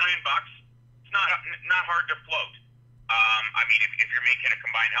 $1 million, it's not hard to float. I mean, if you're making a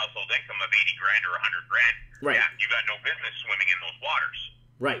combined household income of $80,000 or $100,000, right, yeah, you got no business swimming in those waters.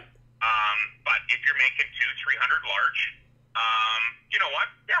 Right. But if you're making $200-300 large, you know what?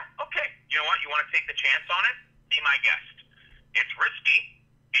 Yeah, okay. You know what? You want to take the chance on it? Be my guest. It's risky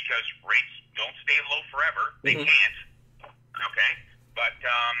because rates don't stay low forever. They can't. Okay? But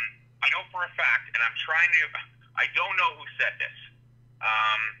I know for a fact, and I don't know who said this,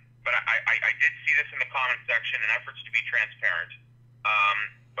 but I did see this in the comment section in efforts to be transparent.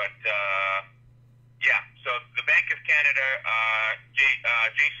 So the Bank of Canada,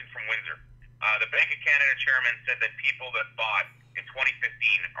 Jason from Windsor, the Bank of Canada chairman said that people that bought in 2015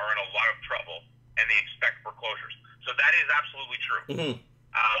 are in a lot of trouble and they expect foreclosures. So that is absolutely true. 2015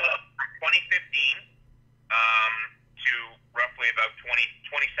 to roughly about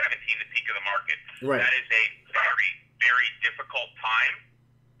 2017, the peak of the market. Right. That is a very, very difficult time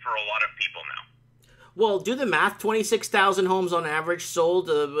for a lot of people now. Well, do the math. 26,000 homes on average sold.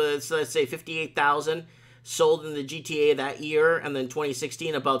 So let's say 58,000 sold in the GTA that year, and then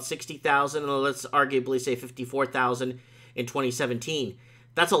 2016 about 60,000, and let's arguably say 54,000 in 2017.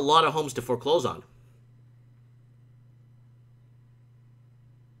 That's a lot of homes to foreclose on.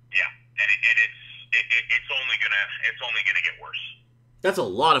 Yeah, and it's only gonna get worse. That's a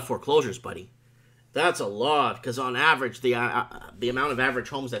lot of foreclosures, buddy. That's a lot, because on average, the amount of average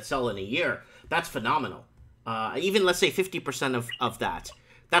homes that sell in a year, that's phenomenal. Even let's say 50% of that,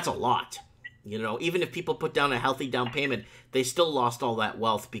 that's a lot. You know, even if people put down a healthy down payment, they still lost all that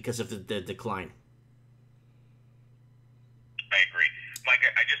wealth because of the decline. I agree. Mike,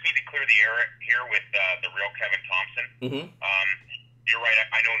 I just need to clear the air here with the real Kevin Thompson. Mm-hmm. You're right.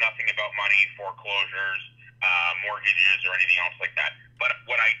 I know nothing about money, foreclosures, mortgages, or anything else like that. But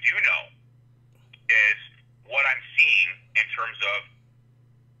what I do know is what I'm seeing in terms of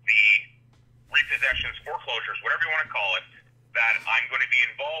the repossessions, foreclosures, whatever you want to call it, that I'm going to be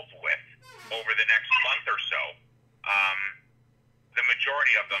involved with over the next month or so. The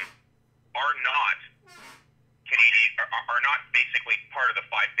majority of them are not Canadian, are not basically part of the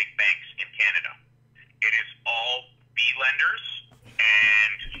 5 big banks in Canada. It is all B lenders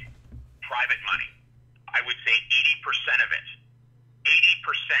and private money. I would say 80% of it,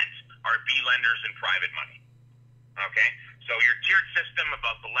 80% are B lenders and private money. Okay? So your tiered system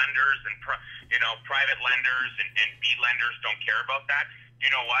about the lenders and private lenders and B lenders don't care about that. You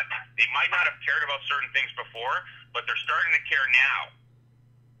know what? They might not have cared about certain things before, but they're starting to care now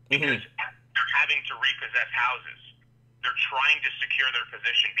because they're having to repossess houses. They're trying to secure their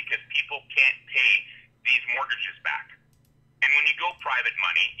position because people can't pay these mortgages back. And when you go private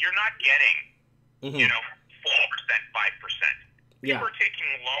money, you're not getting, 4%, 5%. Yeah. People are taking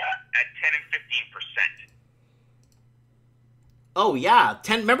loans at 10 and 15%. Oh, yeah.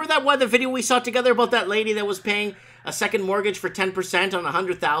 Remember that the video we saw together about that lady that was paying a second mortgage for 10% on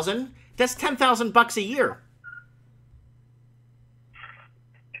 $100,000? That's $10,000 a year.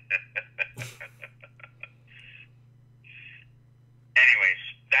 Anyways,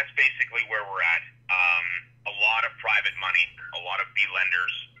 that's basically where we're at. A lot of private money, a lot of B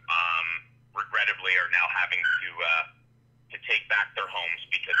lenders, regrettably, are now having to take back their homes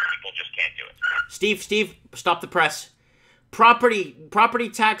because people just can't do it. Steve, stop the press. Property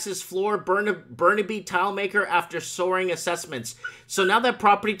taxes floor Burnaby tile maker after soaring assessments. So now that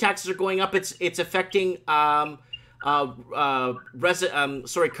property taxes are going up, it's affecting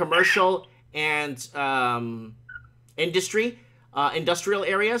commercial and industrial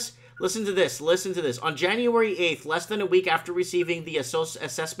areas. Listen to this. On January 8th, less than a week after receiving the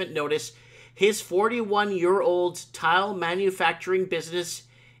assessment notice, his 41-year-old tile manufacturing business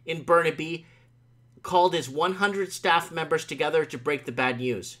in Burnaby called his 100 staff members together to break the bad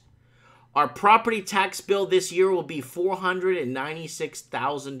news. Our property tax bill this year will be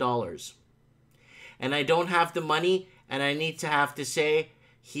 $496,000. And I don't have the money, and I need to have to say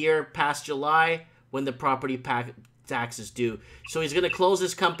here past July when the property tax is due. So he's going to close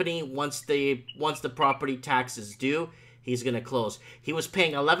his company once the property tax is due. He's going to close. He was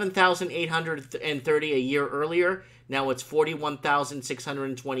paying $11,830 a year earlier. Now it's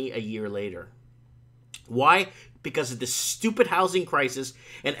 $41,620 a year later. Why? Because of the stupid housing crisis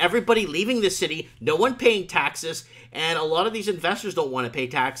and everybody leaving the city, no one paying taxes, and a lot of these investors don't want to pay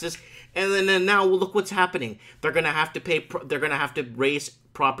taxes. And then now look what's happening. They're going to have to pay. They're going to have to raise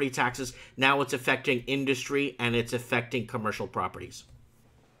property taxes. Now it's affecting industry and it's affecting commercial properties.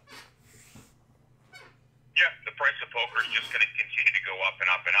 Yeah, the price of poker is just going to continue to go up and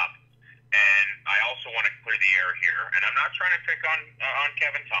up and up. And I also want to clear the air here, and I'm not trying to pick on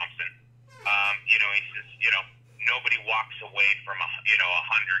Kevin Thompson. He says, nobody walks away from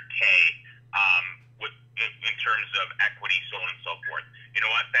 100K in terms of equity, so on and so forth. You know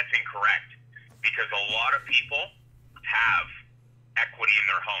what? That's incorrect, because a lot of people have equity in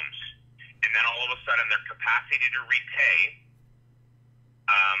their homes, and then all of a sudden their capacity to repay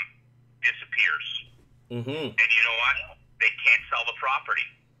disappears. Mm-hmm. And you know what? They can't sell the property.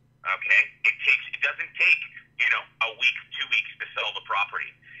 Okay? It doesn't take a week, 2 weeks to sell the property.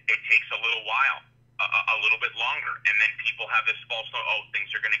 It takes a little while, a little bit longer, and then people have this false,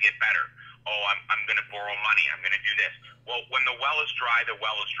 things are going to get better. I'm going to borrow money. I'm going to do this. Well, when the well is dry, the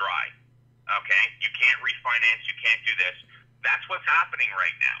well is dry. Okay? You can't refinance. You can't do this. That's what's happening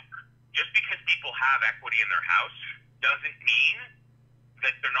right now. Just because people have equity in their house doesn't mean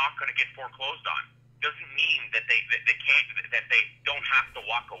that they're not going to get foreclosed on. Doesn't mean that they can't, that they don't have to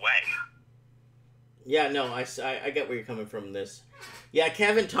walk away. Yeah, no, I get where you're coming from this. Yeah,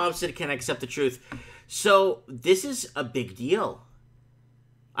 Kevin Thompson can accept the truth. So this is a big deal.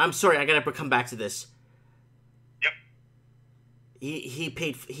 I'm sorry, I gotta come back to this.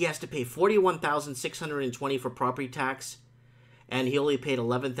 He has to pay $41,620 for property tax, and he only paid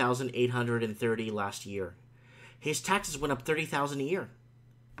 $11,830 last year. His taxes went up $30,000 a year,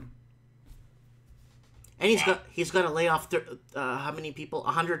 and he's got to lay off how many people?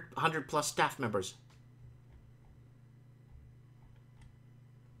 100 plus staff members.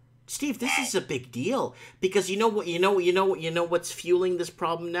 Steve, this is a big deal because you know what's fueling this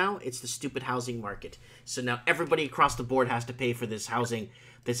problem now? It's the stupid housing market. So now everybody across the board has to pay for this housing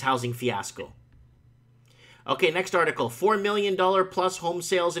fiasco. Okay, next article. $4 million plus home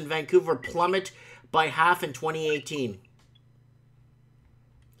sales in Vancouver plummet by half in 2018.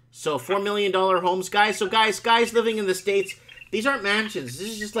 So $4 million homes, guys. So guys living in the States, these aren't mansions. This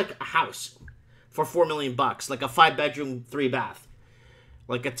is just like a house for $4 million, like a 5-bedroom, 3-bath.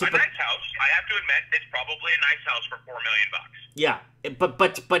 Like a typical nice house. I have to admit, it's probably a nice house for $4 million. Yeah, but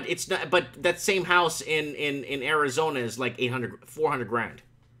it's not. But that same house in Arizona is like 400 grand.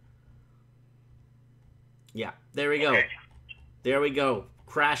 Yeah, there we go. Okay. There we go.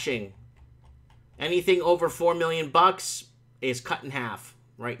 Crashing. Anything over $4 million is cut in half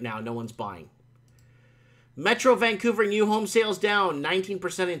right now. No one's buying. Metro Vancouver new home sales down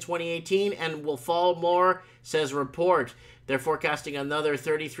 19% in 2018 and will fall more, says report. They're forecasting another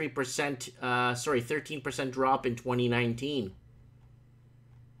 13% drop in 2019.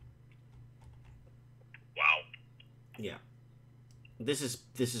 Wow. Yeah. This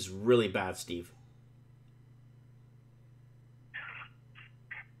is really bad, Steve.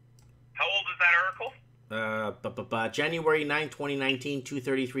 How old is that article? January 9, 2019,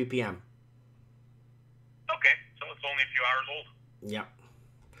 2:33 p.m. Okay, so it's only a few hours old. Yeah.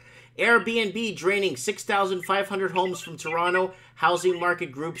 Airbnb draining 6,500 homes from Toronto, housing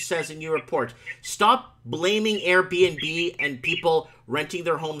market group says in new report. Stop blaming Airbnb and people renting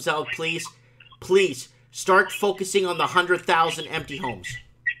their homes out, please. Please, start focusing on the 100,000 empty homes.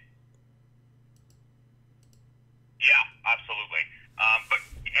 Yeah, absolutely. But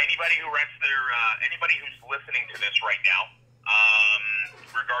anybody who rents anybody who's listening to this right now,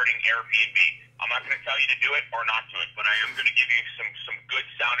 regarding Airbnb, I'm not going to tell you to do it or not do it, but I am going to give you some good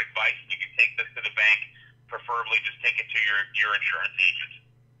sound advice. You can take this to the bank, preferably just take it to your insurance agent.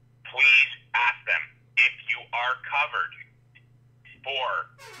 Please ask them if you are covered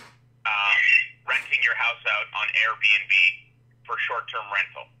for renting your house out on Airbnb for short-term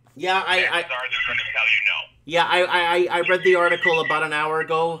rental. Yeah, Chances are they're going to tell you no. Yeah, I read the article about an hour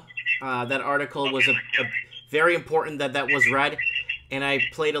ago. That article was a very important that was read, and I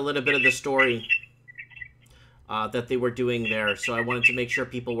played a little bit of the story that they were doing there. So I wanted to make sure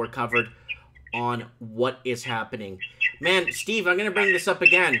people were covered on what is happening. Man, Steve, I'm going to bring this up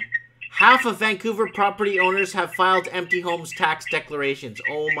again. Half of Vancouver property owners have filed empty homes tax declarations.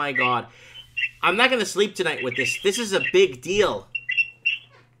 Oh my God. I'm not going to sleep tonight with this. This is a big deal.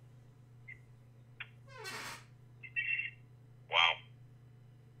 Wow.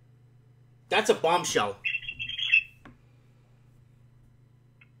 That's a bombshell.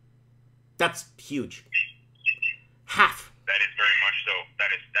 That's huge. Half. That is very much so.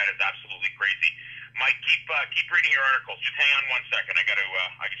 That is absolutely crazy. Mike, keep reading your articles. Just hang on 1 second. I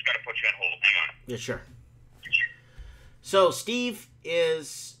just gotta put you on hold. Hang on. Yeah, sure. So Steve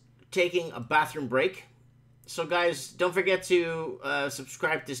is taking a bathroom break. So guys, don't forget to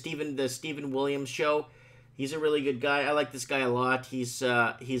subscribe to the Stephen Williams Show. He's a really good guy. I like this guy a lot. He's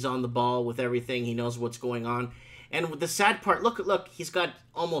on the ball with everything. He knows what's going on. And the sad part, look, he's got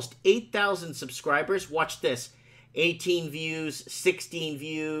almost 8,000 subscribers. Watch this. 18 views, 16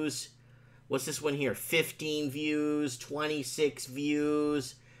 views. What's this one here? 15 views, 26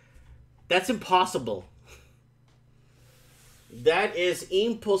 views. That's impossible. That is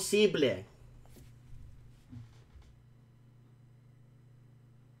impossible.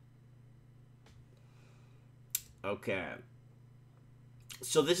 Okay.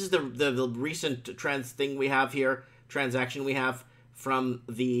 So this is the recent transaction we have from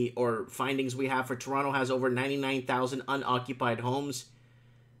findings we have for Toronto has over 99,000 unoccupied homes.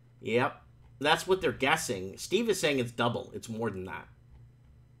 Yep. That's what they're guessing. Steve is saying it's double. It's more than that.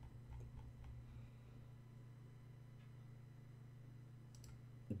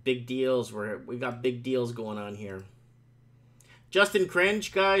 Big deals. We got big deals going on here. Justin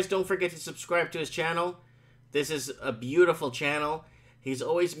Cringe, guys, don't forget to subscribe to his channel. This is a beautiful channel. He's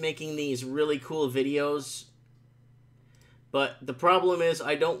always making these really cool videos. But the problem is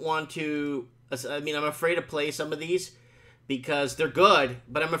I don't want to... I'm afraid to play some of these because they're good,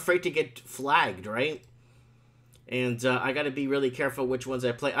 but I'm afraid to get flagged, right? And I got to be really careful which ones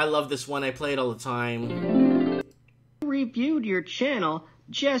I play. I love this one. I play it all the time. Reviewed your channel,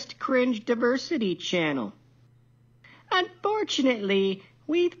 Just Cringe Diversity Channel. Unfortunately,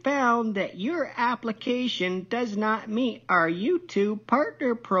 we found that your application does not meet our YouTube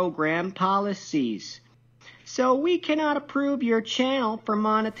Partner Program policies. So we cannot approve your channel for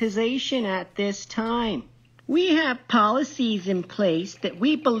monetization at this time. We have policies in place that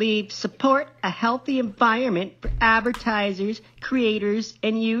we believe support a healthy environment for advertisers, creators,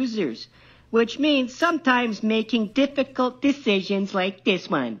 and users, which means sometimes making difficult decisions like this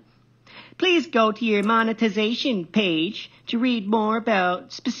one. Please go to your monetization page to read more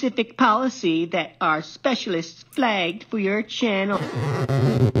about specific policy that our specialists flagged for your channel.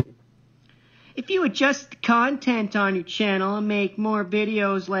 If you adjust the content on your channel and make more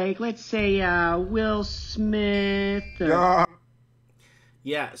videos like, let's say, Will Smith. Yeah,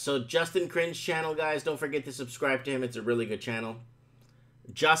 so Justin Cringe channel, guys. Don't forget to subscribe to him. It's a really good channel.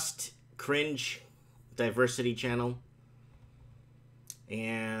 Just Cringe Diversity channel.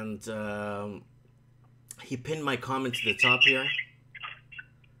 And he pinned my comment to the top here.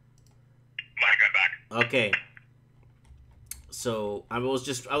 Mike, I'm back. Okay. So I was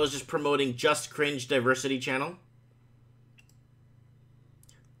just promoting Just Cringe Diversity channel.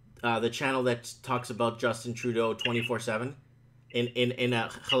 The channel that talks about Justin Trudeau 24/7 in a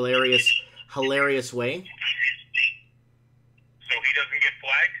hilarious way. So he doesn't get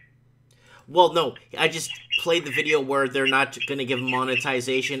flagged? Well, no, I just played the video where they're not going to give him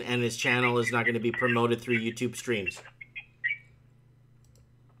monetization and his channel is not going to be promoted through YouTube streams.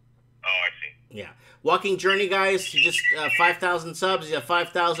 Oh, I see. Yeah. Walking Journey, guys, he just 5,000 subs. He's at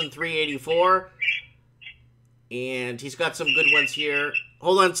 5,384. And he's got some good ones here.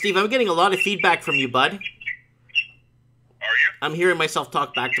 Hold on, Steve. I'm getting a lot of feedback from you, bud. Are you? I'm hearing myself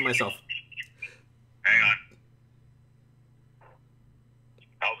talk back to myself. Hang on.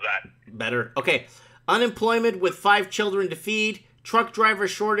 How's that? Better. Okay. Unemployment with 5 children to feed. Truck driver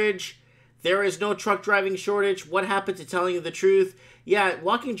shortage. There is no truck driving shortage. What happened to telling you the truth? Yeah,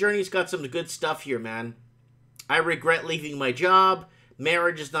 Walking Journey's got some good stuff here, man. I regret leaving my job.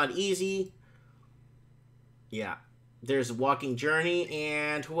 Marriage is not easy. Yeah. There's Walking Journey.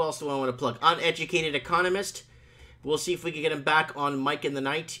 And who else do I want to plug? Uneducated Economist. We'll see if we can get him back on Mike in the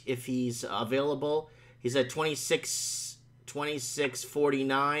Night if he's available. He's at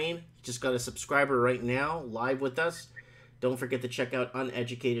 2649. Just got a subscriber right now, live with us. Don't forget to check out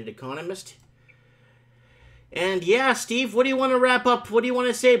Uneducated Economist. And yeah, Steve, what do you want to wrap up? What do you want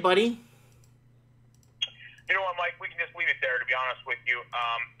to say, buddy? You know what, Mike? We can just leave it there, to be honest with you.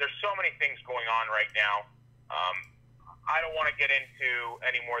 There's so many things going on right now. I don't want to get into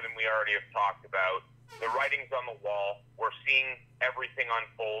any more than we already have talked about. The writing's on the wall. We're seeing everything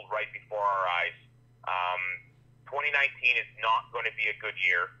unfold right before our eyes. 2019 is not going to be a good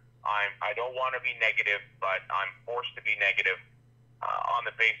year. I don't want to be negative, but I'm forced to be negative on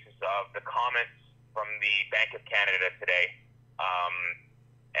the basis of the comments from the Bank of Canada today.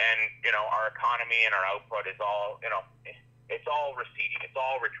 And, you know, our economy and our output is all, you know, it's all receding. It's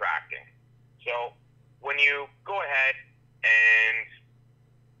all retracting. So when you go ahead and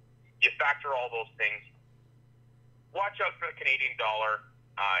you factor all those things, watch out for the Canadian dollar.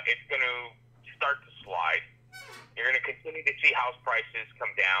 It's going to start to slide. You're going to continue to see house prices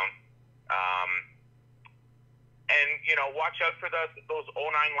come down. And, you know, watch out for those 09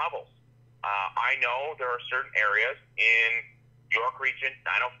 levels. I know there are certain areas in York Region,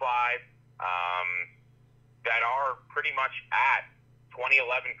 905, that are pretty much at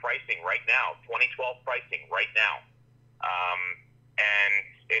 2011 pricing right now, 2012 pricing right now. And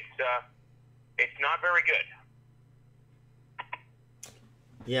it's not very good.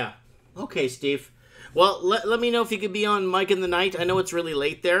 Yeah. Okay, Steve. Well, let me know if you could be on Mike in the Night. I know it's really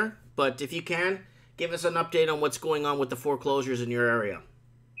late there, but if you can, give us an update on what's going on with the foreclosures in your area.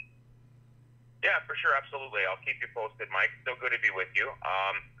 Yeah, for sure, absolutely. I'll keep you posted, Mike. Still good to be with you.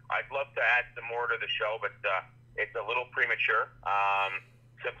 I'd love to add some more to the show, but it's a little premature,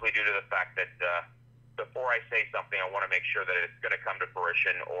 simply due to the fact that before I say something, I want to make sure that it's going to come to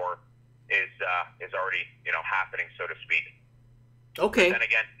fruition or is already, you know, happening, so to speak. Okay. But then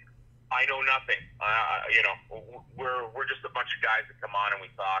again, I know nothing. You know, we're just a bunch of guys that come on and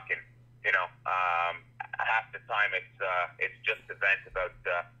we talk, and you know, half the time it's just a vent about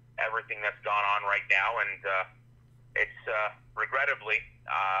everything that's gone on right now, and it's regrettably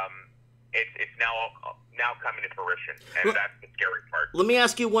it's now coming to fruition, and that's the scary part. Let me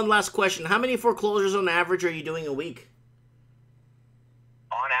ask you one last question. How many foreclosures on average are you doing a week?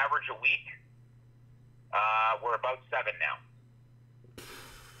 On average a week, we're about 7 now.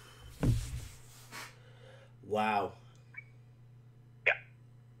 Wow. Yeah.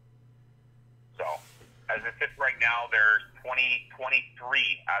 So, as it sits right now, there's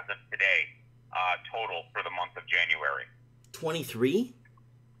 23 as of today total for the month of January. 23?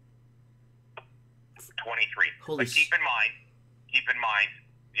 23. Holy but keep in mind,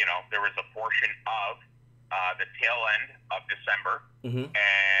 you know, there was a portion of the tail end of December and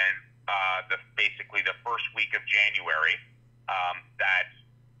basically the first week of January that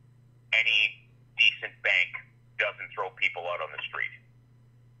any decent bank doesn't throw people out on the street.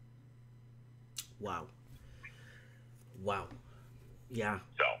 Wow. Wow. Yeah.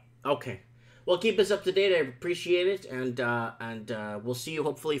 So. Okay. Well, keep us up to date. I appreciate it, and we'll see you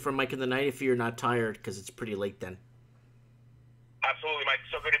hopefully for Mike in the Night if you're not tired, because it's pretty late then. Absolutely, Mike.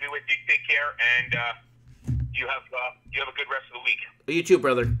 So good to be with you. Take care, and you have a good rest of the week. You too,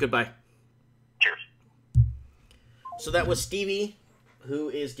 brother. Goodbye. Cheers. So that was Stevie, who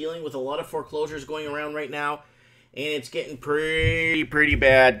is dealing with a lot of foreclosures going around right now, and it's getting pretty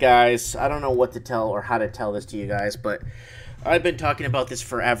bad, guys. I don't know what to tell or how to tell this to you guys, but I've been talking about this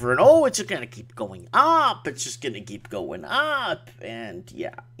forever, and it's going to keep going up. It's just going to keep going up, and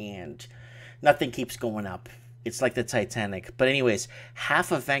yeah, and nothing keeps going up. It's like the Titanic. But anyways,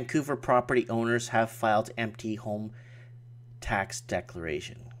 half of Vancouver property owners have filed empty home tax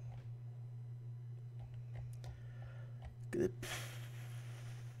declaration. I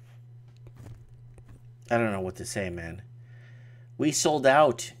don't know what to say, man. We sold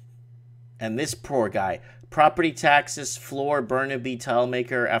out, and this poor guy... Property taxes floor Burnaby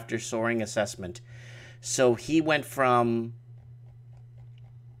tilemaker after soaring assessment. So he went from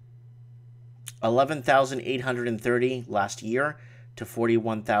 11,830 last year to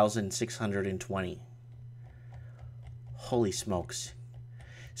 41,620. Holy smokes.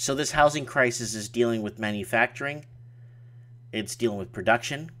 So this housing crisis is dealing with manufacturing. It's dealing with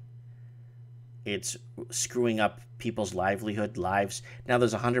production. It's screwing up people's livelihood, lives. Now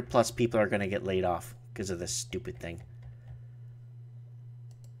there's 100 plus people are going to get laid off because of this stupid thing.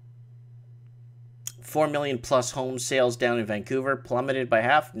 4 million plus home sales down in Vancouver, plummeted by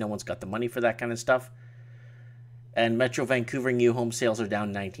half. No one's got the money for that kind of stuff. And Metro Vancouver new home sales are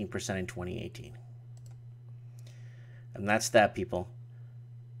down 19% in 2018. And that's that, people.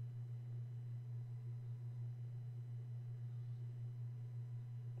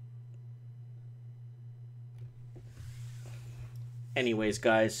 Anyways,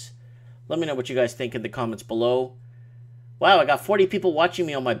 guys, let me know what you guys think in the comments below. Wow, I got 40 people watching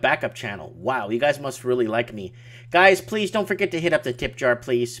me on my backup channel. Wow, you guys must really like me. Guys, please don't forget to hit up the tip jar,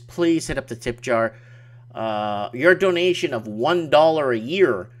 please. Please hit up the tip jar. Your donation of $1 a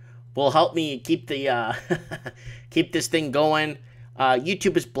year will help me keep the keep this thing going.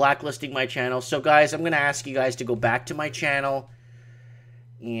 YouTube is blacklisting my channel. So, guys, I'm going to ask you guys to go back to my channel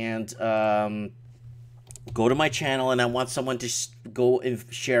and go to my channel, and I want someone to go and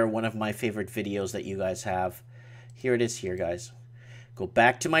share one of my favorite videos that you guys have. Here it is here, guys. Go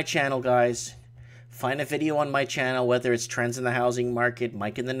back to my channel, guys. Find a video on my channel, whether it's Trends in the Housing Market,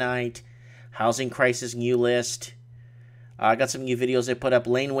 Mike in the Night, Housing Crisis New List. I got some new videos I put up.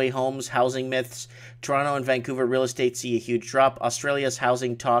 Laneway Homes, Housing Myths. Toronto and Vancouver real estate see a huge drop. Australia's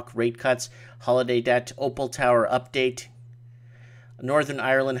housing talk, rate cuts, holiday debt, Opal Tower update. Northern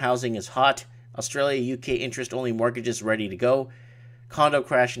Ireland housing is hot. Australia, UK interest-only mortgages ready to go. Condo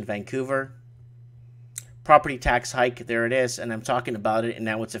crash in Vancouver. Property tax hike, there it is, and I'm talking about it, and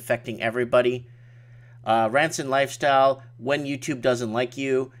now it's affecting everybody. Rants and lifestyle, when YouTube doesn't like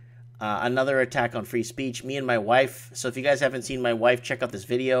you. Another attack on free speech. Me and my wife. So if you guys haven't seen my wife, check out this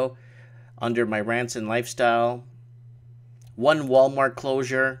video under my rants and lifestyle. One Walmart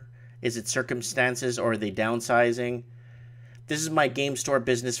closure. Is it circumstances or are they downsizing? This is my game store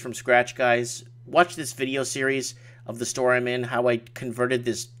business from scratch, guys. Watch this video series of the store I'm in, how I converted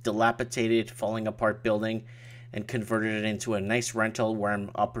this dilapidated, falling apart building and converted it into a nice rental where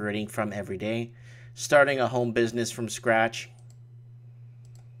I'm operating from every day. Starting a home business from scratch.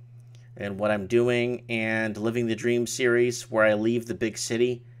 And what I'm doing, and Living the Dream series where I leave the big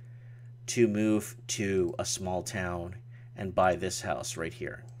city to move to a small town and buy this house right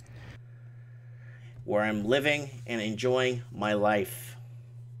here, where I'm living and enjoying my life.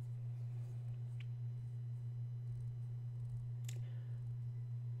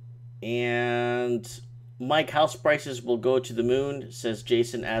 And Mike, house prices will go to the moon, says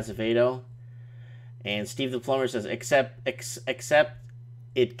Jason Azevedo. And Steve the Plumber says, accept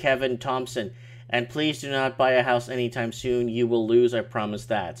it, Kevin Thompson. And please do not buy a house anytime soon. You will lose, I promise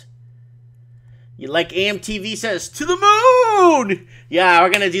that. You like AMTV says, to the moon! Yeah, we're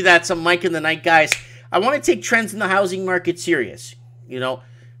going to do that. Some Mike in the Night, guys. I want to take trends in the housing market serious. You know,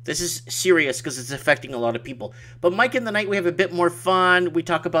 this is serious because it's affecting a lot of people. But Mike in the Night, we have a bit more fun. We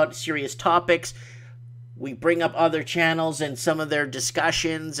talk about serious topics. we bring up other channels and some of their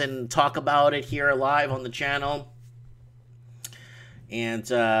discussions and talk about it here live on the channel. And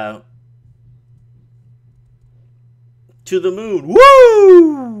to the moon.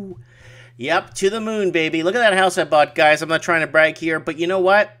 Woo! Yep, to the moon, baby. Look at that house I bought, guys. I'm not trying to brag here, but you know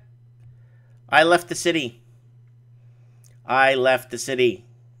what? I left the city. I left the city.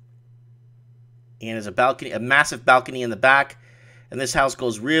 And there's a balcony, a massive balcony in the back. And this house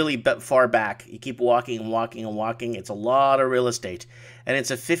goes really far back. You keep walking and walking and walking. It's a lot of real estate. And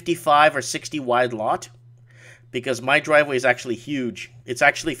it's a 55 or 60 wide lot. Because my driveway is actually huge. It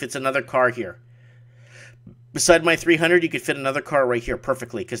actually fits another car here. Beside my 300, you could fit another car right here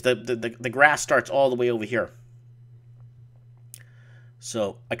perfectly. Because the grass starts all the way over here.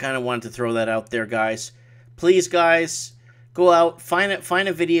 So I kind of wanted to throw that out there, guys. Please, guys, go out, find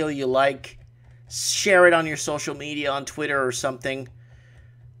a video you like. Share it on your social media, on Twitter or something.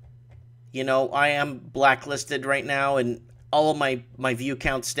 You know, I am blacklisted right now, and all of my view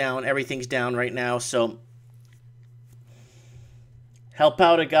count's down. Everything's down right now, so help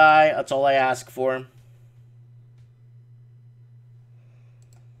out a guy. That's all I ask for.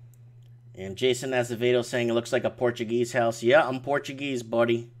 And Jason Azevedo saying it looks like a Portuguese house. Yeah, I'm Portuguese,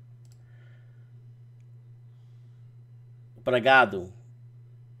 buddy. Obrigado.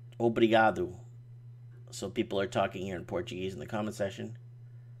 Obrigado. So people are talking here in Portuguese in the comment section.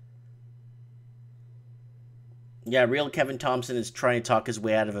 Yeah, real Kevin Thompson is trying to talk his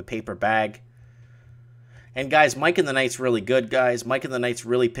way out of a paper bag. And guys, Mike in the Night's really good, guys. Mike in the Night's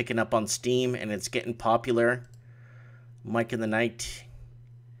really picking up on Steam, and it's getting popular. Mike in the Night.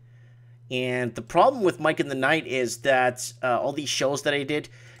 And the problem with Mike in the Night is that all these shows that I did,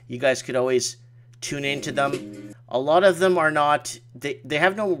 you guys could always tune into them. A lot of them are not, they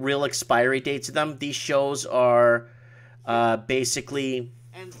have no real expiry dates to them. These shows are basically...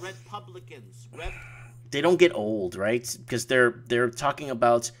 And Republicans. They don't get old, right? Because they're talking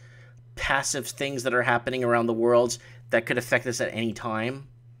about passive things that are happening around the world that could affect us at any time.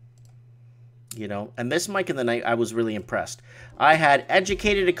 You know, and this Mike in the Night, I was really impressed. I had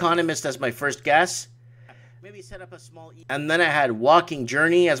educated economist as my first guest. Maybe set up a small... And then I had Walking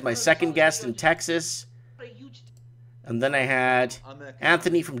Journey as my second guest in Texas. And then I had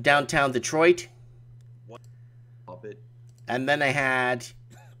Anthony from downtown Detroit. And then I had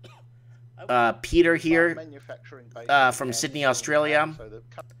Peter here from Sydney, Australia.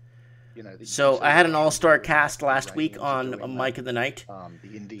 So I had an all-star cast last week on Mike in the Night.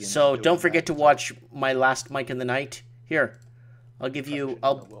 So don't forget to watch my last Mike in the Night. Here,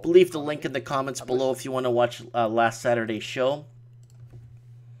 I'll leave the link in the comments below if you want to watch last Saturday's show.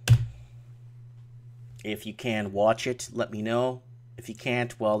 If you can watch it, let me know. If you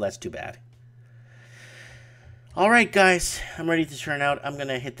can't, well, that's too bad. All right, guys, I'm ready to turn out. I'm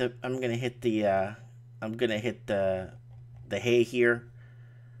gonna hit the hay here.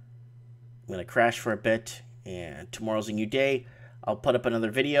 I'm gonna crash for a bit, and tomorrow's a new day. I'll put up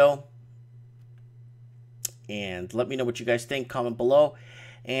another video, and let me know what you guys think. Comment below,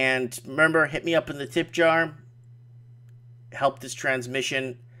 and remember, hit me up in the tip jar. Help this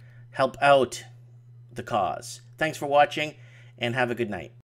transmission. Help out the cause. Thanks for watching, and have a good night.